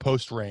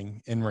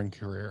 post-ring, in-ring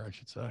career, I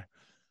should say.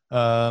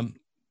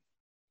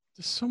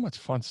 Just so much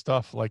fun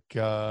stuff. Like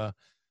one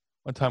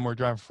time we're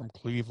driving from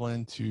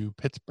Cleveland to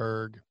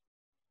Pittsburgh.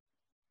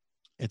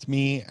 It's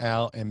me,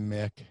 Al, and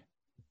Mick.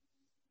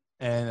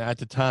 And at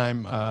the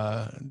time,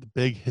 the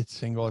big hit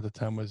single at the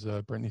time was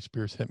Britney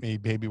Spears' "Hit Me,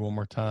 Baby, One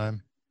More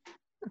Time."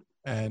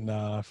 And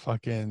I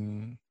forget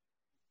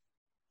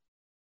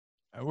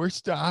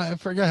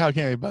how it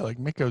came, but like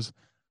Mick goes,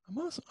 I'm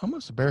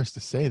almost embarrassed to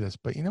say this,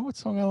 but you know what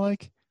song I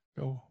like?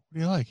 I go, what do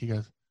you like? He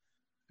goes,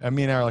 and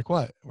me and I are like,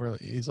 what?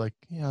 He's like,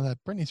 that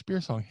Britney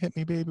Spears song, "Hit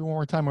Me, Baby, One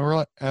More Time." And we're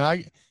like,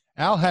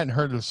 Al hadn't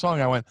heard of the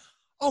song. I went,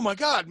 oh my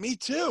God, me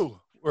too.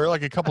 We're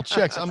like a couple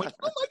chicks. I'm like,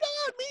 oh my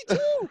God, me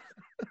too.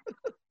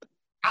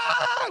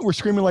 We're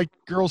screaming like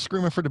girls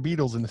screaming for the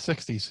Beatles in the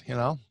 60s,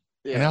 Yeah.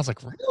 And I was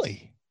like,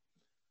 really?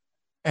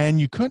 And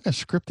you couldn't have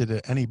scripted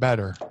it any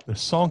better. The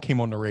song came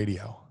on the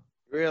radio.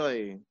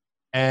 Really?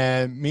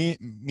 And me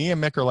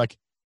and Mick are like,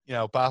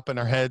 bopping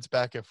our heads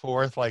back and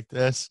forth like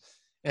this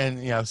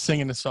and,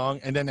 singing the song.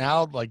 And then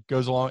Al like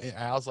goes along.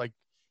 Al's like,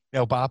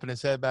 bopping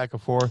his head back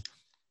and forth.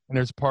 And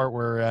there's a part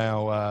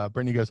where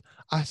Brittany goes,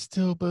 I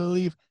still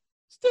believe.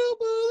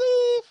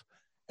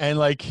 And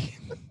like,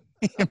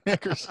 me and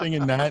Mick are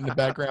singing that in the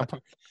background.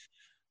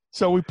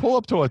 So we pull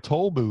up to a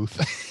toll booth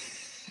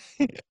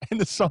and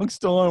the song's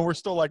still on. We're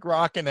still like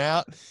rocking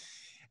out.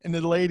 And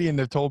the lady in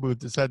the toll booth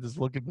just had this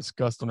look of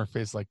disgust on her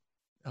face, like,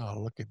 oh,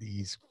 look at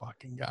these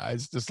fucking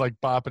guys, just like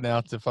bopping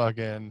out to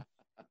fucking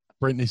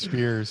Britney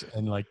Spears.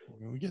 And like,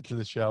 we get to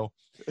the show.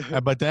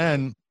 But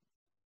then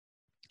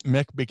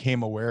Mick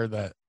became aware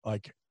that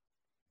like,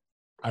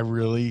 I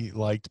really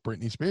liked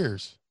Britney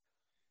Spears.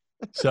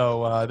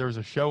 So there was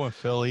a show in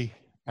Philly.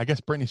 I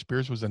guess Britney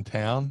Spears was in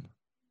town.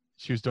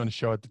 She was doing a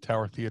show at the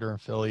Tower Theater in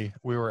Philly.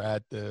 We were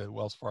at the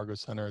Wells Fargo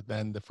Center,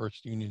 then the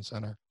First Union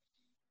Center,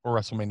 where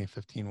WrestleMania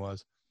 15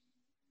 was.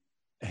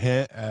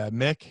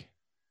 Mick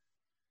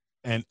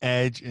and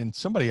Edge and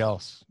somebody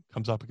else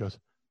comes up and goes,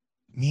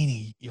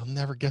 Meanie, you'll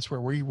never guess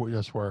where we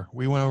just were.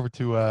 We went over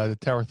to the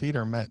Tower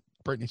Theater and met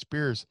Britney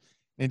Spears.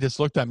 And he just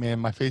looked at me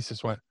and my face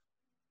just went,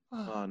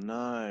 oh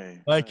no.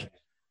 Like,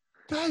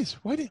 guys,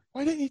 why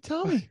didn't you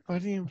tell me? Why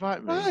didn't you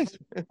invite me? Guys,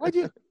 why'd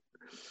you?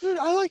 Dude,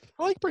 I like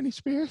Britney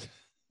Spears.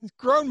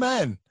 Grown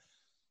men.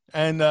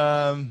 And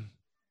the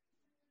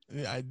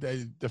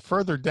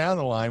further down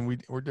the line, we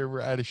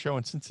were at a show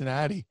in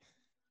Cincinnati.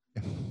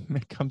 And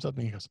Mick comes up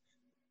and he goes,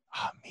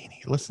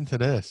 Meanie, listen to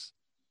this.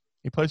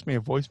 He plays me a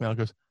voicemail and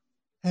goes,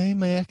 hey,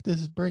 Mick, this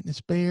is Britney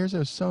Spears. It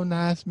was so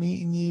nice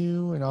meeting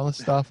you and all this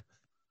stuff.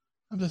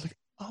 I'm just like,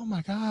 oh,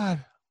 my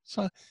God.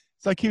 So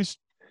it's like he was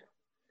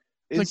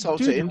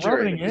insult like, to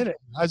injury.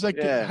 I was like,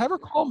 have her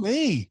call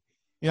me.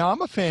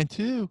 I'm a fan,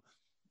 too.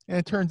 And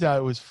it turns out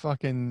it was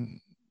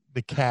fucking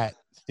the cat,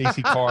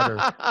 Stacey Carter.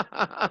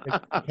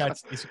 The cat,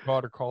 Stacey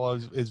Carter,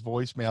 called his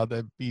voicemail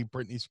to be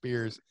Britney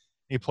Spears.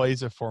 He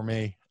plays it for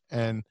me.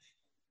 And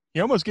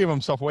he almost gave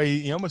himself away.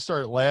 He almost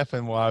started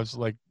laughing while I was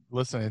like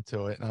listening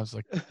to it. And I was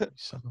like, you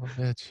son of a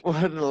bitch.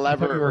 What an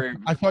elaborate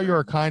I thought you were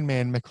a kind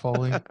man, Mick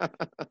Foley.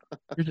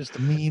 You're just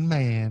a mean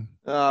man.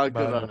 Oh,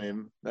 good on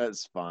him.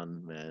 That's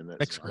fun, man.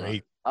 That's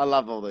great. I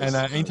love all this.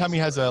 And anytime he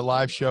has a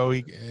live show,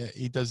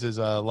 he does his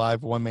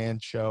live one-man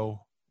show.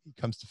 He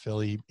comes to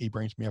Philly. He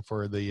brings me up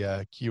for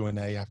the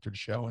Q&A after the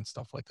show and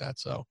stuff like that.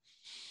 So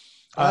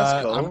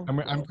that's cool.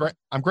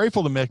 I'm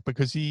grateful to Mick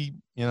because he,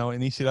 in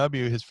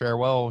ECW, his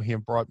farewell, he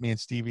brought me and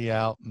Stevie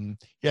out, and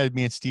he had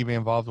me and Stevie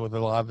involved with a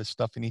lot of his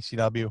stuff in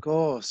ECW. Of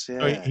course, yeah.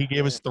 So he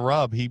gave us the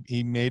rub.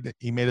 He made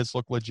us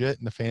look legit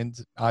in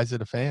the eyes of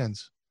the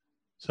fans.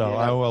 So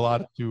I owe a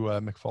lot to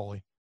Mick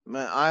Foley.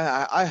 Man,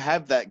 I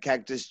have that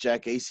Cactus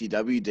Jack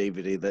ECW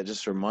DVD that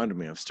just reminded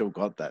me. I've still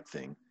got that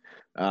thing.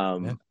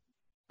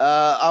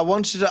 I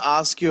wanted to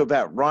ask you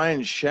about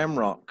Ryan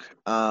Shamrock.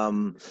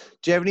 Do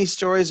you have any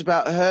stories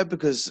about her?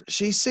 Because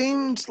she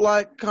seemed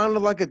like kind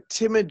of like a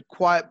timid,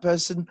 quiet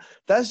person.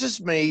 That's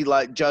just me,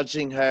 like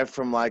judging her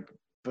from like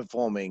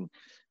performing.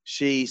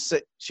 She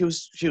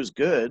was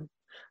good,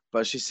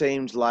 but she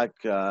seemed like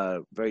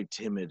very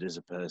timid as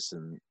a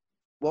person.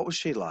 What was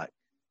she like?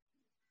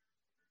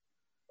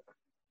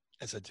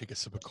 As I take a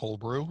sip of cold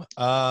brew,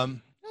 yeah,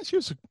 she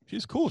was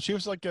cool. She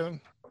was like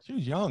she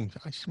was young.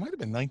 She might have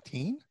been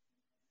 19.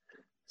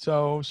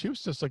 So she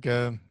was just like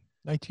a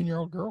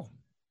 19-year-old girl.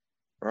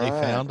 They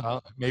Right. found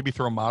maybe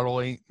through a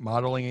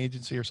modeling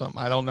agency or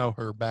something. I don't know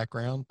her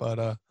background,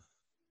 but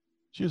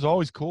she was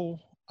always cool.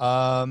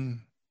 And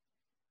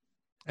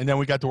then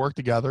we got to work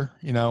together,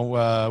 you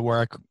know,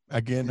 where I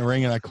get in the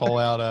ring and I call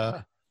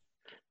out,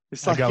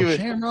 It's I like go,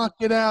 Shamrock,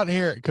 get out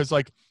here. Cause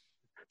like,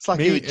 it's like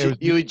me,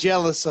 you were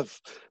jealous of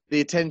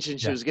the attention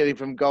she Yeah. was getting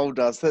from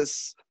Goldust.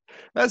 That's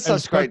was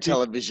such supposed great to be-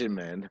 television,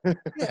 man.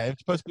 yeah, it's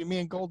supposed to be me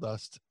and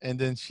Goldust. And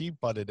then she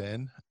butted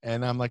in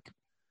and I'm like,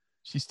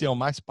 she's stealing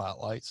my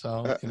spotlight.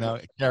 So, you know,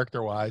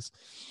 character wise.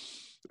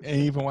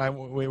 And even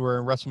when we were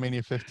in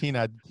WrestleMania 15,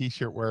 I had a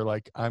t-shirt where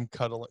like I'm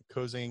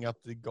cozying up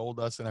the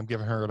Goldust and I'm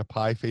giving her the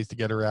pie face to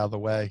get her out of the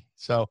way.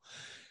 So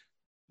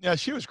yeah,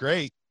 she was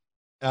great.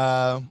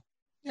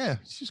 Yeah,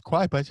 she's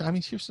quiet, but I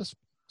mean, she was just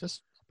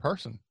a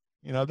person,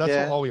 you know, that's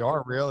Yeah. all we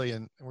are really.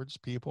 And we're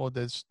just people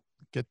that just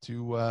get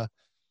to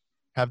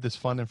have this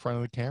fun in front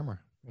of the camera.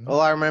 You know?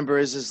 All I remember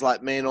is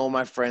like me and all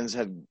my friends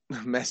had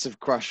a massive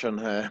crush on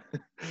her.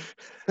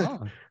 Oh.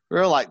 We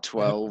were like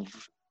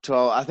 12.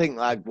 I think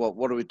like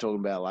what are we talking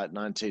about? Like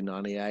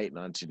 1998,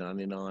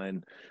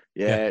 1999.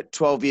 Yeah,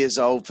 12 years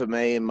old for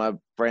me and my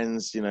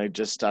friends, you know,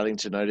 just starting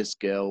to notice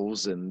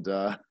girls. And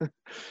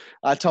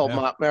I told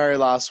Mary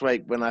last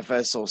week when I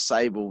first saw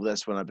Sable,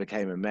 that's when I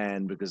became a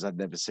man because I'd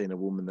never seen a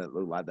woman that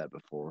looked like that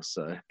before.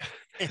 So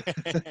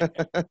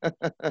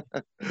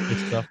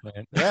It's tough,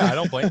 man. Yeah, I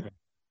don't blame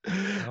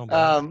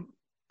you.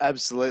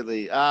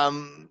 Absolutely.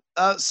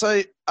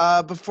 So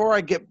before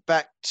I get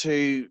back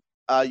to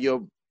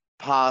your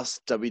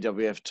past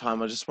WWF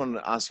time, I just wanted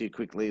to ask you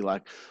quickly,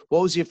 like,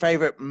 what was your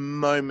favorite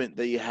moment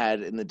that you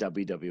had in the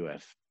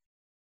WWF?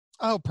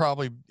 Oh,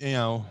 probably, you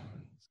know,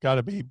 it's got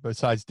to be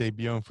besides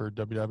debuting for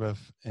WWF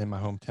in my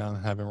hometown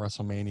and having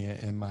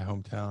WrestleMania in my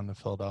hometown of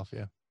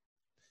Philadelphia.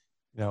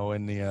 You know,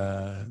 in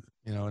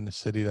the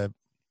city that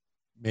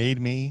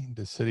made me,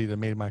 the city that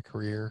made my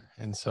career,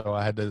 and so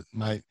I had to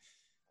I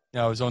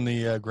was on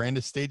the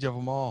grandest stage of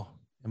them all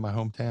in my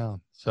hometown.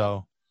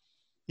 So,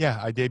 yeah,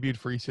 I debuted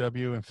for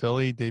ECW in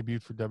Philly,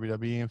 debuted for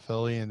WWE in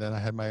Philly, and then I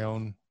had my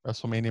own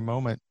WrestleMania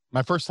moment.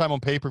 My first time on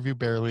pay-per-view,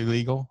 Barely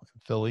Legal in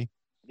Philly.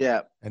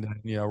 Yeah. And then,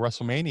 you know,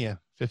 WrestleMania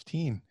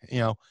 15,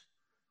 the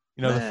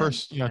Man,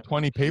 first,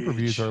 20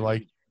 pay-per-views huge. are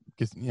like,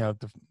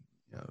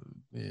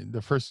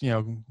 the first,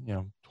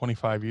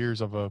 25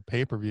 years of a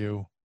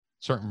pay-per-view,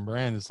 certain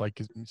brand is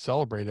like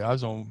celebrated. I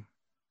was on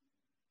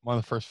one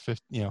of the first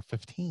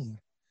 15.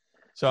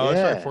 So I was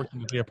very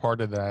fortunate to be a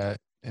part of that.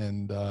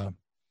 And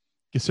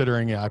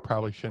considering I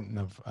probably shouldn't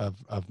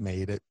have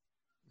made it.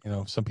 You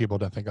know, some people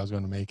didn't think I was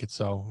going to make it.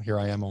 So here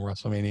I am on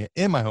WrestleMania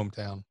in my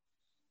hometown.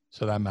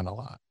 So that meant a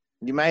lot.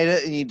 You made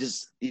it, and you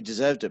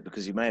deserved it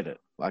because you made it.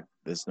 Like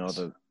there's no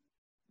other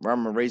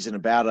rhyme or reason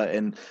about it.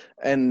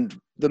 And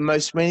the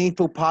most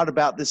meaningful part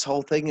about this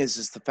whole thing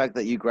is the fact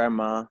that your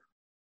grandma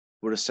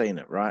would have seen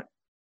it, right?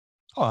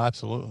 Oh,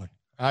 absolutely.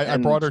 I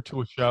brought her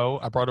to a show.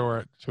 I brought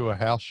her to a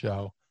house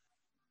show.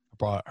 I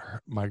brought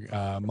my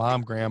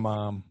mom,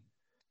 grandmom,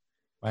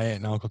 my aunt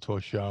and uncle to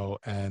a show,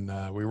 and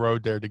we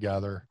rode there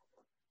together.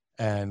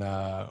 And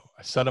I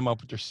set them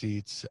up with their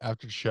seats.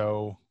 After the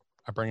show,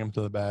 I bring them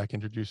to the back,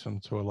 introduce them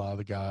to a lot of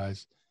the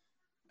guys,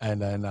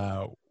 and then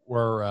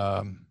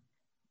we're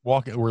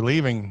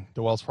leaving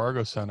the Wells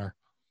Fargo Center,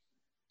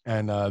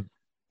 and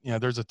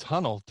there's a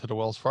tunnel to the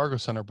Wells Fargo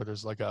Center, but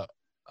there's like a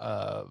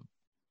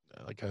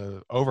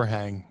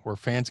overhang where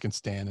fans can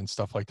stand and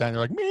stuff like that. And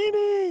they're like,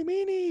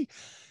 Meanie. I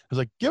was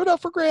like, give it up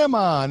for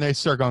Grandma. And they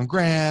start going,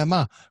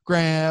 Grandma.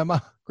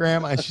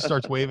 And she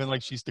starts waving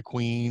like she's the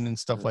queen and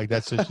stuff like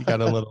that. So she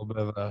got a little bit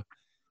of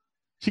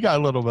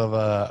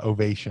a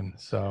ovation.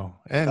 So,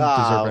 and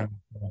deserving.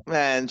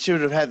 Man, she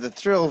would have had the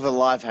thrill of her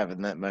life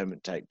having that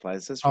moment take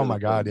place. That's really my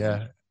God. cool.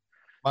 Yeah.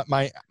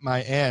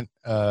 My aunt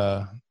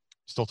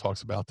still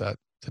talks about that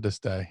to this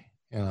day,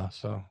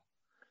 so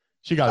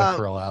she got a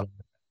thrill out of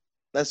it.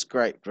 That's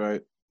great, bro.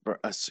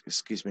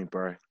 Excuse me,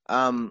 bro.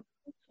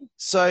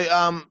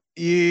 So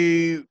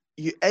you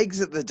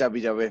exit the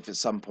WWF at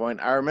some point.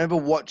 I remember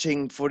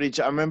watching footage.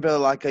 I remember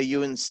like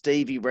you and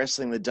Stevie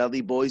wrestling the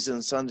Dudley Boys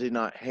on Sunday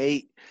Night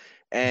Heat.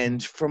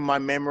 And from my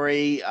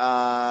memory,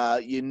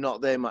 you're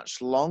not there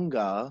much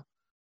longer.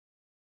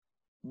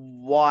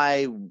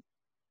 Why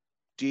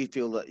do you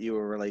feel that you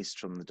were released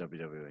from the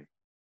WWE?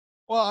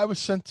 Well, I was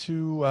sent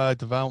to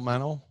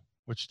developmental,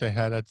 which they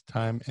had at the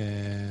time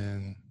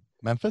in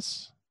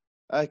Memphis.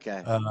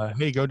 Okay.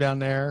 Hey, go down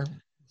there.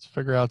 Let's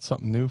figure out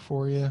something new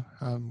for you,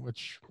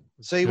 which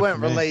So you Good weren't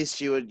for me.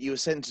 released. You were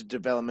sent to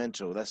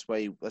developmental. That's why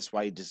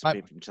you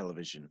disappeared from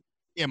television.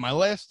 Yeah, my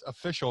last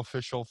official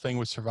thing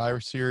was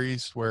Survivor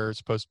Series, where it's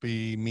supposed to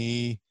be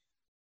me,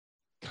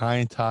 Kai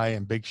and Ty,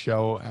 and Big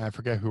Show. And I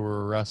forget who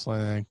were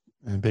wrestling,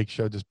 and Big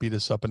Show just beat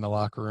us up in the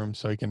locker room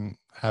so he can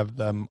have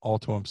them all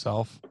to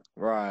himself.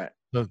 Right.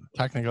 So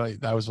technically,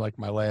 that was like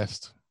my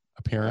last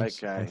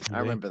appearance. on Okay. I TV.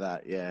 remember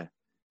that. Yeah.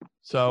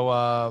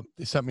 So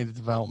they sent me to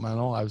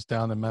developmental. I was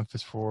down in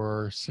Memphis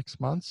for 6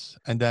 months,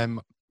 and then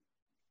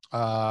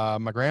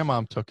my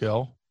grandmom took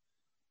ill,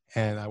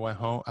 and I went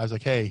home. I was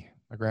like, "Hey,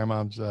 my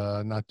grandmom's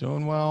not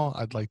doing well.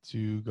 I'd like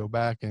to go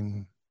back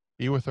and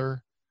be with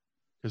her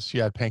because she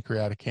had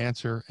pancreatic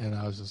cancer." And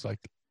I was just like,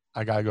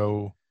 "I gotta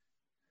go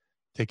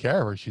take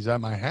care of her. She's at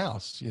my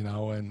house, you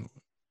know, and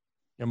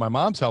my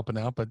mom's helping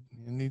out, but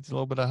it needs a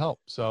little bit of help."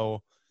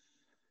 So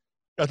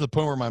got to the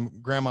point where my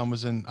grandma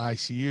was in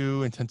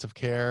ICU, intensive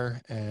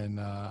care, and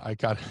I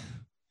got,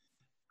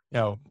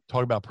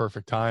 talk about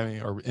perfect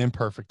timing or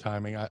imperfect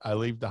timing. I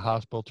leave the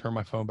hospital, turn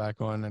my phone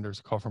back on, and there's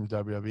a call from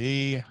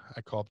WWE.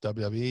 I call up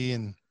WWE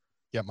and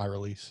get my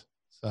release.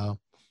 So,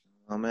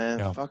 Oh man,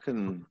 Yeah.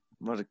 fucking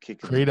what a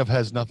kick! creative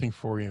has nothing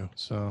for you.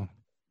 So,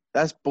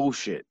 That's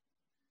bullshit.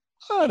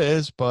 it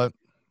is, but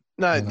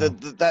No, You know.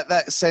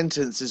 that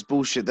sentence is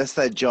bullshit. That's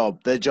their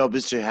job. Their job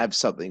is to have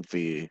something for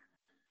you.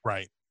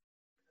 right.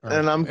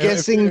 And I'm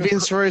guessing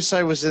Vince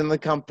Russo was in the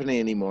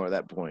company anymore at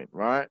that point,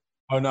 right?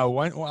 Oh no!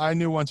 I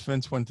knew once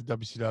Vince went to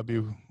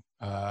WCW,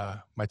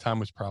 my time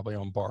was probably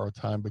on borrowed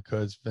time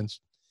because Vince,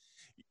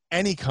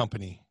 any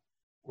company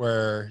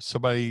where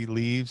somebody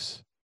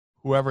leaves,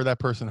 whoever that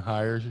person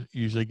hires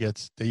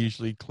they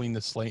usually clean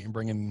the slate and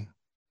bring in.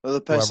 Well,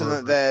 the person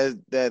Whoever-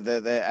 that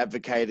they're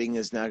advocating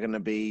is now going to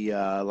be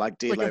like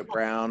D'Lo Like a-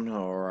 Brown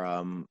or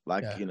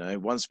Yeah.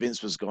 once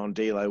Vince was gone,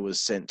 D'Lo was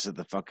sent to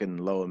the fucking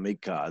lower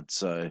mid card.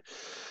 So,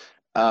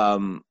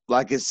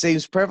 it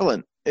seems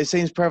prevalent. It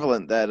seems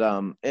prevalent that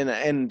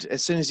and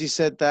as soon as you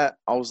said that,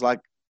 I was like,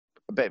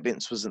 I bet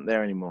Vince wasn't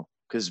there anymore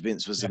because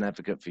Vince was an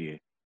advocate for you.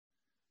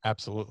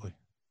 Absolutely,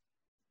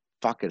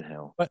 Fucking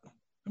hell.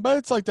 but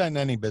it's like that in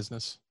any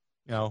business,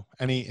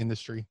 any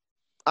industry.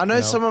 I know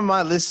You know, some of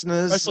my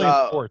listeners especially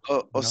in sports,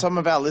 or some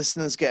of our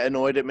listeners get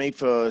annoyed at me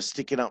for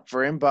sticking up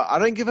for him, but I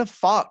don't give a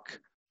fuck.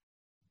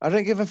 I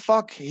don't give a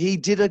fuck. He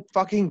did a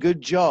fucking good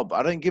job.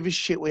 I don't give a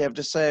shit we have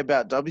to say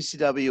about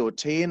WCW or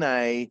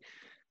TNA.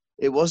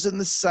 It wasn't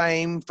the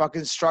same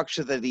fucking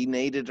structure that he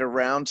needed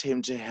around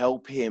him to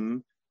help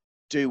him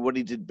do what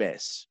he did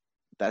best.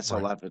 That's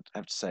all I have to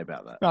say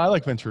about that. No, I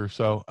like Vince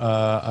Russo.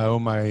 I owe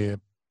my,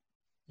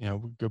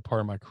 good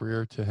part of my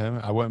career to him.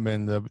 I wouldn't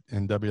have been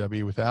in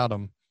WWE without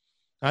him.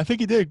 I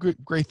think he did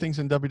great things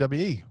in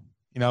WWE.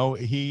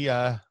 He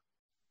had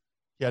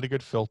a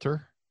good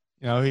filter.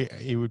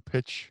 He would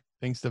pitch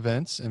things to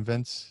Vince, and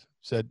Vince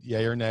said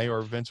yay or nay,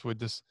 or Vince would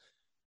just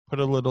put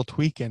a little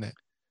tweak in it.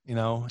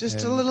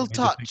 Just a and little made the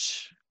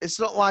touch. It's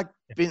not like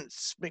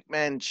Vince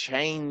McMahon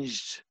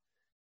changed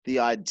the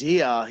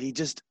idea. He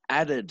just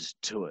added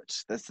to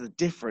it. That's the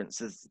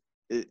difference.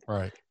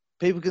 Right.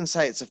 People can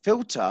say it's a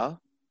filter,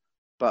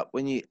 but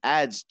when you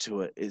add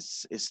to it,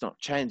 it's not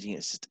changing.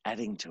 It's just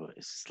adding to it.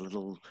 It's just a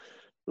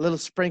little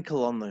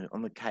sprinkle on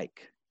the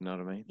cake. You know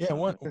what I mean? Yeah.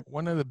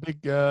 One of the big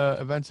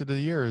events of the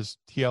year is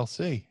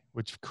TLC,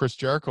 which Chris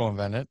Jericho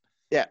invented.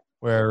 Yeah.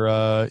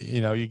 Where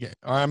you get,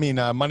 Money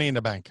in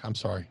the Bank. I'm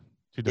sorry,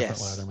 two different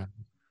Yes. Letterman.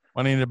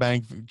 Money in the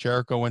Bank.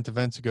 Jericho went to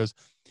Vince and goes,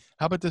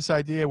 "How about this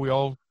idea? We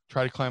all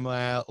try to climb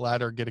a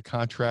ladder, get a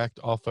contract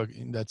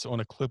that's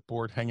on a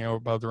clipboard hanging out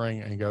above the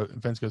ring." And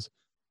Vince goes,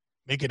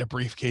 "Make it a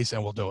briefcase,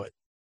 and we'll do it."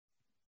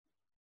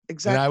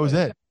 Exactly. And that was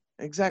it.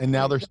 Exactly. And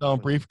now they're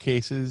selling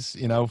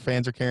briefcases.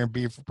 Fans are carrying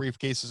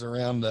briefcases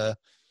around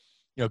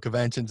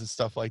conventions and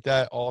stuff like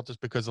that, all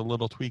just because a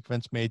little tweak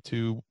Vince made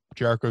to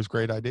Jericho's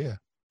great idea.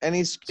 And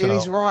he's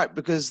right,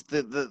 because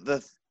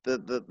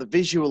the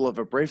visual of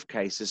a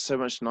briefcase is so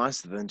much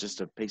nicer than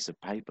just a piece of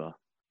paper.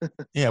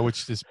 Yeah,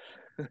 which is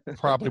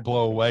probably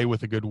blow away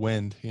with a good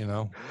wind, You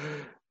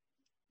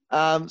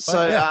left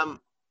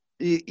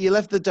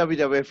the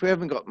WWF. We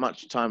haven't got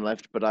much time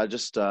left, but I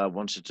just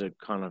wanted to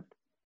kind of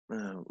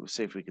we'll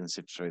see if we can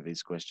sift through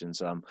these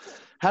questions.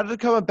 How did it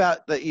come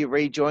about that you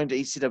rejoined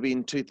ECW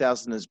in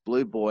 2000 as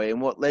Blue Boy,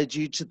 and what led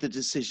you to the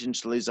decision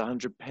to lose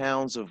 100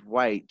 pounds of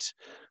weight?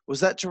 Was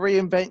that to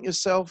reinvent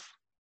yourself?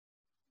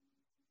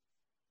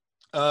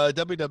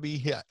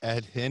 WWE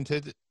had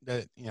hinted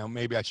that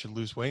maybe I should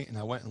lose weight, and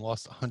I went and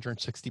lost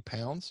 160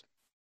 pounds.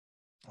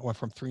 I went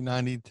from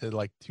 390 to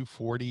like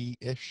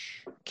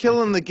 240-ish.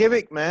 Killing the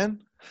gimmick,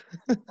 man.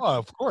 Oh,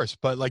 of course,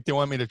 but they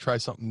want me to try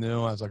something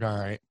new. I was like, all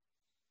right.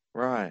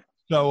 Right.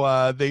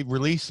 So they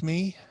released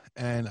me,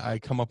 and I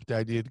come up with the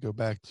idea to go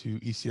back to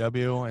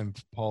ECW, and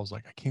Paul's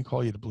like, "I can't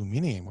call you the Blue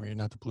Meanie anymore. You're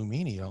not the Blue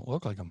Meanie. You don't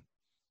look like him."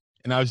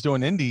 And I was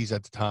doing indies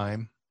at the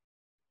time,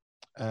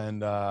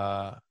 and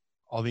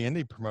all the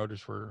indie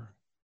promoters were,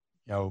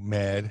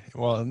 mad.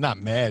 Well, not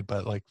mad,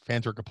 but like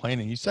fans were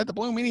complaining. You said the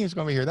Blue Meanie was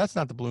going to be here. That's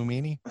not the Blue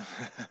Meanie.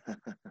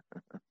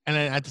 And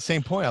then at the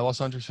same point, I lost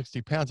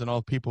 160 pounds, and all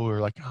the people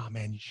were like, "Oh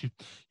man, you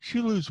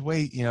should lose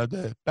weight,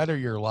 to better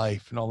your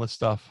life and all this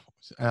stuff."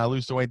 And I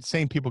lose the weight. The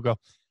same people go,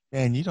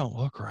 "Man, you don't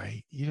look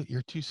right.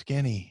 You're too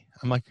skinny."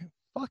 I'm like,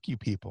 "Fuck you,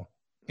 people."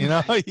 You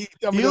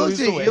tell me to lose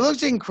the weight. You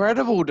looked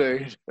incredible,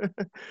 dude.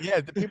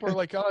 Yeah, the people are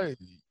like, "Oh,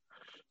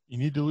 you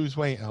need to lose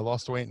weight." And I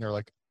lost the weight, and they're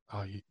like,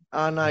 "Oh,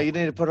 Oh no, you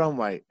need to put on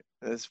weight.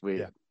 That's weird.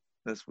 Yeah.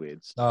 That's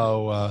weird.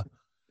 So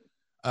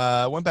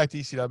I went back to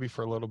ECW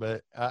for a little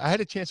bit. I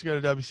had a chance to go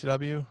to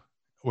WCW,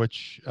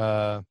 which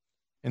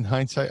in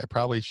hindsight, I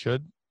probably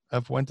should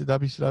have went to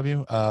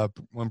WCW.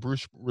 When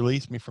Bruce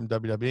released me from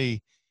WWE,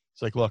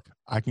 he's like, "Look,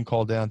 I can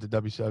call down to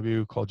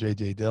WCW, call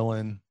JJ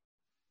Dillon.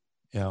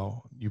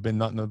 You've been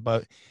nothing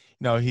but,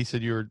 he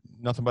said, you're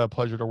nothing but a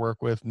pleasure to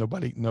work with.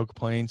 Nobody, no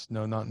complaints,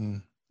 no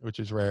nothing," which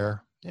is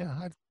rare. Yeah.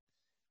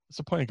 What's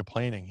the point of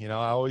complaining?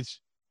 I always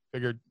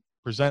figured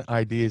present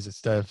ideas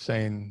instead of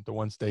saying the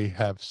ones they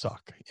have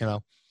suck,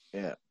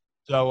 Yeah.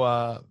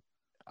 So,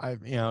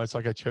 it's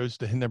like I chose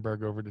the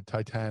Hindenburg over the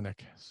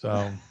Titanic.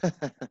 So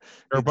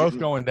they're both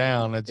going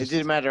down. It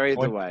didn't matter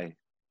either way.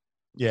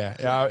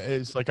 Yeah.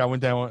 It's like I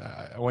went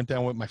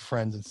down with my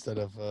friends instead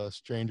of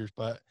strangers,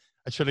 but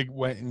I should have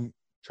went and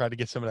tried to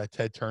get some of that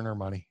Ted Turner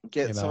money.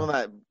 Get some of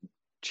that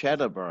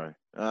cheddar, bro.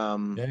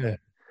 Yeah.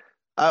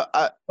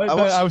 But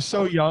I was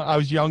so young. I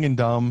was young and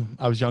dumb.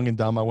 I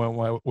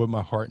went with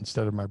my heart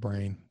instead of my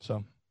brain.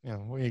 So,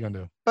 what are you going to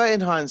do? But in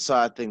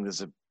hindsight, I think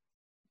there's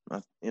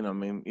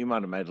you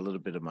might have made a little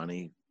bit of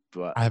money,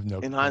 but I have no.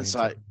 In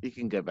hindsight, you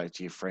can go back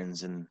to your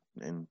friends and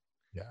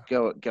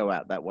go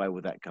out that way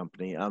with that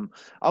company. I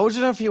want to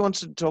know if you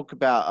wanted to talk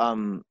about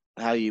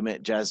how you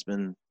met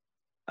Jasmine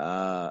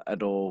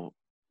at all.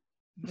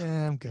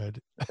 Yeah, I'm good.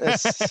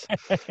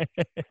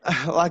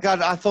 Like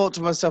I thought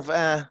to myself,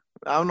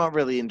 I'm not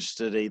really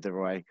interested either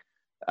way.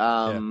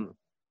 Yeah.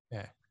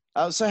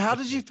 So how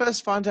did you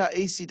first find out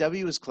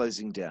ECW was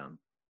closing down?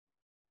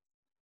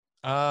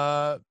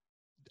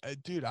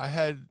 Dude, I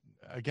had,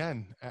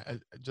 again,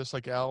 just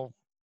like Al,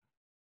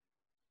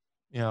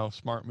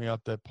 smart me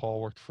up that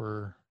Paul worked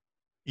for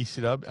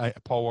ECW.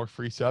 Paul worked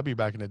for ECW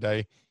back in the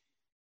day.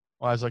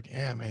 Well, I was like,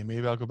 yeah, man,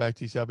 maybe I'll go back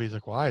to ECW. He's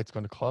like, why? It's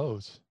going to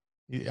close.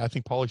 I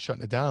think Paulie's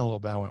shutting it down a little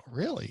bit. I went,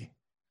 really?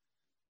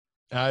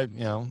 I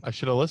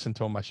should have listened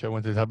to him. I should have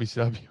went to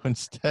WCW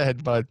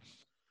instead. But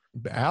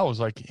Al was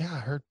like, yeah, I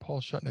heard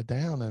Paul's shutting it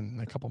down in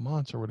a couple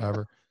months or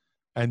whatever.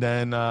 And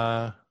then,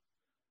 I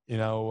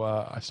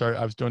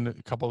was doing a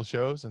couple of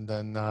shows, and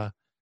then I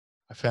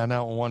found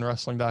out on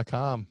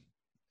OneWrestling.com.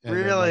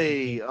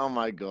 Really? Then, oh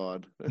my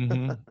God.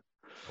 Mm-hmm.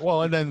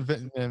 Well, and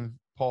then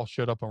Paul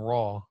showed up on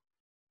Raw.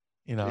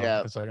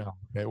 It's like, oh,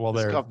 okay, well,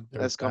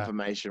 that's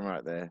confirmation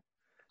right there.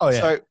 Oh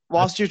yeah. So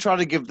whilst you try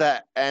to give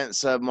that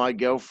answer, my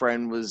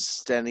girlfriend was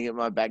standing at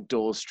my back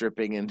door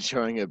stripping and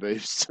showing her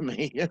boobs to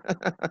me.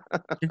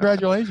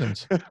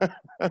 Congratulations.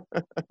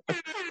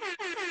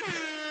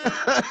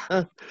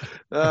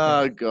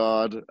 Oh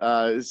God.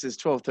 This is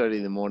 12:30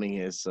 in the morning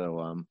here.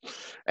 So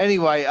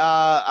anyway,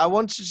 I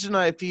wanted to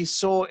know if you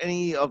saw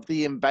any of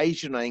the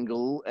invasion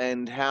angle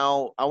and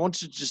how I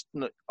wanted to just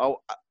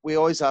we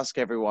always ask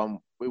everyone,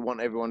 we want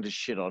everyone to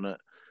shit on it.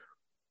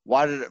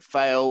 Why did it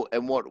fail,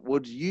 and what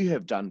would you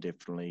have done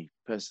differently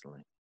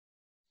personally?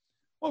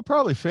 Well, it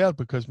probably failed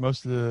because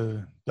most of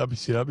the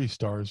WCW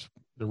stars,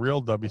 the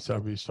real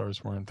WCW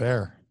stars, weren't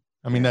there.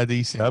 I mean, they had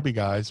the ECW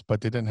guys, but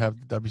they didn't have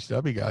the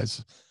WCW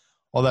guys.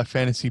 All that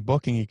fantasy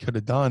booking he could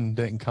have done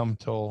didn't come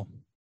till,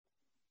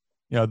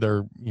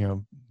 their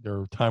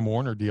Time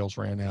Warner deals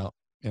ran out.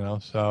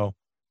 So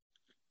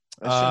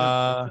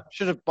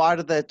should have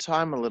bided their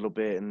time a little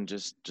bit and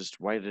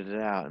just waited it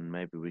out, and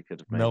maybe we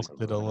could have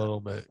milked it a little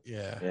bit,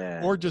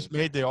 yeah. Or just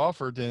made the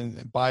offer to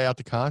buy out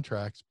the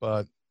contracts.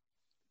 But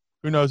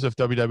who knows if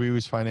WWE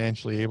was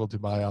financially able to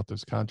buy out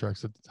those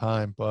contracts at the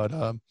time? But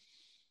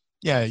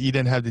you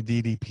didn't have the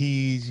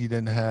DDPs, you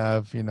didn't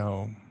have a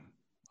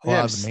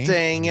lot of the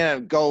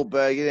Sting,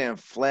 Goldberg, you didn't have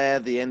Flair,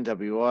 the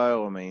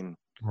NWO. I mean,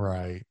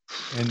 right,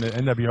 and the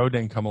NWO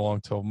didn't come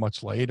along till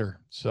much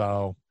later,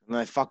 so and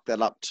they fucked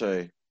that up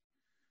too.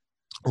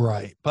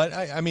 Right. But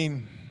I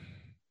mean,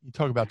 you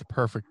talk about the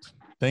perfect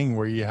thing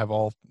where you have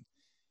all,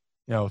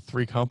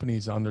 three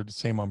companies under the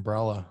same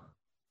umbrella.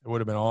 It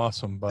would have been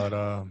awesome, but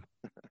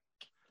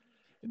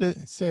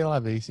say a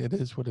lot of easy. It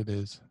is what it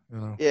is.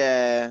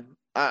 Yeah.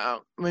 I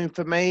mean,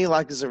 for me,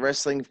 like as a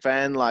wrestling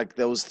fan, like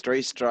there was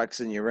 3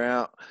 strikes and you're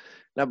out.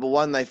 Number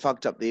 1, they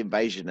fucked up the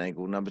invasion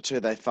angle. Number 2,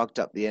 they fucked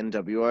up the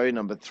NWO.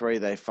 Number 3,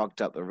 they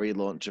fucked up the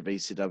relaunch of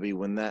ECW.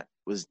 When that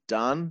was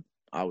done,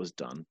 I was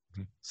done.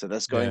 So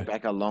that's going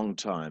back a long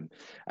time.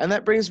 And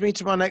that brings me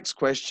to my next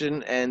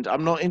question. And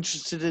I'm not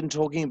interested in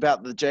talking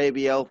about the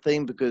JBL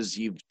thing because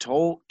you've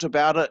talked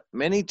about it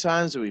many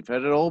times and we've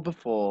heard it all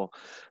before.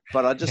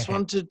 But I just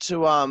wanted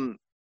to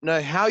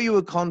know how you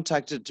were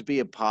contacted to be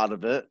a part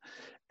of it.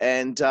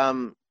 And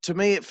to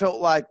me, it felt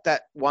like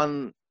that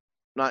one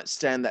Night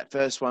Stand, that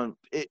first one,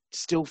 it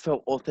still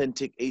felt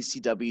authentic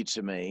ECW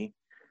to me.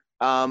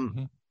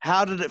 Mhm.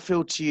 How did it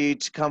feel to you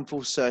to come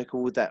full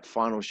circle with that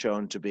final show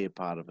and to be a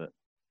part of it?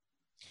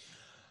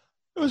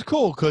 It was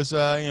cool because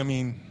I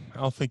mean, I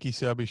don't think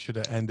ECW should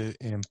have ended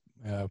in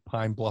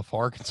Pine Bluff,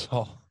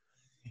 Arkansas.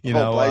 You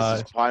know,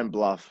 Blazes, Pine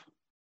Bluff.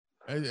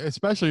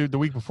 especially the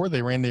week before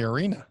they ran the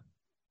arena.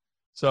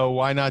 So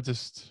why not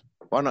just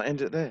Why not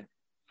end it there?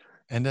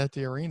 end at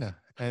the arena?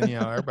 And you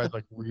know, everybody's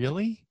like,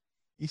 "Really?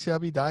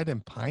 ECW died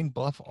in Pine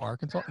Bluff,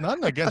 Arkansas?"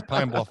 Nothing against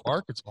Pine Bluff,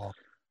 Arkansas.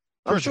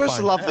 I'm sure it's a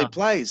fine lovely town.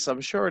 place.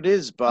 I'm sure it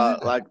is, but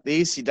Yeah. like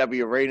the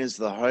ECW arena is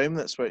the home.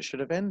 That's where it should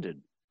have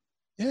ended.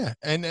 Yeah,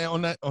 and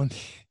on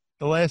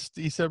the last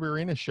ECW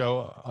arena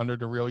show under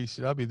the real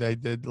ECW, they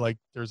did like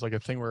there's like a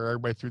thing where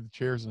everybody threw the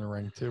chairs in the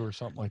ring too, or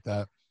something like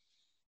that.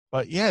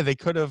 But yeah, they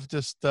could have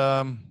just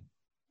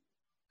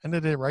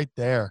ended it right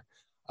there.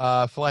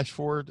 Flash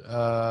forward,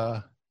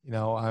 you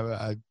know,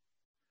 I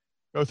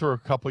go through a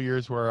couple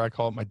years where I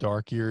call it my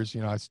dark years.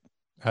 You know,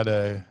 had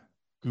a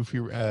goofy,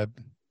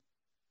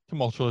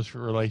 tumultuous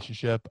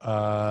relationship.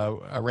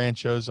 I ran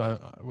shows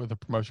with a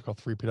promotion called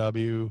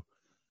 3PW.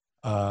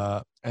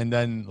 And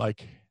then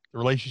like the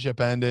relationship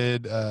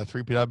ended,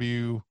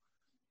 3PW,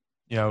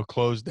 you know,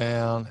 closed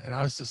down, and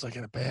I was just like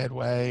in a bad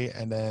way.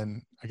 And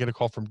then I get a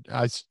call from,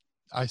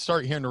 I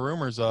start hearing the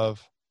rumors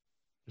of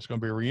there's going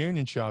to be a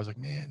reunion show. I was like,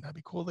 man, that'd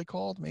be cool. They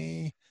called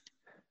me.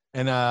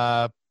 And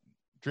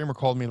Dreamer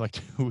called me like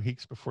 2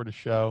 weeks before the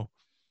show.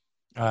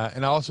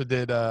 And I also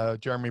did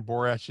Jeremy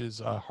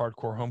Borash's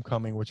Hardcore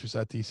Homecoming, which was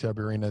at the ECW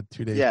Arena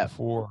 2 days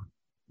before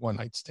One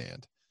Night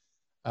Stand.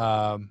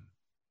 So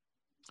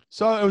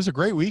it was a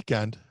great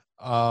weekend.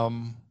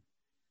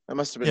 That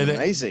must have been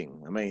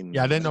amazing. I mean,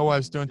 yeah, I didn't know what I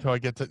was doing until I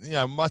get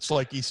to, much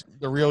like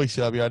the real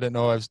ECW, I didn't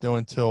know what I was doing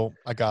until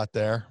I got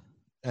there.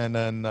 And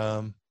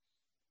then,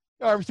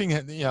 everything,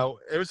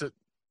 it was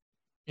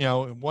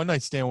One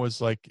Night Stand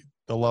was like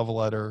the love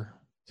letter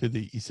to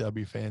the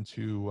ECW fans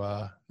who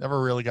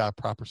never really got a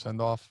proper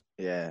send off.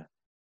 Yeah.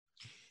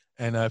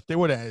 And if they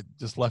would have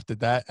just left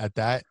it at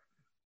that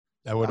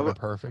would have been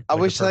perfect. I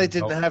wish they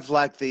didn't have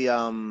like the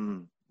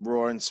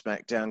Raw and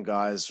SmackDown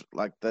guys.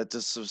 Like that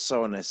just was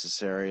so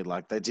unnecessary.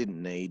 Like they didn't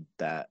need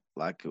that.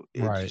 Like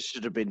it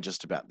should have been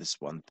just about this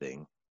one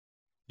thing.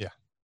 Yeah.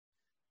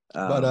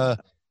 But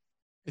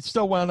it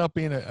still wound up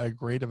being a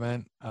great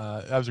event.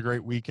 That was a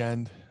great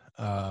weekend.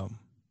 Even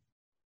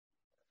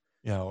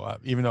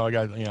though I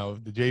got,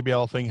 the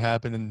JBL thing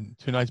happened, and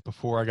 2 nights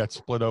before I got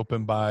split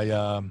open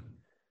by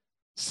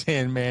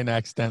Sandman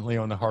accidentally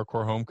on the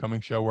Hardcore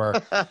Homecoming show, where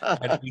I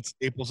had 8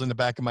 staples in the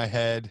back of my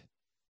head,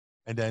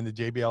 and then the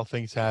JBL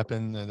things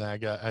happened, and I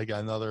got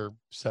another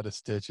set of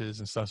stitches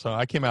and stuff. So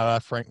I came out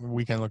of that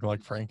weekend looking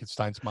like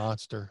Frankenstein's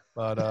monster.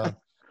 But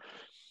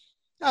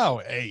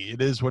hey,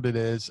 it is what it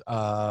is.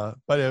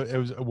 But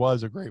it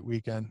was a great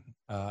weekend.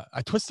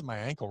 I twisted my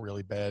ankle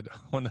really bad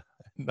on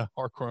the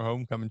Hardcore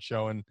Homecoming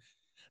show, and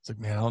it's like,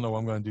 man, I don't know what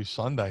I'm going to do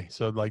Sunday.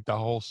 So like the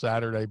whole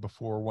Saturday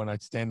before One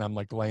Night Stand, I'm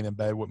like laying in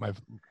bed with my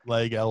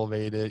leg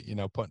elevated,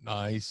 putting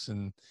ice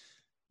and,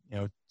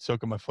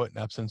 soaking my foot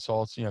in Epsom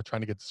salts,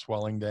 trying to get the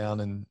swelling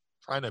down and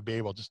trying to be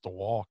able just to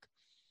walk.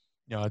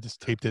 I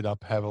just taped it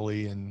up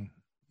heavily and,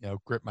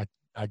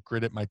 I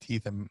gritted my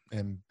teeth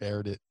and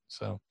bared it.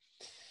 So,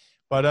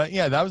 but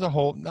that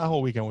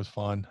whole weekend was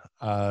fun.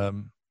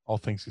 All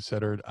things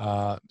considered.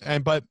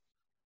 But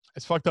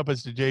as fucked up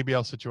as the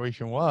JBL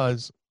situation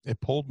was, it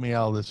pulled me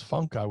out of this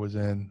funk I was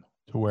in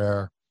to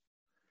where,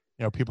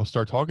 people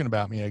start talking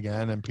about me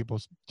again and people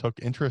took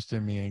interest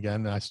in me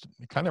again. And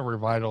it kind of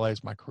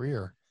revitalized my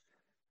career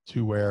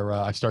to where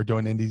I started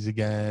doing indies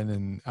again.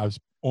 And I was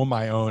on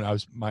my own. I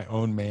was my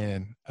own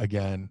man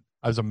again.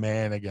 I was a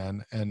man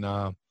again. And,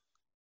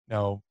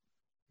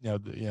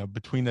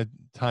 between the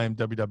time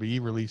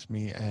WWE released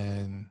me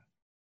and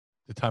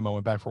the time I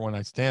went back for One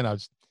Night Stand, I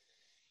was,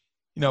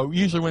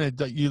 usually when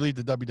you leave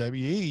the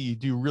WWE, you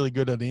do really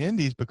good at the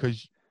indies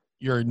because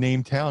you're a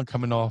name talent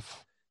coming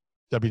off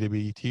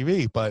WWE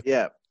TV. But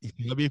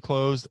ECW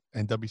closed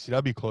and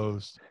WCW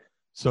closed,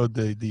 so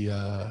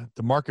the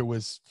market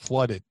was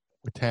flooded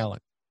with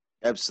talent.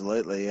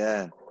 Absolutely,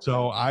 yeah.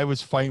 So I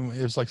was fighting.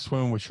 It was like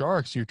swimming with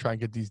sharks. You're trying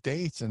to get these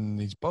dates and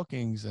these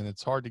bookings, and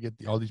it's hard to get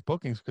all these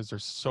bookings because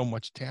there's so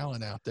much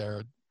talent out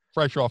there,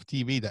 fresh off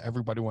TV that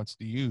everybody wants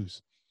to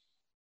use.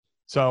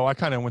 So I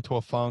kind of went to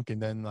a funk,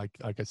 and then like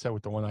I said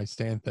with the One Night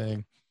Stand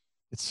thing,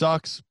 it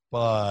sucks.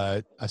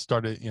 But I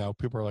started,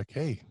 people are like,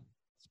 "Hey,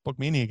 let's book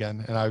Meanie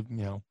again," and I,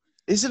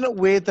 Isn't it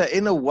weird that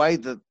in a way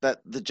that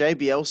the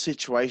JBL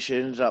situation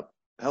ended up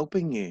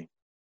helping you?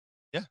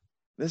 Yeah,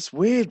 that's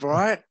weird,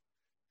 right?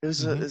 It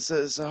was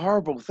it's a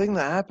horrible thing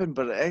that happened,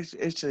 but it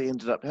actually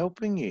ended up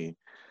helping you.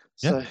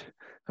 So,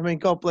 I mean,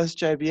 God bless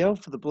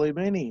JBL for the Blue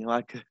Meanie.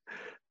 Like,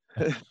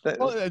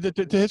 well,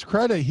 to his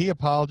credit, he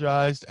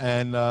apologized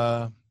and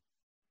not.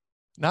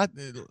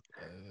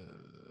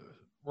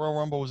 Royal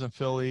Rumble was in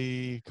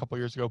Philly a couple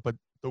years ago, but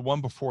the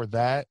one before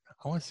that,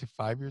 I want to say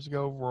 5 years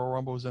ago, Royal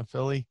Rumble was in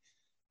Philly.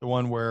 The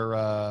one where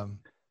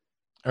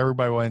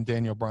everybody wanted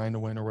Daniel Bryan to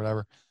win or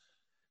whatever.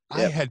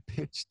 I had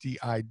pitched the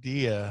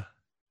idea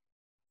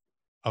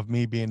of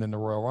me being in the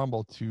Royal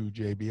Rumble to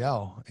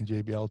JBL, and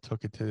JBL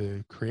took it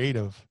to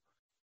creative.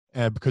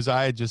 And because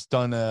I had just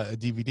done a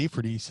DVD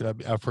for the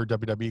ECW, for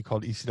WWE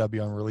called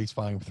ECW Unreleased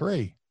Volume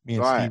 3, me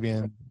and Stevie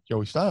and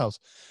Joey Styles.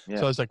 Yeah.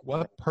 So I was like,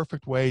 what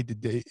perfect way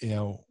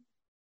to,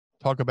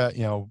 talk about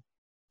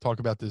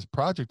this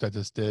project I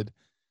just did.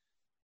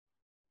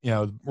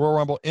 Royal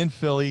Rumble in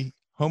Philly,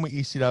 home of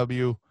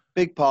ECW.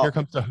 Big pop. Here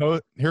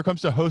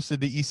comes the host of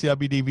the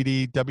ECW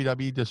DVD.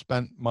 WWE just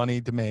spent money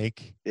to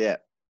make. Yeah. It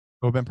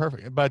would have been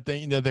perfect. But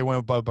they went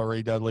above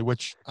Ray Dudley,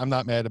 which I'm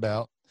not mad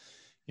about.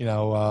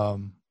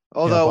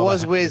 Although it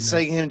was weird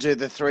seeing him do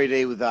the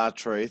 3D with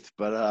R-Truth,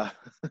 but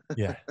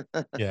yeah.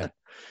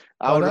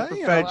 I would have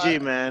preferred you,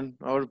 man.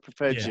 I would have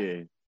preferred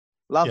you.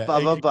 Love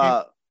Bubba,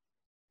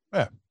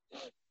 but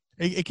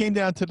it came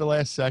down to the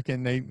last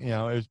second. It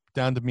was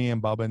down to me and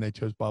Bubba, and they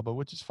chose Bubba,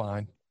 which is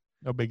fine.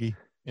 No biggie,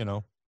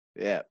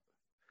 Yeah.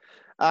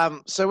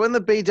 So when the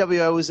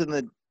BWO was in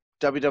the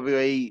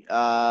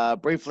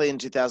WWE briefly in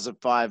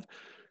 2005,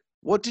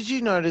 what did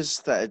you notice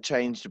that had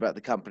changed about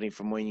the company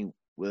from when you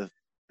were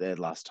there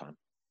last time?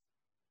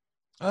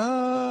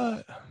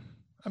 I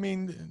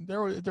mean,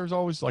 there's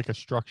always like a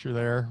structure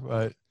there,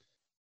 but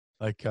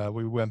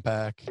we went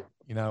back,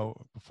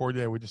 before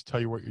they would just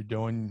tell you what you're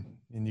doing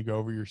and you go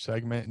over your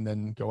segment and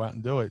then go out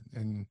and do it.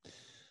 And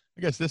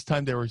I guess this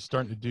time they were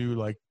starting to do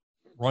like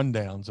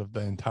rundowns of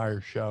the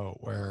entire show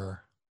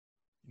where,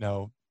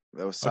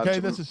 okay,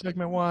 this is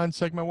segment one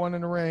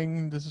in the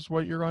ring. This is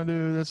what you're going to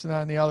do. This and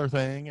that and the other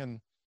thing. And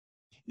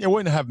it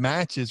wouldn't have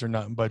matches or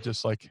nothing, but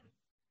just like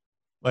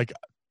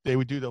they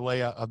would do the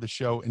layout of the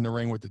show in the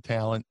ring with the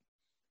talent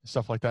and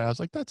stuff like that. I was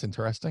like, that's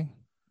interesting,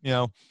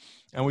 and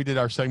we did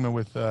our segment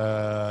with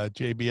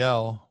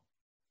JBL,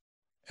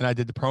 and I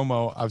did the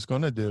promo I was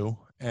going to do.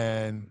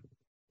 And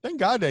thank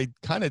God I'm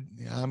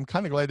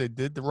kind of glad they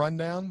did the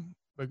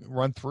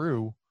run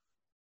through,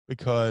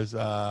 because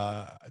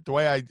the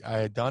way I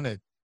had done it,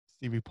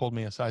 Stevie pulled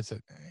me aside and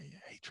said,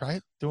 hey,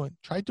 try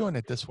doing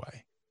it this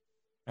way.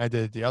 I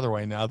did it the other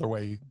way, and the other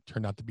way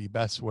turned out to be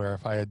best, where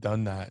if I had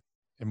done that,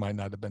 it might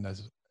not have been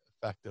as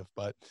effective.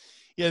 But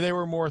yeah, they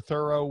were more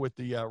thorough with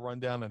the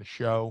rundown of the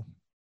show,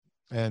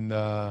 and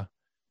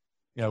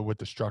with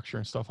the structure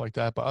and stuff like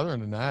that. But other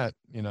than that,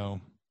 it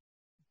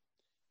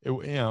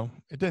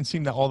didn't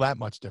seem all that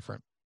much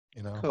different.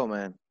 Cool,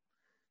 man.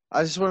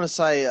 I just want to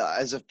say,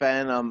 as a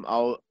fan,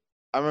 I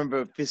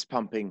remember fist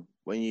pumping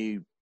when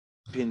you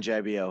pinned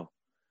JBL.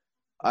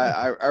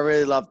 I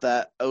really loved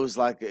that. It was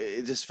like,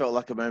 it just felt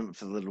like a moment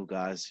for the little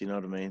guys. You know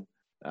what I mean?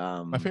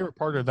 My favorite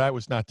part of that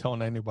was not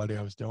telling anybody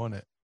I was doing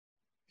it.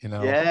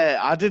 Yeah,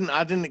 I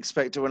didn't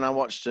expect it when I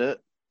watched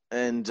it,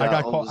 and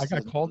I got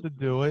called to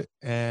do it,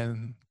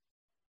 and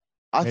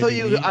I thought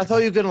you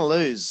were gonna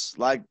lose.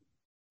 Like,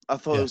 I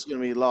thought it was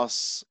gonna be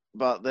loss,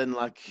 but then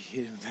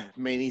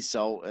Meanie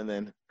Salt, and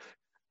then,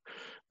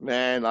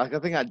 man, I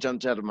think I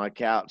jumped out of my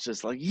couch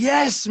just like,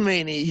 yes,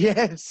 Meanie,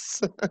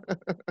 yes.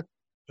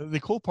 The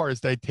cool part is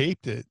they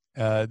taped it.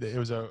 It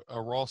was a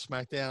Raw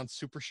SmackDown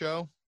Super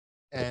Show,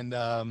 and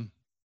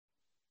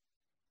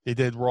they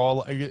did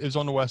Raw. It was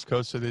on the West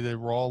Coast, so they did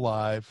Raw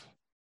live,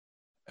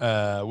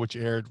 which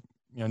aired,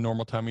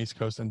 normal time East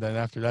Coast, and then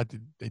after that,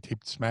 they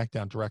taped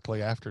SmackDown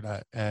directly after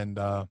that. And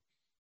I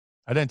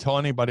didn't tell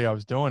anybody I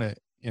was doing it.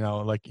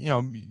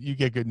 You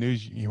get good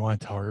news, you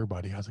want to tell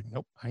everybody. I was like,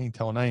 nope, I ain't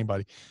telling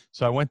anybody.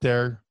 So I went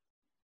there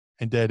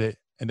and did it.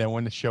 And then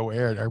when the show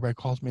aired, everybody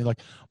calls me like,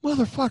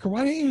 motherfucker,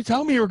 why didn't you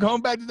tell me you were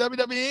going back to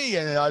WWE?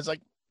 And I was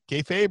like,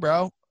 kayfabe,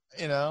 bro.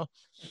 I'm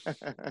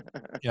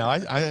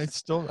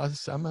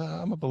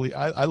a believer.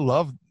 I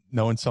love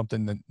knowing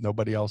something that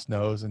nobody else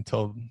knows and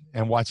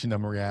watching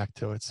them react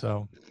to it.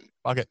 So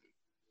fuck it.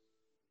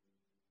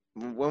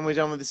 When we're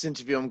done with this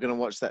interview, I'm going to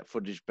watch that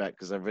footage back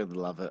because I really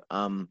love it.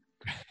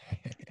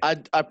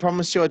 I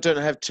promise you I don't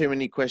have too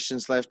many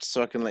questions left,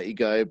 so I can let you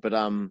go. But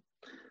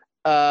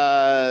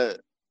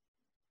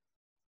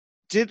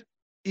did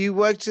you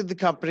work at the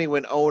company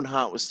when Owen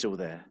Hart was still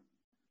there?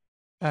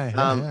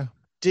 Yeah.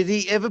 Did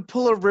he ever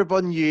pull a rib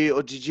on you,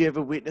 or did you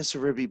ever witness a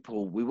ribby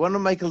pull? We want to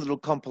make a little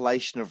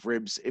compilation of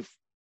ribs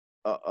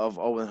of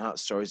Owen Hart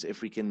stories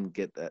if we can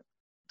get that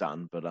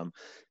done. But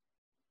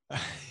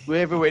we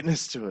ever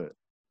witness to it?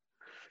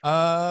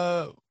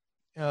 A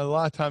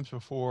lot of times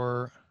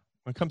before,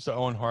 when it comes to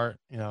Owen Hart,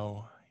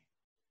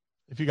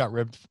 if you got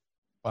ribbed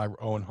by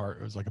Owen Hart,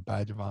 it was like a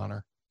badge of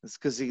honor. It's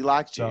because he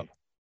liked you.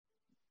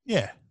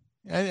 Yeah,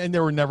 and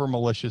there were never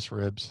malicious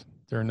ribs.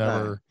 They're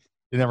never. No.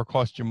 They never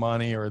cost you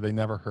money, or they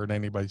never hurt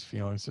anybody's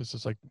feelings. It's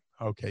just like,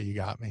 okay, you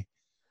got me.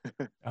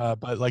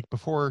 But like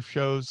before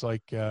shows,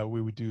 we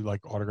would do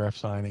like autograph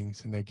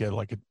signings, and they get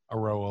like a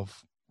row of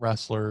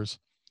wrestlers,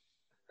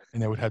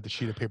 and they would have the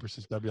sheet of paper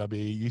says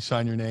WWE. You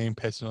sign your name,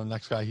 pass it on the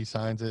next guy. He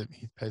signs it.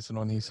 He passes it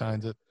on. He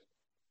signs it.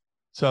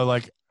 So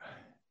like,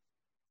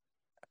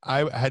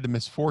 I had the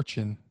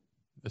misfortune.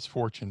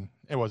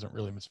 It wasn't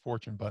really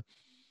misfortune, but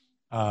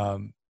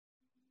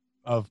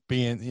of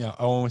being,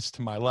 Owen was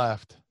to my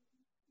left.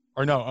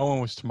 or no,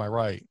 Owen was to my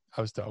right.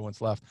 I was to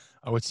Owen's left.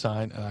 I would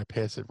sign and I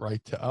pass it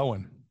right to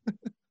Owen.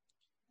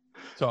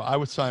 So I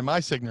would sign my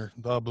signature,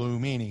 the Blue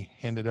Meanie,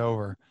 hand it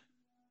over,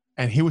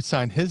 and he would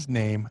sign his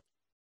name,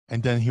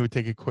 and then he would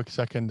take a quick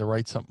second to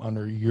write something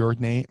under your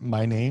name,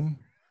 my name.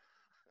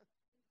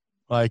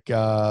 Like,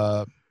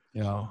 it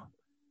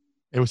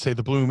would say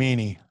the Blue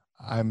Meanie,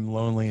 I'm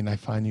lonely and I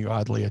find you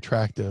oddly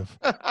attractive.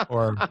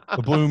 Or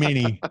the Blue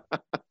Meanie,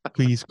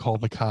 please call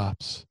the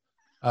cops.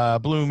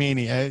 Blue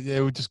Meanie,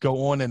 it would just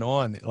go on and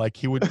on. Like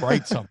he would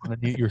write something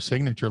underneath your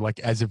signature, like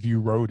as if you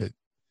wrote it.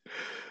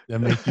 That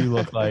make you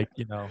look like,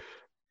 you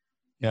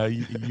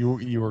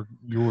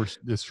were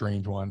the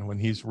strange one when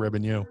he's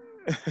ribbing you.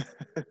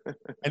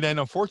 And then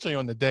unfortunately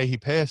on the day he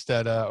passed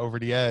at Over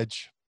the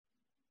Edge,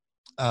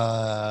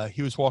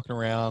 he was walking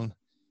around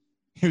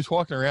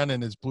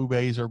in his blue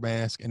blazer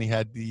mask, and he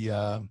had the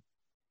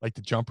like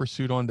the jumper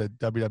suit on the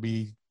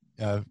WWE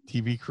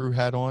TV crew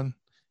had on,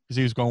 because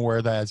he was going to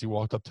wear that as he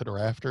walked up to the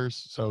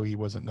rafters so he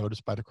wasn't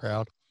noticed by the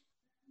crowd.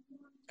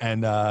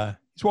 And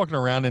he's walking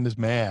around in his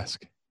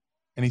mask,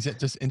 and he's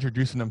just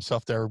introducing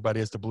himself to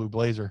everybody as the Blue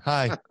Blazer.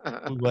 Hi,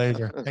 Blue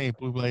Blazer. Hey,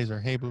 Blue Blazer.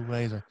 Hey, Blue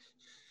Blazer.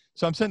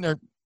 So I'm sitting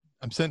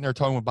there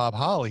talking with Bob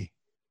Holly,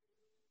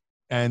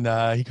 and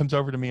he comes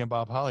over to me and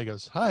Bob Holly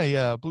goes,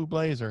 "Hi, Blue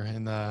Blazer."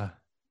 And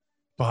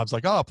Bob's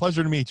like, "Oh,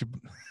 pleasure to meet you."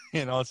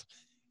 He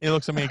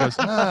looks at me and goes,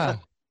 "Ah." I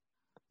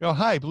go,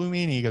 "Hi, Blue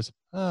Meanie." He goes,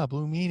 "Ah,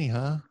 Blue Meanie,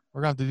 huh?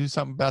 We're going to have to do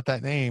something about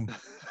that name."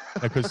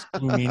 Because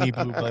Blue Meanie,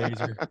 Blue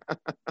Blazer.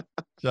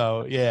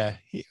 So, yeah,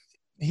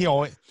 he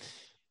always,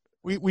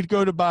 we'd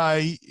go to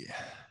buy,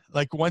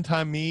 like one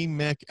time me,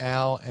 Mick,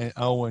 Al, and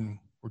Owen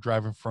were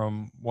driving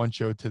from one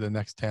show to the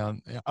next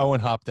town.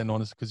 Owen hopped in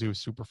on us because he was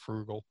super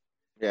frugal.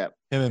 Yeah.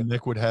 Him and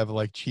Mick would have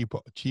like cheap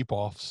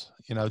offs,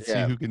 see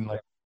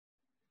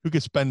who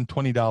could spend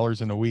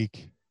 $20 in a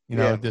week,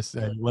 just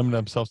limit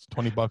themselves to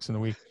 $20 in a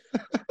week.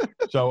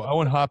 So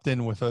Owen hopped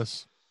in with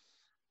us,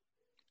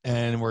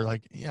 and we're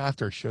like, yeah,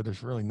 after a show,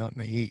 there's really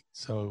nothing to eat.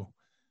 So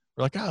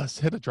we're like, let's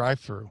hit a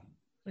drive-through.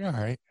 Like,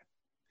 all right.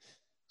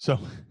 So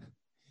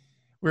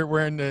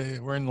we're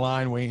in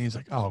line waiting. He's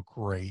like, oh,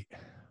 great.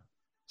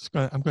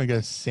 I'm gonna get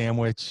a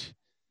sandwich.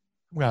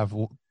 I'm gonna have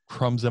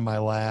crumbs in my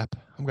lap.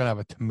 I'm gonna have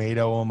a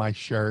tomato on my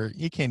shirt.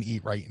 You can't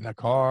eat right in the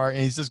car. And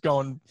he's just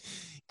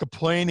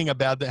complaining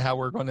about how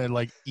we're gonna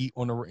like eat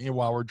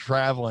while we're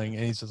traveling.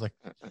 And he's just like,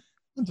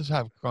 I just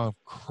have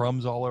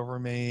crumbs all over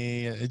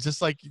me. It's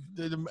just like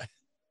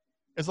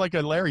it's like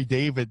a Larry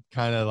David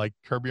kind of like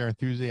Curb Your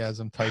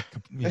Enthusiasm type.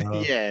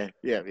 Yeah.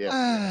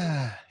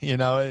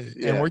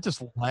 And we're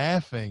just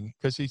laughing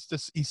because he's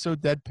so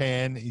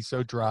deadpan. He's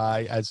so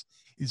dry.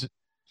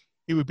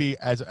 He would be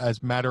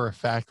as matter of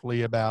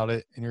factly about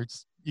it, and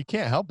you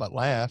can't help but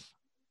laugh.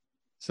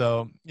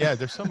 So yeah,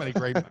 there's so many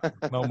great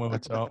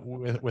moments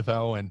with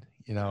Owen.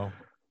 God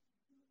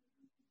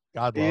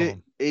love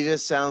him. He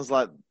just sounds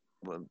like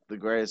the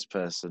greatest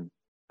person.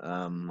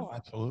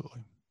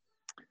 Absolutely.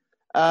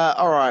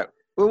 All right,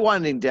 we're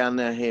winding down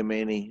now here,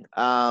 Meanie.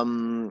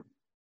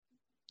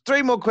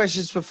 3 more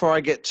questions before I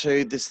get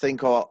to this thing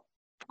called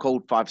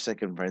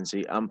 5-second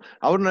frenzy. I want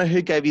to know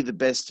who gave you the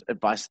best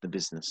advice in the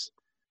business.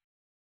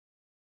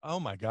 Oh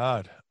my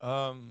God.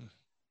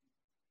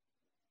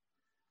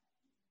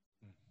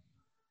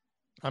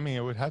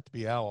 It would have to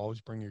be Al.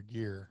 Always bring your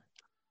gear,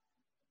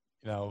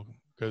 and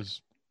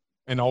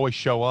always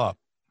show up.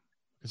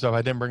 Because if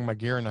I didn't bring my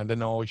gear and I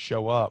didn't always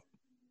show up,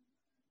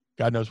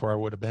 God knows where I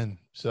would have been.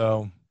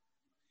 So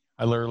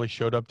I literally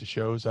showed up to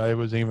shows I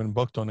was even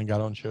booked on and got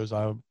on shows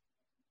I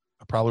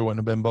probably wouldn't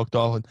have been booked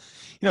off.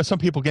 And, some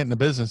people get in the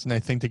business and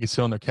they think they can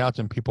sit on their couch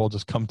and people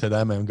just come to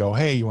them and go,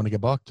 hey, you want to get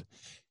booked?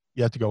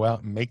 You have to go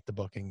out and make the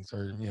bookings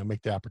or,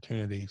 make the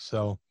opportunity.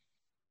 So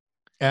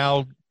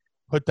Al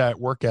put that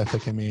work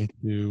ethic in me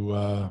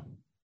to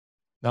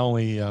not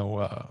only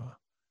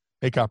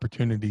make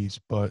opportunities,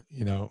 but,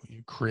 you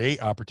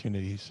create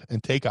opportunities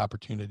and take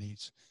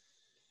opportunities,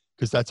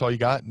 because that's all you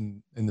got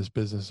in this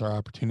business are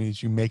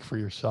opportunities you make for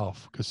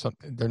yourself, because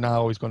they're not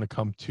always going to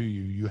come to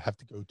you. You have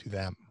to go to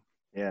them.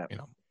 Yeah.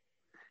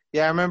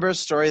 Yeah, I remember a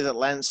story that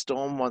Lance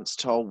Storm once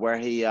told where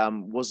he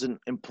wasn't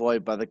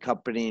employed by the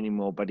company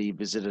anymore, but he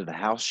visited a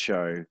house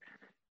show,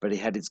 but he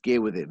had his gear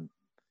with him.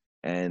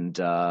 And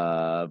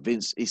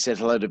he said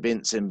hello to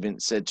Vince, and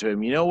Vince said to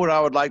him, you know what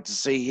I would like to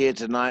see here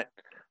tonight?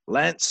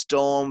 Lance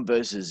Storm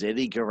versus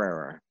Eddie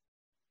Guerrero.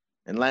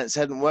 And Lance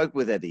hadn't worked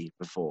with Eddie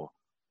before.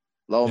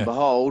 Lo and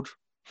behold,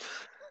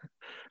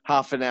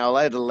 half an hour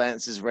later,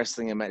 Lance is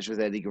wrestling a match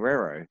with Eddie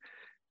Guerrero.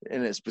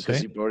 And it's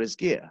because he brought his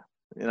gear.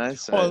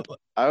 So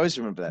I always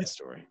remember that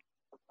story.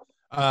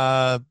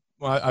 Well,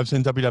 I was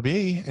in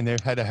WWE, and they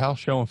had a house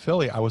show in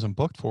Philly. I wasn't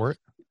booked for it.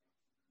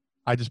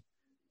 I just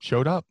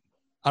showed up.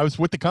 I was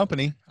with the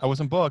company. I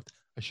wasn't booked.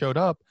 I showed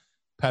up.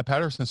 Pat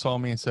Patterson saw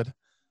me and said,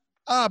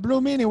 Blue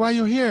Meanie, why are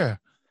you here?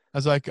 I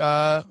was like,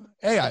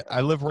 hey,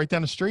 I live right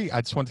down the street.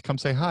 I just wanted to come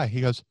say hi.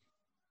 He goes, do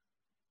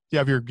you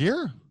have your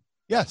gear?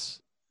 Yes.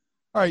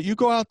 All right, you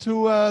go out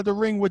to the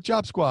ring with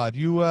Job Squad.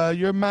 You're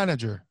a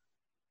manager.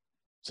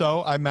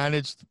 So I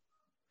managed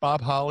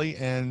Bob Holly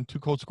and Too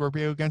Cold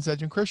Scorpio against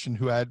Edge and Christian,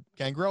 who had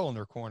Gangrel in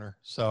their corner.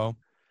 So,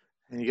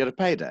 And you got a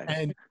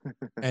payday.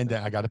 and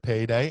then I got a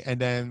payday. And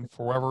then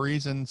for whatever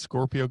reason,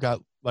 Scorpio got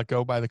let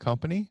go by the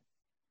company.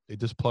 They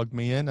just plugged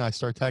me in. And I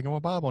started tagging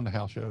with Bob on the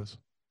house shows.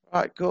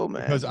 All right, cool,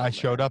 man. Because I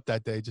showed up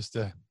that day just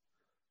to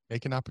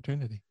make an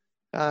opportunity.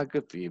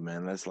 Good for you,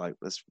 man. That's.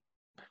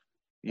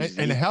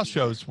 And the house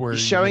shows were You're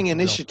showing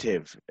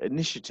initiative.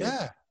 Initiative.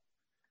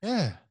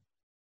 Yeah.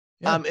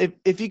 Yeah.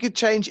 If you could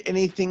change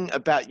anything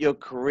about your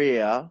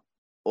career,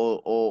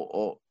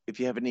 or if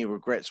you have any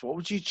regrets, what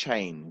would you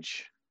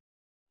change?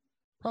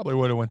 Probably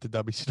would have went to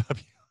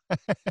WCW.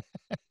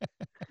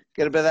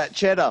 Get a bit of that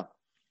cheddar.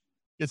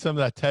 Get some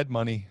of that TED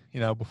money,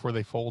 before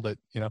they fold it.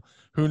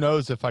 Who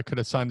knows if I could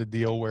have signed a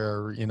deal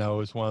where, it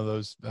was one of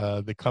those,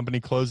 the company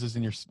closes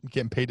and you're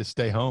getting paid to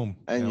stay home.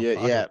 And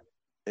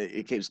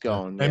it keeps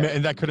going. And, Yeah.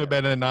 and that could have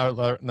been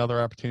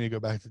another opportunity to go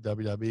back to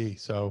WWE.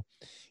 So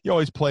you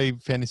always play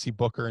fantasy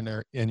booker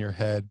in your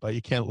head, but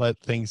you can't let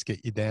things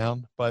get you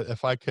down. But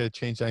if I could have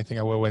changed anything,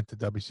 I would have went to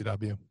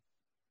WCW.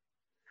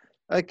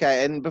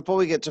 Okay, and before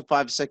we get to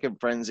 5 Second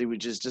Frenzy,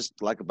 which is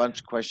just like a bunch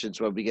of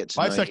questions where we get to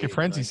 5 know Second you.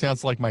 Frenzy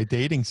sounds like my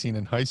dating scene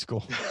in high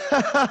school.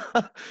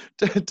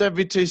 Don't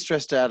be too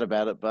stressed out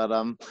about it, but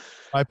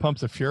 5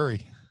 Pumps of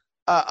Fury.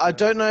 I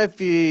don't know if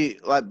you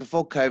like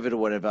before COVID or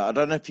whatever. I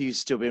don't know if you've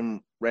still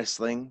been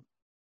wrestling.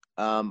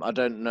 I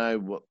don't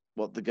know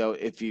what the go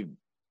if you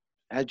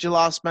had your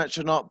last match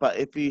or not. But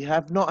if you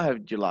have not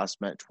had your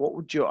last match, what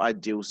would your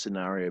ideal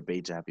scenario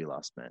be to have your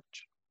last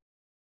match?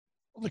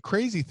 Well, the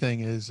crazy thing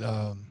is,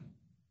 I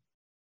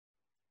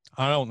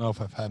don't know if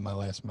I've had my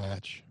last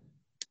match,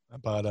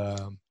 but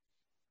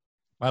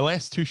my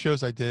last 2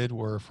 shows I did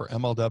were for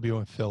MLW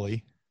in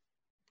Philly,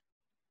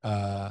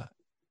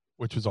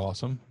 which was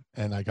awesome.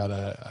 And I got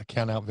a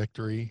count-out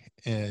victory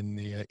in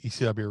the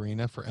ECW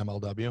arena for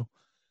MLW.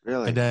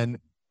 Really? And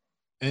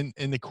then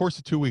in the course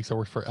of 2 weeks, I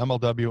worked for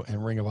MLW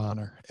and Ring of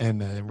Honor.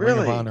 And then Really?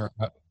 Ring of Honor,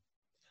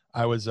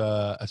 I was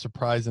a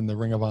surprise in the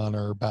Ring of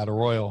Honor Battle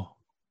Royal.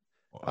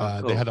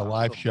 Cool. They had a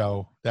live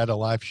show. They had a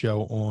live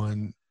show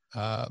on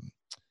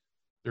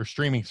their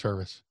streaming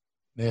service.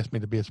 They asked me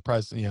to be a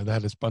surprise. They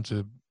had this bunch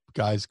of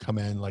guys come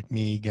in like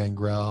me,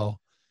 Gangrel,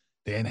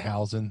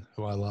 Danhausen,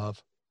 who I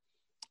love.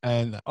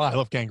 And I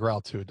love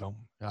Gangrel too. I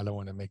don't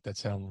want to make that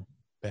sound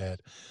bad.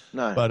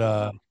 No.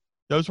 But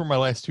those were my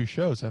last 2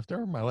 shows.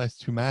 After my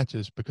last 2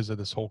 matches, because of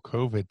this whole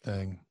COVID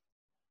thing,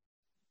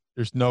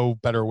 there's no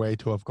better way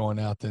to have gone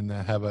out than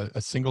to have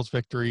a singles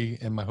victory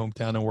in my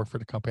hometown and work for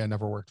the company I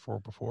never worked for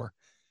before.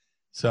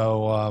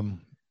 So,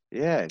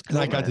 yeah. and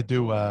I got to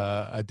do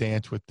a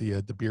dance with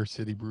the Beer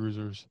City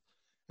Bruisers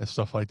and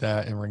stuff like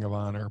that in Ring of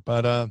Honor.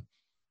 But I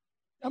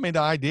mean,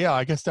 the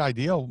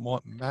ideal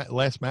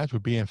last match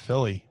would be in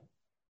Philly.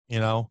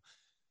 I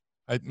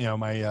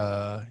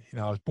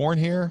was born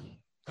here,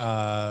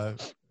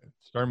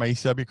 started my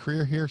ECW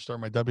career here, started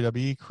my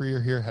WWE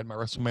career here, had my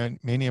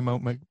WrestleMania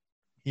moment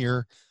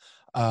here.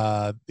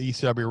 The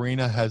ECW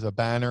arena has a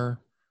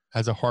banner,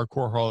 has a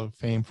Hardcore Hall of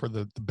Fame for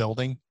the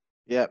building.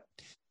 Yep.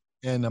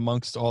 And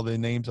amongst all the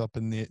names up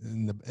in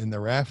the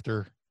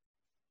rafter,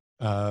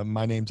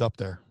 my name's up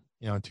there.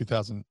 In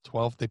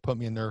 2012, they put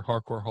me in their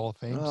Hardcore Hall of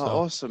Fame. Oh, so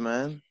awesome,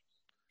 man.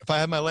 if I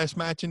had my last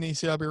match in the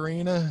ECW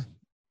arena,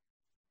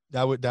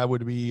 that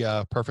would be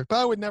perfect.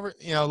 But I would never,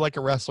 like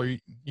a wrestler,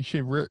 you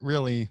should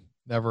really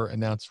never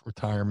announce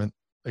retirement,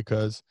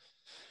 because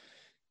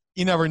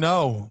you never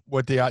know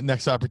what the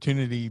next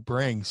opportunity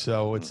brings.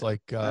 So it's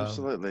like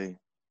Absolutely.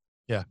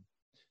 Yeah.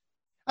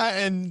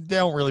 And they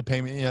don't really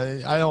pay me.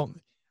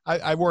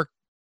 I work.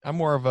 I'm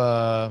more of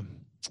a.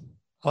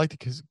 I like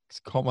to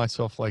call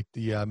myself like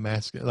the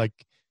mascot, like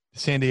the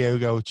San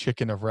Diego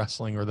Chicken of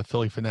wrestling or the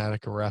Philly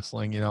Fanatic of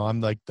wrestling.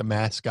 I'm like the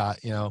mascot.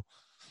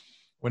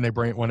 When they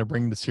want to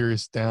bring the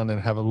serious down and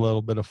have a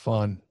little bit of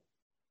fun,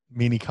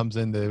 Meanie comes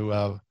in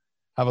to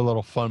have a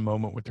little fun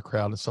moment with the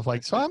crowd and stuff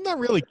like. So I'm not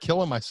really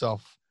killing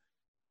myself,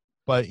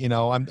 but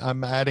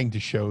I'm adding to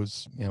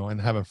shows,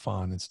 and having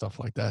fun and stuff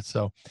like that.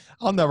 So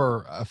I'll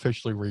never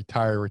officially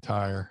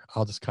retire.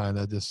 I'll just kind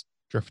of just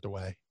drift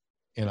away,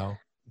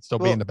 still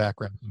be in the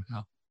background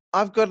somehow.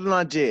 I've got an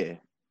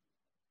idea.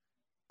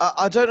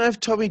 I don't know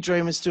if Tommy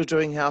Dreamer's still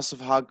doing House of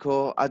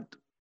Hardcore.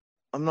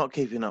 I'm not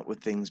keeping up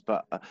with things,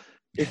 but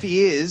if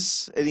he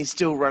is, and he's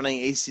still running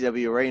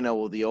ECW Arena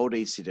or the old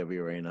ECW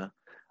Arena,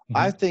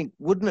 I think,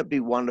 wouldn't it be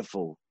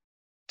wonderful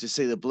to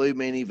see the Blue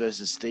Meanie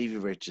versus Stevie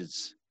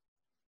Richards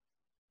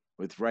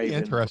with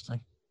Raven? Interesting.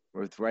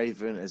 With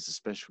Raven as a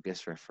special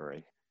guest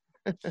referee.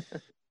 A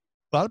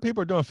lot of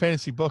people are doing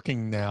fantasy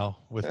booking now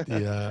with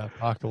the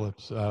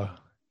Apocalypse.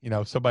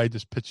 Somebody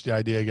just pitched the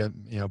idea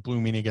again, Blue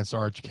Meanie against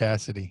Orange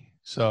Cassidy.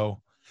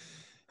 So,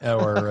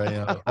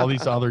 or all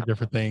these other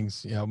different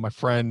things. My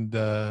friend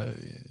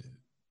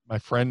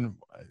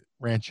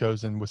ran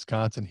shows in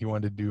Wisconsin. He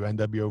wanted to do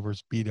NWO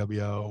versus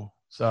BWO.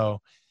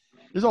 So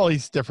there's all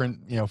these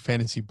different,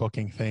 fantasy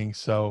booking things.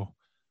 So,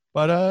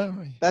 but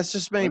that's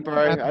just me,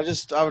 bro.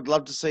 I would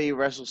love to see you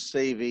wrestle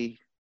Stevie.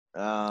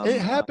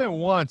 It happened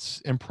once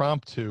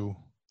impromptu.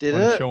 Did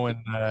on a it? show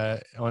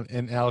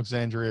in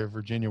Alexandria,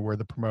 Virginia, where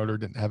the promoter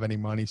didn't have any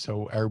money,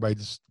 so everybody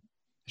just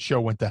show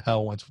went to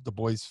hell once the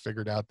boys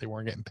figured out they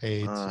weren't getting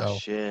paid. Oh So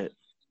shit!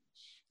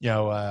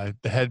 the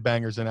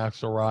Headbangers and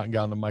Axl Rotten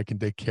got on the mic and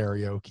did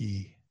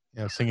karaoke.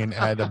 Singing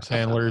Adam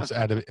Sandler's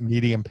at a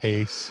medium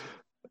pace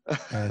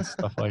and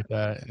stuff like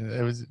that. And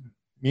it was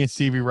me and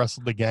Stevie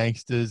wrestled the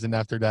Gangsters, and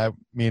after that,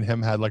 me and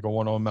him had like a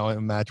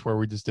one-on-one match where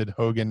we just did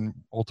Hogan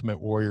Ultimate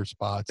Warrior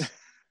spots.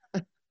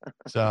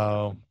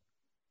 So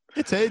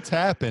it's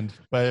happened,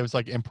 but it was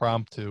like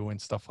impromptu and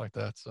stuff like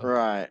that. So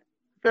Right.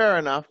 Fair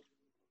enough.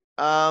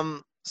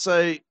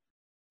 So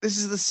this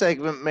is the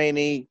segment,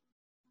 Meanie.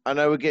 I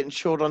know we're getting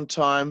short on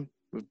time.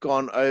 We've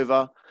gone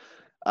over.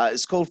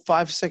 It's called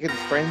 5-Second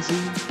Frenzy,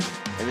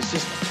 and it's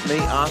just me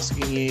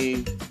asking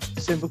you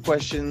simple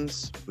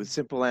questions with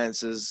simple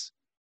answers.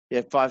 You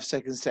have 5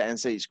 seconds to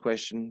answer each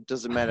question.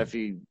 Doesn't matter if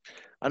you.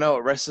 I know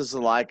what wrestlers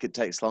are like. It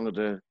takes longer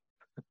to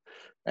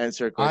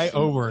answer a I question.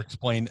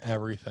 over-explain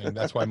everything.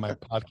 That's why my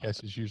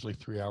podcast is usually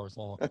 3 hours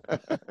long.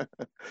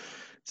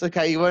 It's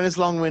okay. You weren't as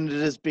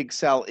long-winded as Big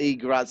Sal E.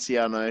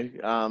 Graziano.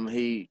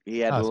 He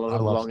had a lot I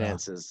of love long Sal.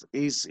 answers.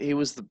 He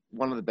was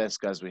one of the best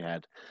guys we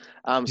had.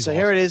 He's So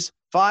here awesome. it is.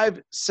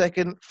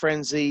 5-Second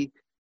Frenzy.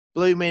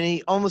 Blue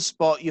Mini, on the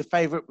spot, your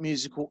favorite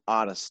musical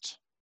artist.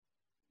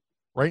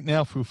 Right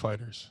now, Foo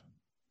Fighters.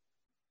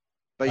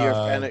 But you're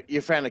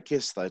a fan of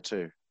Kiss though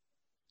too.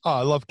 Oh,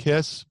 I love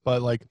Kiss,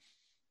 but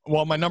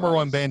my number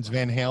one Nice. band's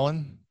Van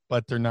Halen,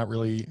 but they're not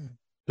really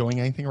doing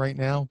anything right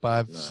now. But I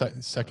have No.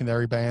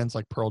 secondary bands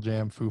like Pearl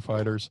Jam, Foo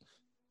Fighters.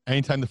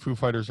 Anytime the Foo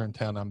Fighters are in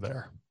town, I'm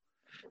there.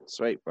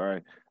 Sweet, bro.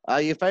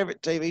 Your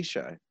favorite TV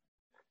show?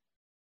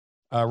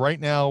 Right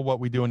now, What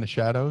We Do in the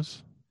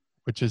Shadows,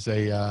 which is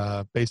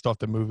based off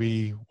the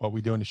movie What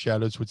We Do in the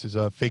Shadows, which is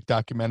a fake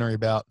documentary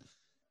about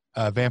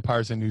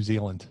vampires in New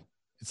Zealand.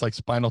 It's like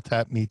Spinal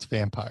Tap meets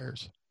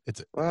vampires.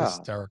 It's Wow.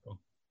 hysterical.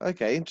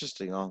 Okay,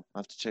 interesting. I'll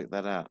have to check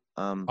that out.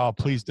 Oh,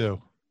 please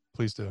do.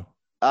 Please do.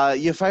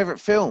 Your favorite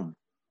film?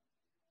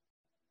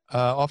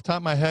 Off the top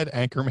of my head,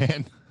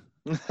 Anchorman.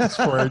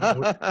 For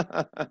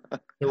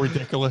the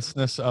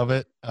ridiculously of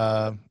it,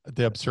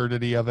 the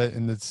absurdity of it,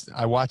 and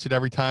I watch it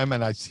every time,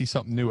 and I see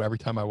something new every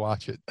time I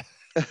watch it.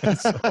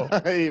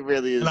 He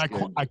really is. And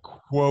Good. I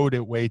quote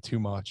it way too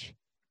much.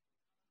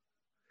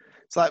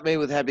 It's like me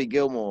with Happy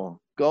Gilmore.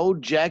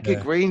 Gold jacket,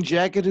 Yeah. green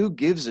jacket. Who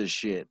gives a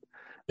shit?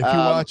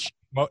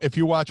 If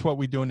you watch What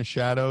We Do in the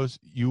Shadows,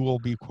 you will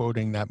be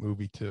quoting that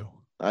movie too.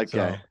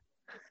 Okay.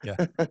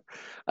 yeah.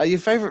 Your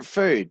favorite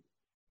food?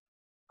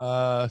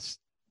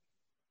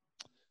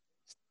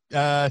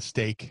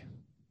 Steak.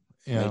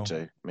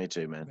 Me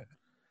too, man.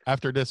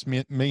 After this, me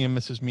and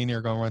Mrs. Meany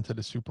are going to run to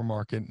the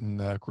supermarket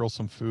and grill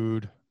some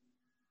food.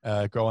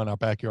 Go in our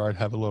backyard,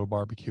 have a little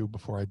barbecue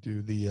before I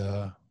do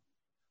the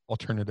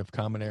alternative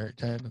commentary.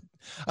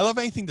 I love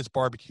anything that's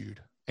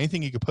barbecued.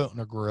 Anything you can put on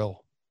a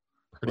grill.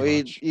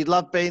 Pretty much. You'd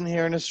love being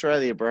here in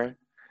Australia, bro.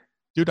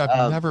 Dude,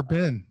 I've never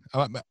been.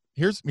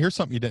 Here's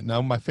something you didn't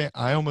know.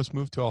 I almost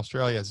moved to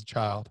Australia as a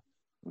child.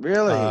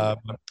 Really?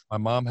 My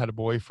mom had a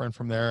boyfriend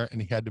from there,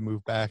 and he had to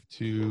move back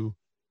to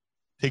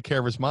take care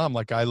of his mom.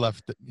 Like I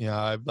left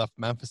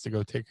Memphis to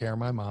go take care of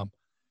my mom.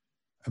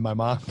 And my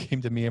mom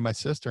came to me and my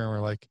sister and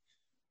were like,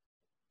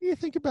 "What do you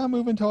think about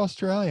moving to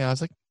Australia?" I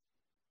was like,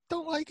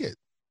 "Don't like it."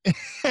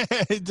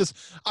 I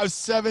was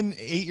 7,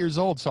 8 years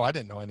old, so I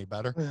didn't know any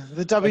better.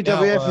 The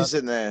WWF is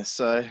in there,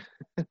 so.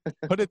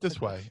 Put it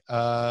this way.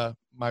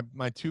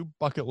 My two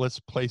bucket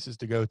list places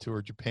to go to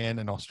are Japan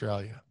and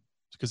Australia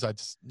because I've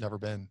just never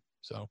been.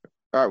 So.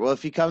 All right. Well,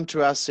 if you come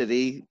to our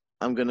city,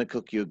 I'm going to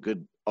cook you a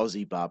good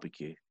Aussie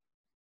barbecue.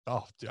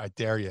 Oh, dude, I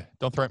dare you.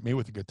 Don't threaten me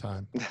with a good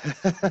time.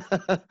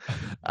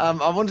 I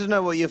want to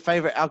know what your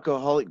favorite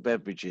alcoholic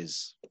beverage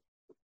is.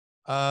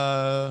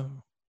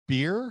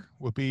 Beer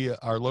would be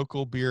our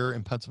local beer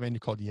in Pennsylvania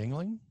called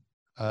Yingling.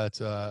 It's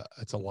a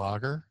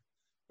lager,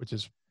 which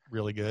is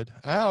really good.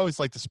 I always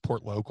like to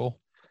support local.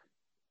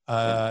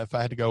 If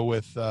I had to go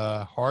with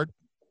hard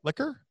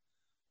liquor,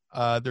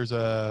 there's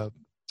a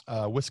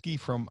whiskey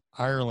from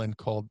Ireland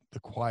called the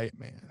Quiet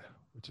Man,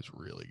 which is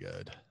really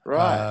good.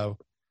 Right.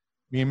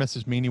 Me and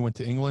Mrs. Meany went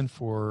to England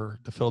for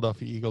the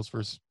Philadelphia Eagles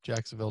versus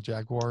Jacksonville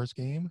Jaguars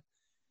game,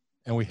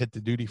 and we hit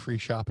the duty-free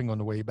shopping on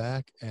the way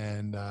back,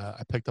 and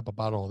I picked up a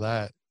bottle of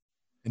that,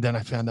 and then I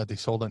found out they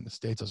sold it in the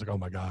States. I was like, oh,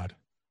 my God.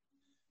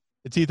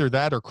 It's either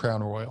that or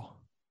Crown Royal.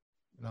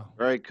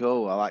 Very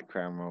cool. I like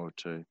Crown Royal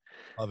too.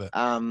 Love it.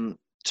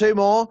 2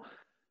 more.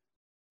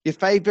 Your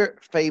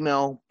favorite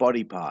female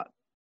body part?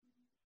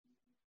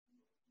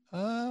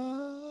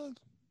 The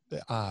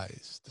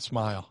eyes, the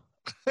smile.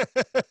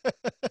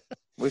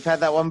 We've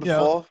had that one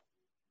before.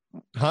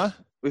 Huh?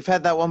 We've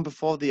had that one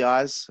before, the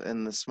eyes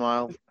and the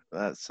smile.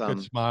 That's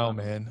Good smile,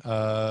 man.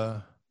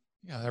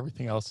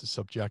 Everything else is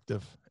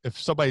subjective. If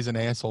somebody's an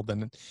asshole,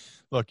 then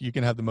look, you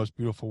can have the most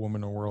beautiful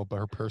woman in the world, but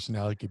her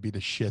personality could be the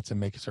shits and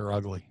makes her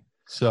ugly.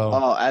 So,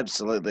 Oh,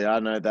 absolutely. I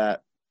know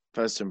that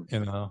first and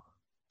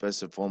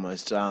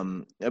foremost.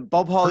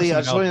 Bob Holly,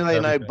 I just want to let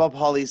you know, Everything. Bob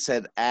Holly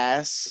said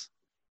ass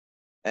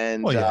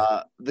And Well,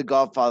 yeah. The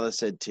Godfather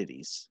said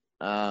titties.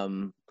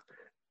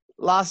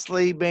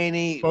 Lastly,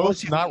 Beanie,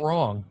 Both not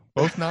wrong.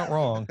 Both not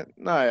wrong.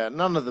 No,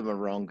 none of them are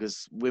wrong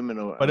because women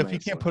are. But if you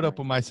amazing. can't put up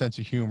with my sense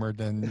of humor,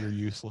 then you're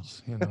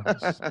useless. You know.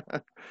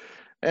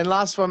 And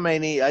last one,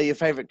 Beanie, your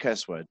favorite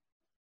curse word?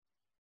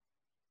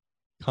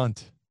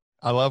 Cunt.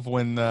 I love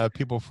when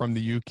people from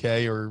the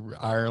UK or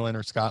Ireland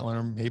or Scotland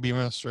or maybe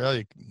even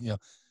Australia,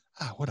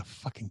 what a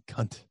fucking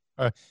cunt.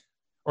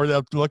 Or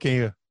they'll look at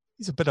you,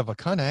 he's a bit of a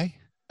cunt, eh?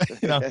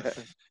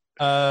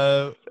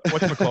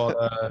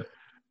 Whatchamacallit?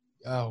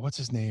 What's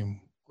his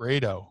name?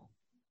 Grado.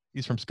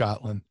 He's from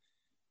Scotland.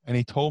 And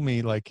he told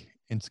me, like,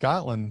 in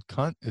Scotland,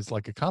 cunt is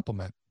like a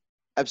compliment.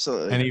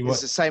 Absolutely. And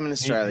it's the same in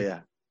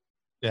Australia.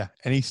 Yeah.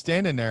 And he's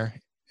standing there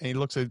and he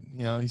looks at,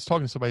 he's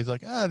talking to somebody. He's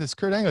like, this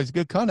Kurt Angle, he's a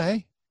good cunt, eh?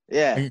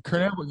 Yeah. And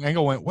Kurt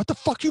Angle went, what the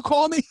fuck you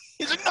call me?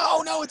 He's like,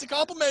 no, it's a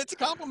compliment. It's a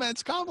compliment.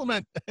 It's a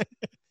compliment.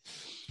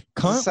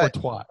 Cunt or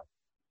twat?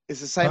 It's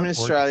the same in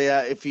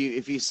Australia. If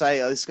you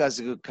say, oh, this guy's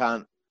a good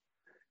cunt.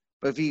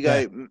 But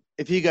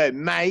if you go,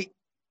 mate,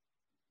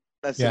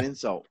 that's an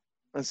insult.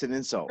 That's an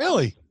insult.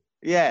 Really?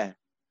 Yeah.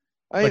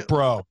 Like,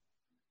 bro.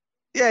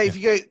 Yeah, if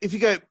you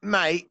go,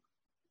 mate,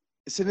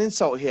 it's an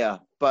insult here.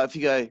 But if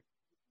you go,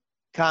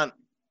 cunt,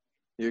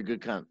 you're a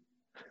good cunt.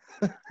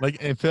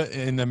 Like if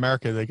in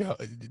America they go,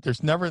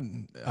 there's never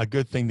a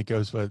good thing that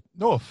goes with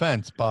no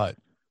offense, but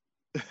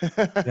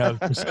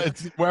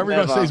it's, whatever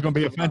you're gonna say is gonna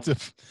be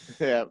offensive.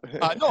 Yeah.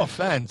 No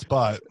offense,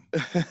 but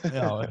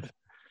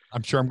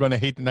I'm sure I'm gonna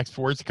hate the next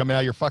words coming out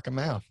of your fucking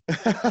mouth.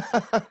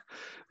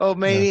 Well,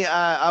 Meanie,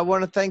 I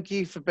want to thank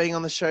you for being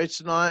on the show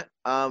tonight.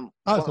 It's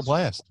a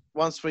blast.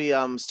 Once we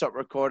stop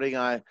recording,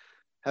 I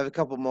have a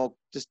couple more,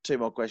 just two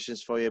more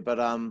questions for you, but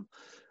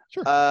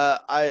Sure.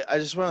 I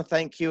just want to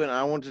thank you, and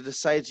I wanted to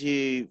say to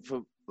you,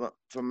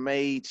 from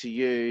me to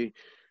you,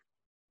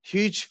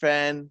 huge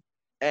fan,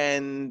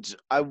 and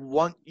I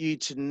want you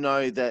to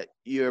know that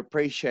you're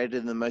appreciated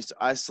in the most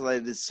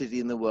isolated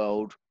city in the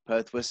world,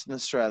 Perth, Western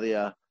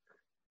Australia.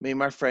 Me and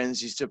my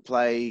friends used to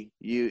play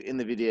you in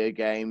the video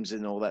games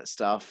and all that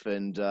stuff,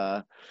 and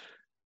I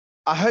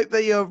hope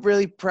that you're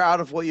really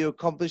proud of what you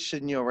accomplished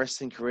in your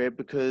wrestling career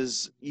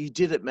because you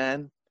did it,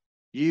 man.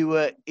 You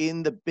were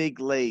in the big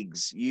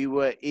leagues. You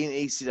were in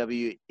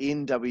ECW,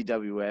 in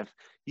WWF.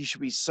 You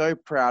should be so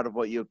proud of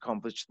what you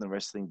accomplished in the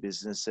wrestling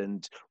business,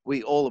 and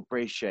we all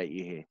appreciate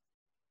you here.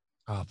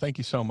 Oh, thank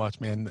you so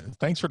much, man.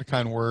 Thanks for the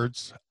kind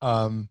words.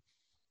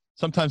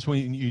 Sometimes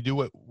when you do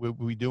what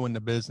we do in the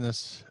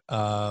business,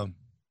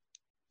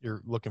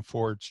 you're looking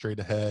forward straight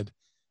ahead.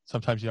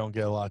 Sometimes you don't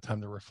get a lot of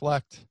time to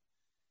reflect.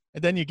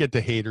 And then you get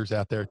the haters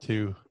out there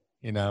too,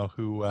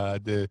 who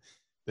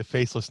the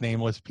faceless,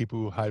 nameless people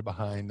who hide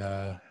behind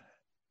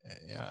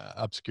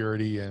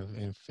obscurity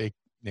and fake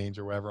names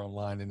or whatever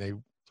online, and they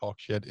talk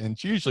shit. And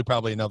it's usually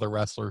probably another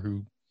wrestler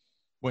who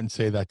wouldn't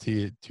say that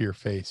to your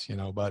face,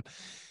 But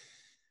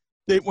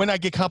when I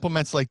get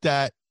compliments like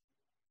that,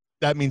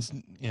 that means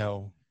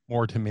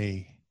more to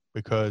me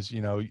because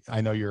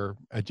I know you're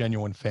a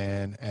genuine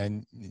fan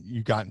and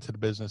you got into the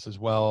business as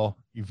well.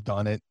 You've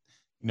done it.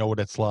 You know what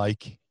it's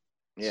like.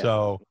 Yeah.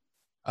 So.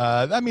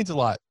 That means a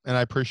lot, and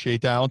I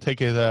appreciate that. I don't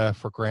take it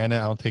for granted.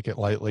 I don't take it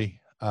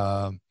lightly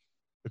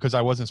because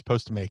I wasn't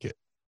supposed to make it,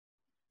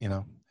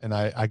 and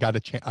I got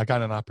I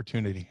got an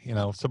opportunity.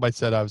 Somebody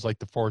said I was like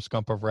the Forrest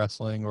Gump of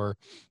wrestling or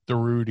the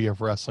Rudy of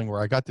wrestling,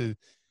 where I got to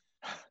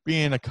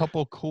be in a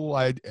couple cool.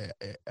 I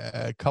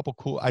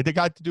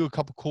got to do a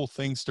couple cool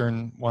things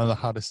during one of the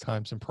hottest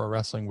times in pro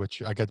wrestling,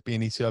 which I got to be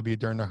in ECW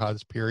during their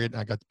hottest period,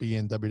 and I got to be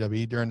in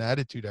WWE during the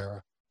Attitude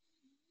Era.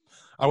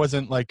 I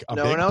wasn't like a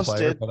big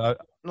player, but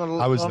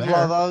I was there. Not a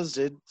lot of others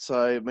did.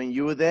 So, I mean,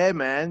 you were there,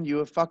 man. You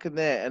were fucking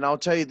there. And I'll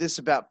tell you this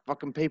about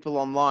fucking people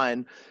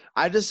online.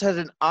 I just had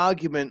an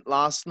argument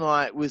last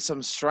night with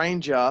some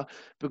stranger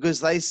because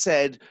they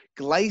said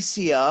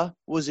Glacier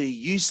was a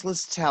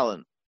useless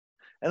talent.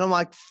 And I'm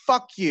like,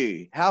 fuck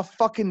you. How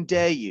fucking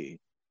dare you?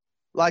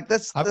 Like,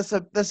 that's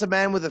a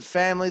man with a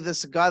family.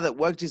 That's a guy that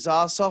worked his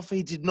ass off.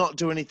 He did not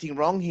do anything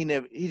wrong. He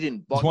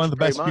didn't botch. He's one of the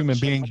best human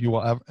beings you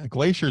will ever.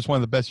 Glacier is one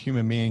of the best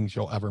human beings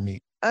you'll ever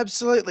meet.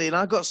 Absolutely. And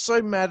I got so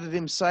mad at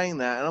him saying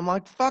that. And I'm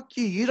like, fuck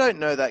you. You don't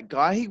know that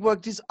guy. He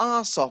worked his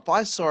ass off.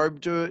 I saw him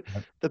do it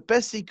the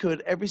best he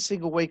could every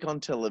single week on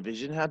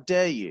television. How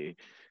dare you?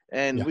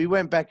 And we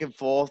went back and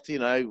forth,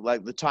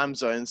 like the time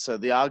zones. So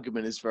the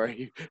argument is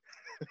very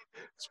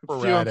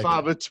few and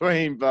far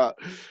between. But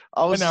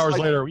I was 10 hours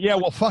later. Yeah,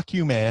 well, fuck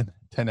you, man.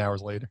 10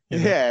 hours later.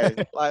 Yeah.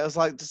 I was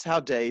like, just how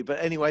dare you? But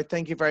anyway,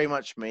 thank you very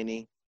much,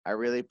 Meanie. I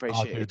really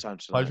appreciate your time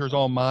tonight. Pleasure's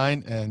all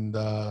mine. And,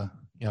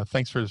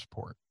 thanks for the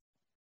support.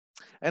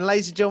 And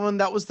ladies and gentlemen,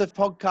 that was the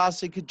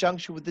podcast in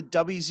conjunction with the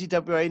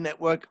WCWA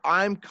Network.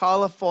 I'm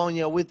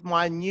California with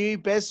my new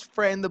best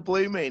friend, the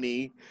Blue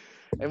Meanie,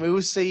 and we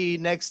will see you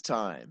next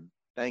time.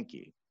 Thank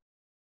you.